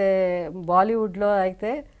వేరే బాలీవుడ్లో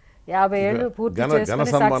అయితే 50 ఏళ్ళు పూర్తి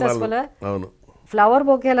చేసుకుని సక్సెస్ఫుల్ ఫ్లవర్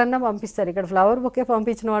బొకేలన్నా పంపిస్తారు, ఇక్కడ ఫ్లవర్ బొకే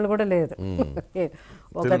పంపించిన వాళ్ళు కూడా లేదు.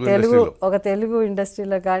 ఒక తెలుగు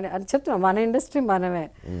ఇండస్ట్రీలో కానీ అని చెప్తున్నాం, మన ఇండస్ట్రీ మనమే.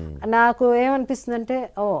 నాకు ఏమనిపిస్తుంది అంటే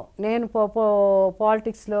నేను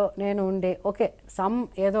పాలిటిక్స్లో నేను ఉండి ఓకే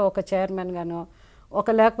ఏదో ఒక చైర్మన్ గానో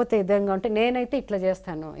లేకపోతే విధంగా ఉంటే నేనైతే ఇట్లా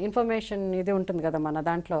చేస్తాను. ఇన్ఫర్మేషన్ ఇది ఉంటుంది కదా మన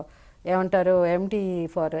దాంట్లో, ఏమంటారు ఎండి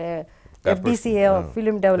for FDCA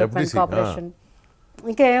film development corporation,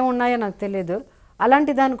 ఇంకా ఏమున్నాయో నాకు తెలియదు.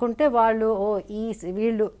 అలాంటి దానికి ఉంటే వాళ్ళు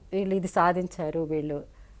వీళ్ళు ఇది సాధించారు, వీళ్ళు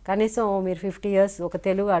కనీసం మీరు 50 years ఒక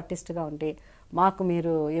తెలుగు ఆర్టిస్ట్గా ఉండి మాకు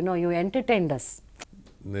మీరు యు ఎంటర్టైన్డ్ అస్.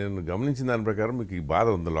 నేను గమనించిన దాని ప్రకారం మీకు ఈ బాధ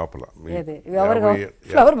ఉంది లోపల.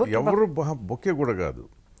 ఎవరు బొకే కూడా కాదు,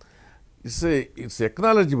 ఇట్స్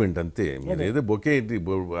ఎక్నాలజ్మెంట్ అంతే. మీరు ఏదో బొకే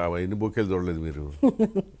ఎన్ని బొకేలు చూడలేదు మీరు,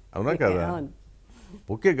 అవునా కదా?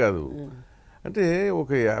 బొకే కాదు అంటే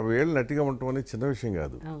ఒక 50 ఏళ్ళు నటిగా ఉండటం అనేది చిన్న విషయం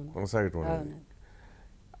కాదు, కొనసాగటం అనేది.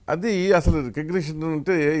 అది అసలు రికగ్నిషన్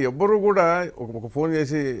అంటే ఎవ్వరు కూడా ఒక ఫోన్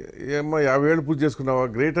చేసి ఏమ్మా 50 ఏళ్ళు పూజ చేసుకున్నావా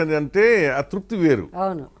గ్రేట్ అని అంటే ఆ తృప్తి వేరు.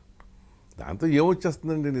 దాంతో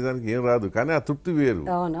ఏమొచ్చేస్తుందండి, నిజానికి ఏం రాదు, కానీ ఆ తృప్తి వేరు.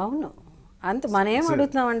 అవునవును, అంత మనం ఏం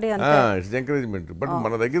అడుగుతున్నామండి, ఇట్స్ ఎంకరేజ్మెంట్. బట్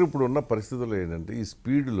మన దగ్గర ఇప్పుడు ఉన్న పరిస్థితుల్లో ఏంటంటే ఈ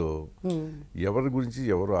స్పీడ్లో ఎవరి గురించి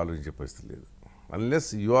ఎవరు ఆలోచించే పరిస్థితి లేదు, unless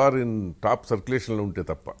you are in top సర్క్యులేషన్లో ఉంటే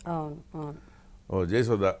తప్ప.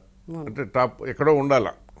 జయసుధ అంటే టాప్ ఎక్కడో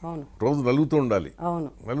ఉండాలా, రోజు నలుగుతూ ఉండాలి,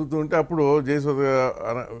 నలుగుతూ ఉంటే అప్పుడు జయసుధ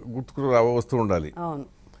గుర్తుకు వస్తూ ఉండాలి.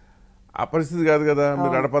 ఆ పరిస్థితి కాదు కదా,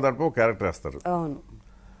 మీరు అడపదడప ఒక క్యారెక్టర్ వేస్తారు,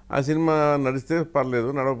 ఆ సినిమా నడిస్తే పర్లేదు,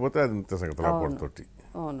 నడవకపోతే అది ఇంత సంగతి లాపడుతోటి.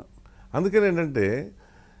 అందుకని ఏంటంటే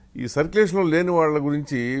ఈ సర్క్యులేషన్లో లేని వాళ్ళ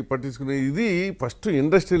గురించి పట్టించుకునే ఇది ఫస్ట్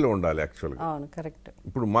ఇండస్ట్రీలో ఉండాలి యాక్చువల్గా. కరెక్ట్.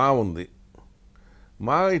 ఇప్పుడు మా ఉంది,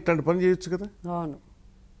 మా ఇట్లాంటి పని చేయొచ్చు కదా. అవును,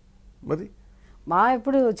 మరి మా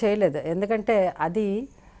ఇప్పుడు చేయలేదు, ఎందుకంటే అది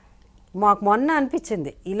మాకు మొన్న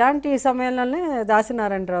అనిపించింది ఇలాంటి సమయంలోనే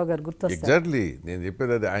దాసినారాయణరావు గారు గుర్తొస్తారు. ఎగ్జాక్ట్లీ నేను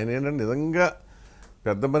చెప్పేది అది. ఆయన ఏంటంటే నిజంగా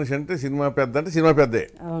పెద్ద మనిషి అంటే సినిమా పెద్ద అంటే సినిమా పెద్దే.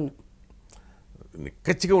 అవును,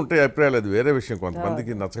 నిక్కచ్చిగా ఉంటాయి అభిప్రాయాలు, అది వేరే విషయం,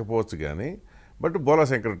 కొంతమందికి నచ్చకపోవచ్చు కానీ. బట్ బోలా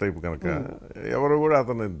శంకర్ టైప్ కనుక ఎవరు కూడా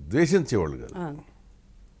అతన్ని ద్వేషించేవాళ్ళు కాదు,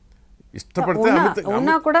 ఇష్టపడితే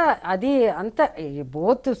ఉన్నా కూడా అది అంత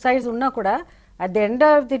బోత్ సైడ్స్ ఉన్నా కూడా at the end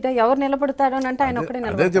of the day ఎవరు నిలబడతాడు అని అంటే ఆయన ఒక్కడే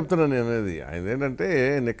అదే చెప్తున్నాను నేను. అనేది ఆయన ఏంటంటే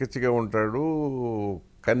నిక్కచ్చిగా ఉంటాడు,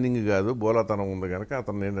 కన్నింగ్ కాదు, బోలాతనం ఉంది కనుక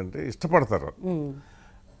అతను ఏంటంటే ఇష్టపడతారు,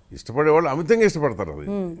 ఇష్టపడేవాళ్ళు అమితంగా ఇష్టపడతారు అది.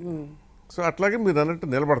 సో అట్లాగే మీరు అన్నట్టు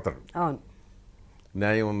నిలబడతాడు.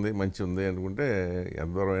 న్యాయం ఉంది, మంచి ఉంది అనుకుంటే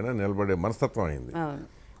ఎంత దూరం అయినా నిలబడే మనస్తత్వం అయింది.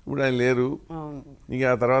 ఇప్పుడు ఆయన లేరు, ఇంకా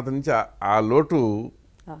ఆ తర్వాత నుంచి ఆ లోటు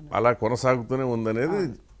అలా కొనసాగుతూనే ఉందనేది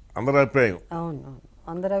అందరి అభిప్రాయం.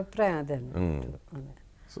 అందరి అభిప్రాయం అదే.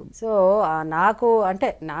 సో నాకు అంటే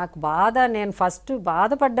నాకు బాధ, నేను ఫస్ట్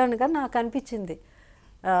బాధపడ్డాను కానీ నాకు అనిపించింది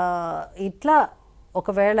ఇట్లా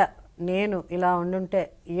ఒకవేళ నేను ఇలా ఉండుంటే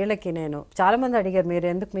వీళ్ళకి, నేను చాలామంది అడిగారు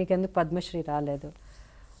మీకెందుకు పద్మశ్రీ రాలేదు.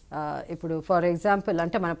 ఇప్పుడు ఫర్ ఎగ్జాంపుల్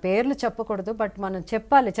అంటే మన పేర్లు చెప్పకూడదు, బట్ మనం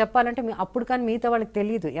చెప్పాలంటే అప్పుడు కానీ మిగతా వాళ్ళకి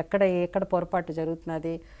తెలియదు ఎక్కడ పొరపాటు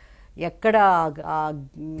జరుగుతున్నది, ఎక్కడ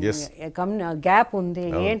గ్యాప్ ఉంది,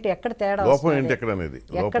 ఏంటి ఎక్కడ తేడా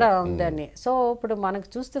ఎక్కడ ఉందని. సో ఇప్పుడు మనకు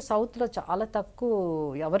చూస్తే సౌత్లో చాలా తక్కువ,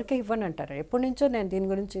 ఎవరికి ఇవ్వని అంటారు. ఎప్పటి నుంచో నేను దీని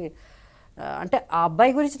గురించి అంటే ఆ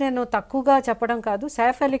అబ్బాయి గురించి నేను తక్కువగా చెప్పడం కాదు,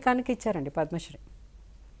 సైఫ్ అలీ ఖాన్కి ఇచ్చారండి పద్మశ్రీ.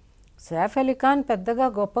 సైఫ్ అలీ ఖాన్ పెద్దగా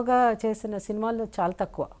గొప్పగా చేసిన సినిమాలు చాలా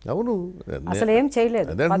తక్కువ, అసలు ఏం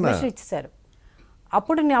చేయలేదు, పద్మశ్రీ ఇచ్చేశారు.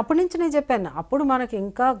 అప్పటి నుంచి నేను చెప్పాను, అప్పుడు మనకి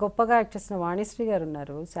ఇంకా గొప్పగా యాక్ట్ చేసిన వాణిశ్రీ గారు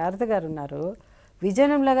ఉన్నారు, శారద గారు ఉన్నారు,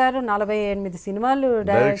 విజయనిర్మల గారు 48 సినిమాలు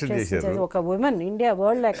డైరెక్ట్ చేసి ఒక ఉమెన్ ఇండియా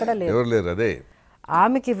వరల్డ్లో ఎక్కడా లేదు,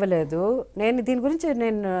 ఆమెకి ఇవ్వలేదు. నేను దీని గురించి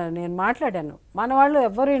నేను మాట్లాడాను, మన వాళ్ళు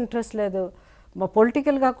ఎవ్వరూ ఇంట్రెస్ట్ లేదు, మా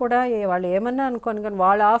పొలిటికల్గా కూడా వాళ్ళు ఏమన్నా అనుకోని కానీ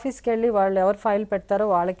వాళ్ళ ఆఫీస్కి వెళ్ళి వాళ్ళు ఎవరు ఫైల్ పెడతారో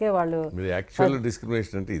వాళ్ళకే వాళ్ళు.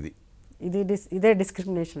 డిస్క్రిమినేషన్ అంటే ఇదే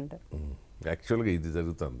డిస్క్రిమినేషన్ అంటారు యాక్చువల్గా, ఇది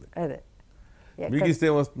జరుగుతుంది. అదే మీకు ఇస్తే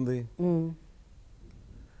ఏమొస్తుంది,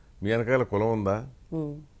 మీ వెనకాల కులం ఉందా,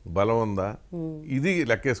 బలం ఉందా, ఇది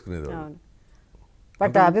లెక్కేసుకునేది.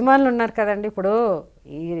 బట్ అభిమానులు ఉన్నారు కదండి, ఇప్పుడు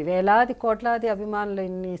ఈ వేలాది కోట్లాది అభిమానులు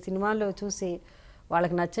ఇన్ని సినిమాలు చూసి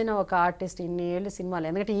వాళ్ళకి నచ్చిన ఒక ఆర్టిస్ట్ ఇన్ని ఏళ్ళు సినిమాలు,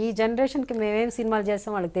 ఎందుకంటే ఈ జనరేషన్కి మేమేం సినిమాలు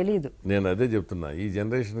చేస్తాం వాళ్ళకి తెలియదు. నేను అదే చెప్తున్నా, ఈ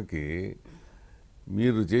జనరేషన్కి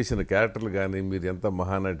మీరు చేసిన క్యారెక్టర్లు కానీ, మీరు ఎంత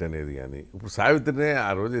మహానటి అనేది కానీ, ఇప్పుడు సావిత్రినే ఆ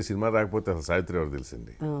రోజే సినిమా రాకపోతే అసలు సావిత్రి ఎవరు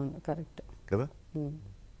తెలిసింది కరెక్ట్ కదా,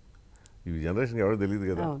 ఈ జనరేషన్కి ఎవరు తెలియదు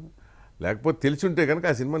కదా. లేకపోతే తెలిసి ఉంటే కనుక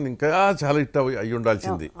ఆ సినిమాని ఇంకా చాలా హిట్ అయ్యి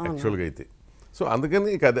ఉండాల్సింది యాక్చువల్గా అయితే. సో అందుకని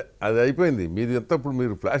ఇక అది అయిపోయింది. మీది ఎంత ఇప్పుడు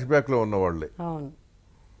మీరు ఫ్లాష్ బ్యాక్లో ఉన్నవాళ్ళే,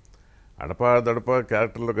 అడప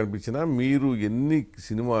క్యారెక్టర్లో కనిపించినా మీరు ఎన్ని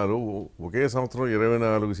సినిమాలు ఒకే సంవత్సరం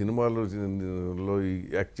 24 సినిమాల్లో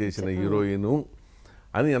యాక్ట్ చేసిన హీరోయిన్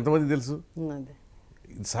అని ఎంతమంది తెలుసు,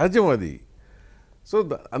 ఇది సహజం అది. సో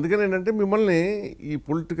అందుకని ఏంటంటే మిమ్మల్ని ఈ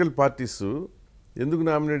పొలిటికల్ పార్టీస్ ఎందుకు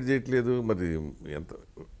నామినేట్ చేయట్లేదు మరి, ఎంత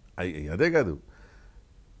అదే కాదు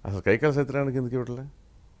అసలు కైకాల సత్యనారాయణకి ఎందుకు ఇవ్వట్లే,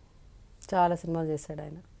 చాలా సినిమాలు చేశాడు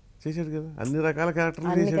ఆయన, చేశాడు కదా, అన్ని రకాల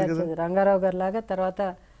క్యారెక్టర్లు చేశాడు కదా, రంగారావు గారు లాగా. తర్వాత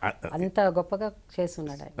అంత గొప్పగా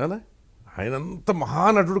చేస్తున్నాడు ఆయన. ఆయన అంత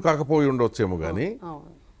మహానటుడు కాకపోయి ఉండవచ్చేమో కానీ,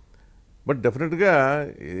 బట్ డెఫినెట్గా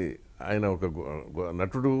ఆయన ఒక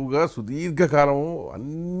నటుడుగా సుదీర్ఘకాలం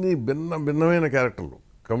అన్ని భిన్నమైన క్యారెక్టర్లు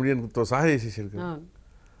కమెడియన్తో సహా చేసేసాడు కదా,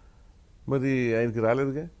 మరి ఆయనకి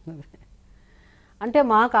రాలేదుగా. అంటే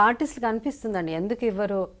మాకు ఆర్టిస్టులకు అనిపిస్తుందండి ఎందుకు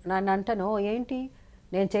ఇవ్వరు నన్ను అంటాను, ఏంటి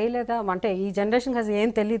నేను చేయలేదా అంటే ఈ జనరేషన్కి అసలు ఏం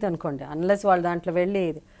తెలియదు అనుకోండి, అన్లెస్ వాళ్ళు దాంట్లో వెళ్ళి.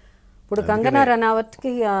 ఇప్పుడు కంగనా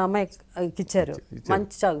రనౌత్కి అమ్మాయికి ఇచ్చారు,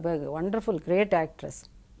 మంచి wonderful great actress,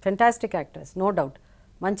 fantastic actress, no doubt,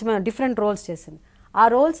 మంచి డిఫరెంట్ రోల్స్ చేసింది. ఆ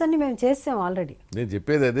రోల్స్ అన్ని మేము చేసాం ఆల్రెడీ. నేను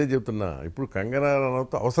చెప్పేది అదే చెప్తున్నా, ఇప్పుడు కంగనా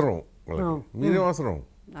రనౌత్ అవసరం, మీరేం అవసరం,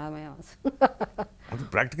 ఆమె అది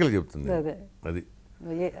ప్రాక్టికల్ చెప్తుంది. అదే అది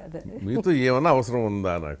అదే మీతో ఏమన్నా అవసరం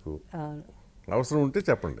ఉందా నాకు, అవసరం ఉంటే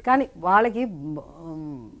చెప్పండి. కానీ వాళ్ళకి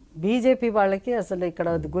బీజేపీ వాళ్ళకి అసలు ఇక్కడ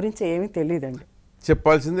గురించి ఏమీ తెలియదండి.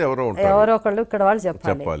 చెప్పాల్సింది ఎవరో ఒకళ్ళు ఇక్కడ వాళ్ళు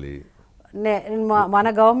చెప్పాలి. మన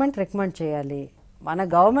గవర్నమెంట్ రికమెండ్ చేయాలి. మన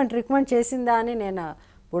గవర్నమెంట్ రికమెండ్ చేసిందా అని నేను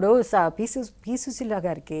ఇప్పుడు పి సుశీల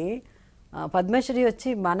గారికి పద్మశ్రీ వచ్చి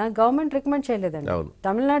మన గవర్నమెంట్ రికమెండ్ చేయలేదండి,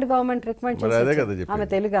 తమిళనాడు గవర్నమెంట్ రికమెండ్ చేసి, ఆమె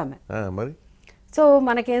తెలుగు ఆమె. సో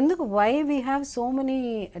మనకి ఎందుకు why we have so many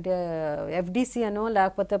FDC అనో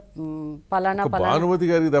లేకపోతే పలానా భానుమతి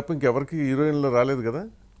గారికి తప్ప ఇంకెవరికి హీరోయిన్లో రాలేదు కదా.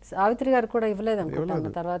 సావిత్రి గారు కూడా ఇవ్వలేదు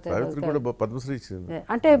అనుకుంటాను. తర్వాత పద్మశ్రీ ఇచ్చింది.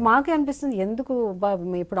 అంటే మాకే అనిపిస్తుంది ఎందుకు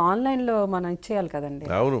ఇప్పుడు ఆన్లైన్లో మనం ఇచ్చేయాలి కదండి.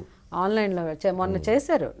 అవును, ఆన్లైన్లో మొన్న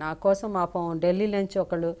చేశారు నా కోసం పాపం ఢిల్లీ నుంచి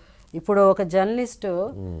ఒకళ్ళు. ఇప్పుడు ఒక జర్నలిస్టు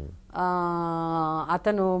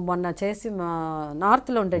అతను మొన్న చేసి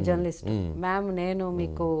నార్త్లో ఉండే జర్నలిస్ట్, మ్యామ్ నేను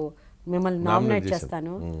మీకు మిమ్మల్ని నామినేట్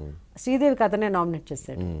చేస్తాను, శ్రీదేవికి అతనే నామినేట్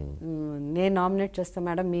చేశాడు. నేను నామినేట్ చేస్తాను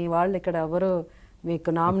మేడం, మీ వాళ్ళు ఇక్కడ ఎవరు మీకు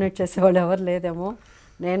నామినేట్ చేసేవాళ్ళు ఎవరు లేదేమో,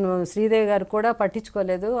 నేను శ్రీదేవి గారు కూడా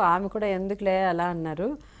పట్టించుకోలేదు, ఆమె కూడా ఎందుకులే అలా అన్నారు,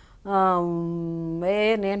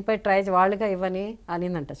 నేను పోయి ట్రై వాళ్ళుగా ఇవ్వని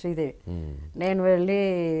అనిందంట శ్రీదేవి. నేను వెళ్ళి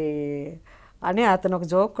అని అతను ఒక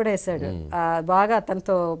జోక్ కూడా వేసాడు. బాగా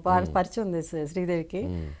అతనితో బాగా పరిచయం ఉంది శ్రీదేవికి.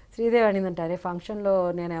 శ్రీదేవి అనిందంట, అరే ఫంక్షన్లో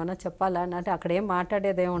నేను ఏమైనా చెప్పాలా అంటే అక్కడ ఏం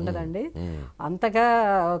మాట్లాడేది ఏమి ఉండదండి, అంతగా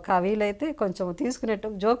వీలైతే కొంచెం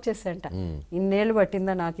తీసుకునేట్టు జోక్ చేశాడంట, ఇన్నేళ్ళు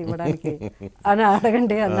పట్టిందా నాకు ఇవ్వడానికి అని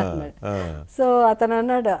అడగండి అన్నాడు. సో అతను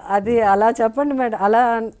అన్నాడు, అది అలా చెప్పండి మేడం,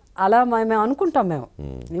 అలా మేము అనుకుంటాం మేము.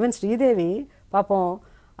 ఈవెన్ శ్రీదేవి పాపం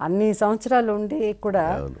అన్ని సంవత్సరాలు ఉండి కూడా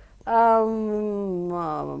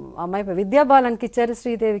అమ్మాయి విద్యాబాలన్కి ఇచ్చారు,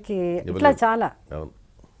 శ్రీదేవికి ఇట్లా చాలా.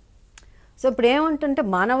 సో ఇప్పుడు ఏమంటుంటే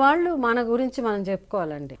మన వాళ్ళు మన గురించి మనం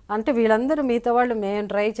చెప్పుకోవాలండి. అంటే వీళ్ళందరూ మిగతా వాళ్ళు మేము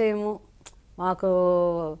ట్రై చేయము మాకు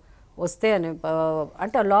వస్తే అని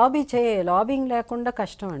అంటే లాబింగ్ లేకుండా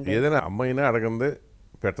కష్టం అండి. ఏదైనా అమ్మాయినా అడగందే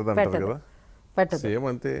పెట్టదంటారు కదా, పెట్టదు. సేమ్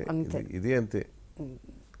అంతే, ఇది అంతే.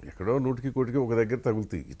 ఎక్కడో 100కి 1 ఒక దగ్గర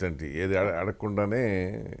తగులుతాయి ఇట్లాంటి, ఏది అడగకుండానే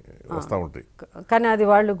వస్తూ ఉంటాయి. కానీ అది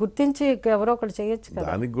వాళ్ళు గుర్తించి ఎవరో ఒకటి చేయొచ్చు కదా,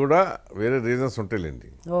 దానికి కూడా వేరే రీజన్స్ ఉంటాయిలేండి.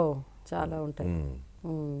 చాలా ఉంటాయి.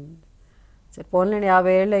 సరే పోన్లేండి,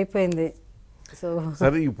 50 ఏళ్ళు అయిపోయింది. సో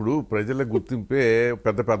సరే ఇప్పుడు ప్రజల గుర్తింపే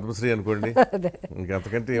పెద్ద పద్మశ్రీ అనుకోండి,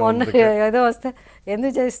 ఇంకంతకంటే ఏదో వస్తే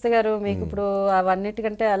ఎందుకు చేస్తే గారు మీకు ఇప్పుడు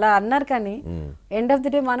అవన్నిటికంటే అలా అన్నారు. కానీ ఎండ్ ఆఫ్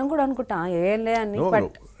ది డే మనం కూడా అనుకుంటాం ఏంలే అని.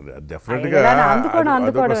 డెఫినెట్ గా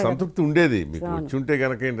సంతృప్తి ఉండేది మీకు వచ్చి ఉంటే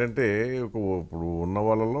కనుక. ఏంటంటే ఇప్పుడు ఉన్న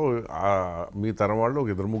వాళ్ళలో మీ తరం వాళ్ళు ఒక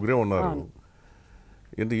 2-3 ఉన్నారు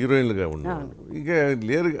ఏంటి హీరోయిన్లుగా ఉన్నారు, ఇంకా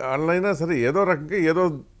లేరు. వాళ్ళైనా సరే ఏదో రకంగా ఏదో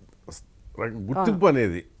గుర్తింపు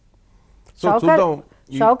అనేది.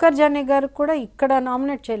 షౌకర్ జానీ గారు కూడా ఇక్కడ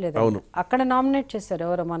నామినేట్ చేయలేదు, అక్కడ నామినేట్ చేశారు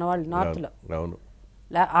ఎవరో మన వాళ్ళు నార్త్ లో.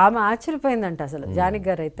 ఆమె ఆశ్చర్యపోయిందంట అసలు జానీ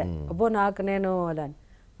గారు అయితే, అబ్బో నాకు నేను అలా అని.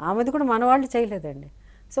 ఆమెది కూడా మన వాళ్ళు చేయలేదండి.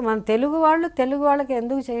 సో మన తెలుగు వాళ్ళకి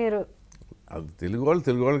ఎందుకు చేయరు? అది తెలుగు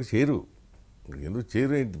వాళ్ళకి చేయరు, ఎందుకు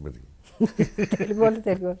చేయరు ఏంటి మరి? తెలుగు వాళ్ళు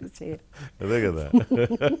చేయరు, అదే కదా.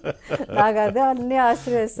 నాకు అదే అన్నీ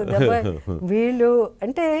ఆశ్చర్యస్తుంది. వీళ్ళు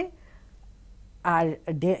అంటే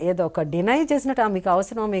ఏదో ఒక డినై చేసినట్టు మీకు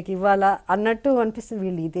అవసరం మీకు ఇవ్వాలా అన్నట్టు అనిపిస్తుంది.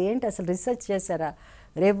 వీళ్ళు ఇదేంటి అసలు రీసెర్చ్ చేశారా?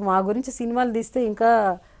 రేపు మా గురించి సినిమాలు తీస్తే ఇంకా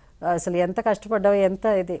అసలు ఎంత కష్టపడ్డావు ఎంత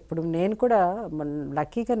ఇది. ఇప్పుడు నేను కూడా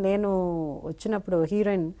లక్కీగా నేను వచ్చినప్పుడు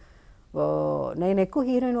నేను ఎక్కువ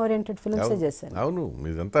హీరోయిన్ ఓరియంటెడ్ ఫిల్మ్సే చేశాను. అవును,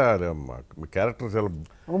 మీదంతా క్యారెక్టర్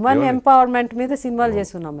ఉమెన్ ఎంపవర్మెంట్ మీద సినిమాలు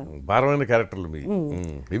చేస్తున్నాం మేము. భారమైన క్యారెక్టర్లు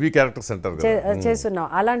హెవీ క్యారెక్టర్స్ అంటారు చేస్తున్నాం,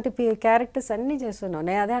 అలాంటి క్యారెక్టర్స్ అన్నీ చేస్తున్నాం.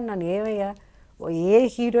 నేను అదే అన్నాను, ఏవయ్యా ఏ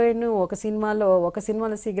హీరోయిన్ ఒక సినిమాలో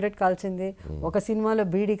సిగరెట్ కాల్చింది, ఒక సినిమాలో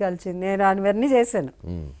బీడీ కాల్చింది, నేను అవన్నీ చేశాను.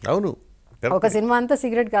 అవును, ఒక సినిమా అంతా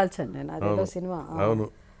సిగరెట్ కాల్చాను నేను. అదేదో సినిమా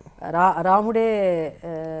రాముడే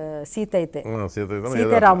సీత అయితే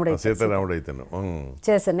సీతారాముడే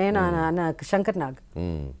చేశాను నేను, శంకర్ నాగ్.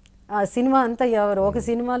 ఆ సినిమా అంతా ఎవరు ఒక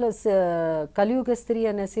సినిమాలో కలియుగ స్త్రీ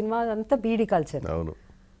అనే సినిమా అంతా బీడీ కాల్చాను,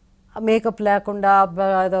 మేకప్ లేకుండా.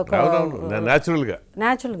 అదొక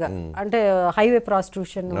న్యాచురల్ గా అంటే హైవే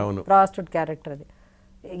ప్రాస్టిట్యూషన్ ప్రాస్టిట్యూట్ క్యారెక్టర్. అది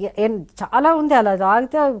చాలా ఉంది. అలా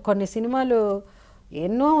తాగితే కొన్ని సినిమాలు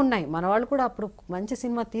ఎన్నో ఉన్నాయి. మన వాళ్ళు కూడా అప్పుడు మంచి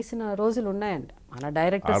సినిమా తీసిన రోజులు ఉన్నాయండి. మన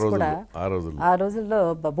డైరెక్టర్స్ కూడా ఆ రోజుల్లో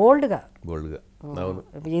బోల్డ్గా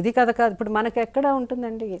ఇది కథ కాదు. ఇప్పుడు మనకి ఎక్కడ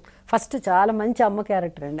ఉంటుందండి, ఫస్ట్ చాలా మంచి అమ్మ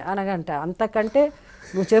క్యారెక్టర్ అండి అనగంట, అంతకంటే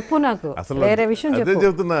నువ్వు చెప్పు నాకు వేరే విషయం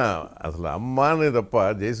చెప్తున్నా. అసలు అమ్మ అనేది తప్ప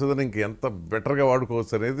జయసుధని ఇంక ఎంత బెటర్గా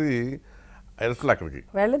వాడుకోవచ్చు అనేది అసలు అక్కడికి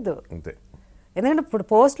వెళ్ళదు అంతే. ఎందుకంటే ఇప్పుడు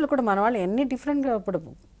పోస్టులు కూడా మన వాళ్ళు ఎన్ని డిఫరెంట్గా ఇప్పుడు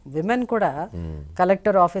విమెన్ కూడా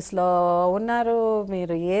కలెక్టర్ ఆఫీస్లో ఉన్నారు,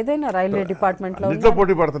 మీరు ఏదైనా రైల్వే డిపార్ట్మెంట్లో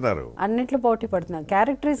పోటీ పడుతున్నారు, అన్నిట్లో పోటీ పడుతున్నారు.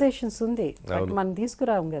 క్యారెక్టరైజేషన్స్ ఉంది, మనం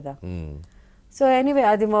తీసుకురాము కదా. సో ఎనీవే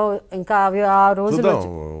అది ఇంకా అవి ఆ రోజు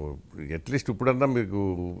అట్లీస్ట్ ఇప్పుడన్నా మీకు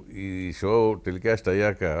ఈ షో టెలికాస్ట్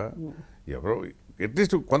అయ్యాక ఎవరో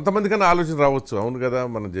అట్లీస్ట్ కొంతమందికన్నా ఆలోచన రావచ్చు, అవును కదా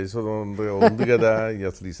మన జయసుధ ఉంది కదా,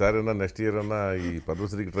 అసలు ఈసారైనా నెక్స్ట్ ఇయర్ అన్నా ఈ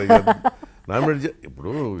పద్మశ్రీకి ట్రై నామినేట్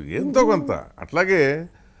ఇప్పుడు ఎంతో కొంత. అట్లాగే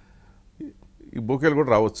ఈ బొకేలు కూడా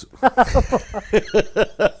రావచ్చు.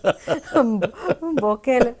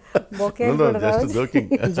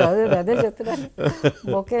 అదే చెప్తున్నాను,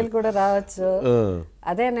 బొకేలు కూడా రావచ్చు.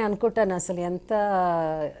 అదే నేను అనుకుంటాను అసలు ఎంత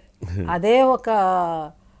అదే ఒక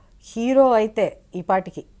హీరో అయితే ఈ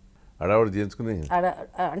పాటికి అడావుడు చేయించుకుని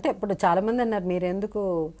అంటే ఇప్పుడు చాలామంది అన్నారు మీరు ఎందుకు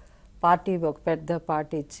పార్టీ ఒక పెద్ద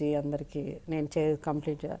పార్టీ ఇచ్చి అందరికీ నేను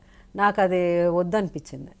కంప్లీట్. నాకు అది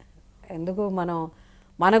వద్దనిపించింది. ఎందుకు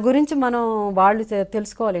మన గురించి మనం వాళ్ళు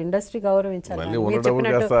తెలుసుకోవాలి, ఇండస్ట్రీ గౌరవించాలి. మీరు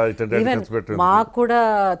చెప్పినట్టు మాకు కూడా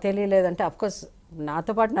తెలియలేదంటే అఫ్కోర్స్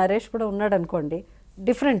నాతో పాటు నరేష్ కూడా ఉన్నాడు అనుకోండి,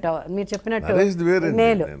 డిఫరెంట్. మీరు చెప్పినట్టు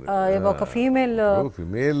మేల్ ఒక ఫీమేల్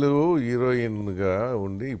హీరోయిన్ గా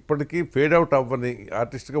ఉండి ఇప్పటికీ ఫేడ్ అవుట్ అవ్వని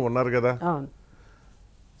ఆర్టిస్ట్ గా ఉన్నారు కదా.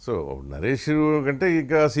 సో నరేష్ కంటే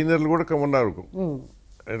ఇంకా సీనియర్లు కూడా ఉన్నారు,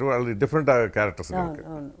 వాళ్ళు డిఫరెంట్ క్యారెక్టర్స్.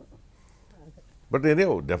 బట్ ఎనీ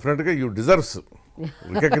డెఫినెట్గా యూ డిజర్వ్స్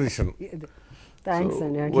రికగ్నిషన్.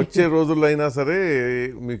 వచ్చే రోజుల్లో అయినా సరే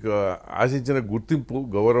మీకు ఆశించిన గుర్తింపు,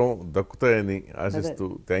 గౌరవం దక్కుతాయని ఆశిస్తూ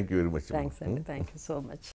thank you very much. Thanks అండి, థ్యాంక్ యూ సో మచ్.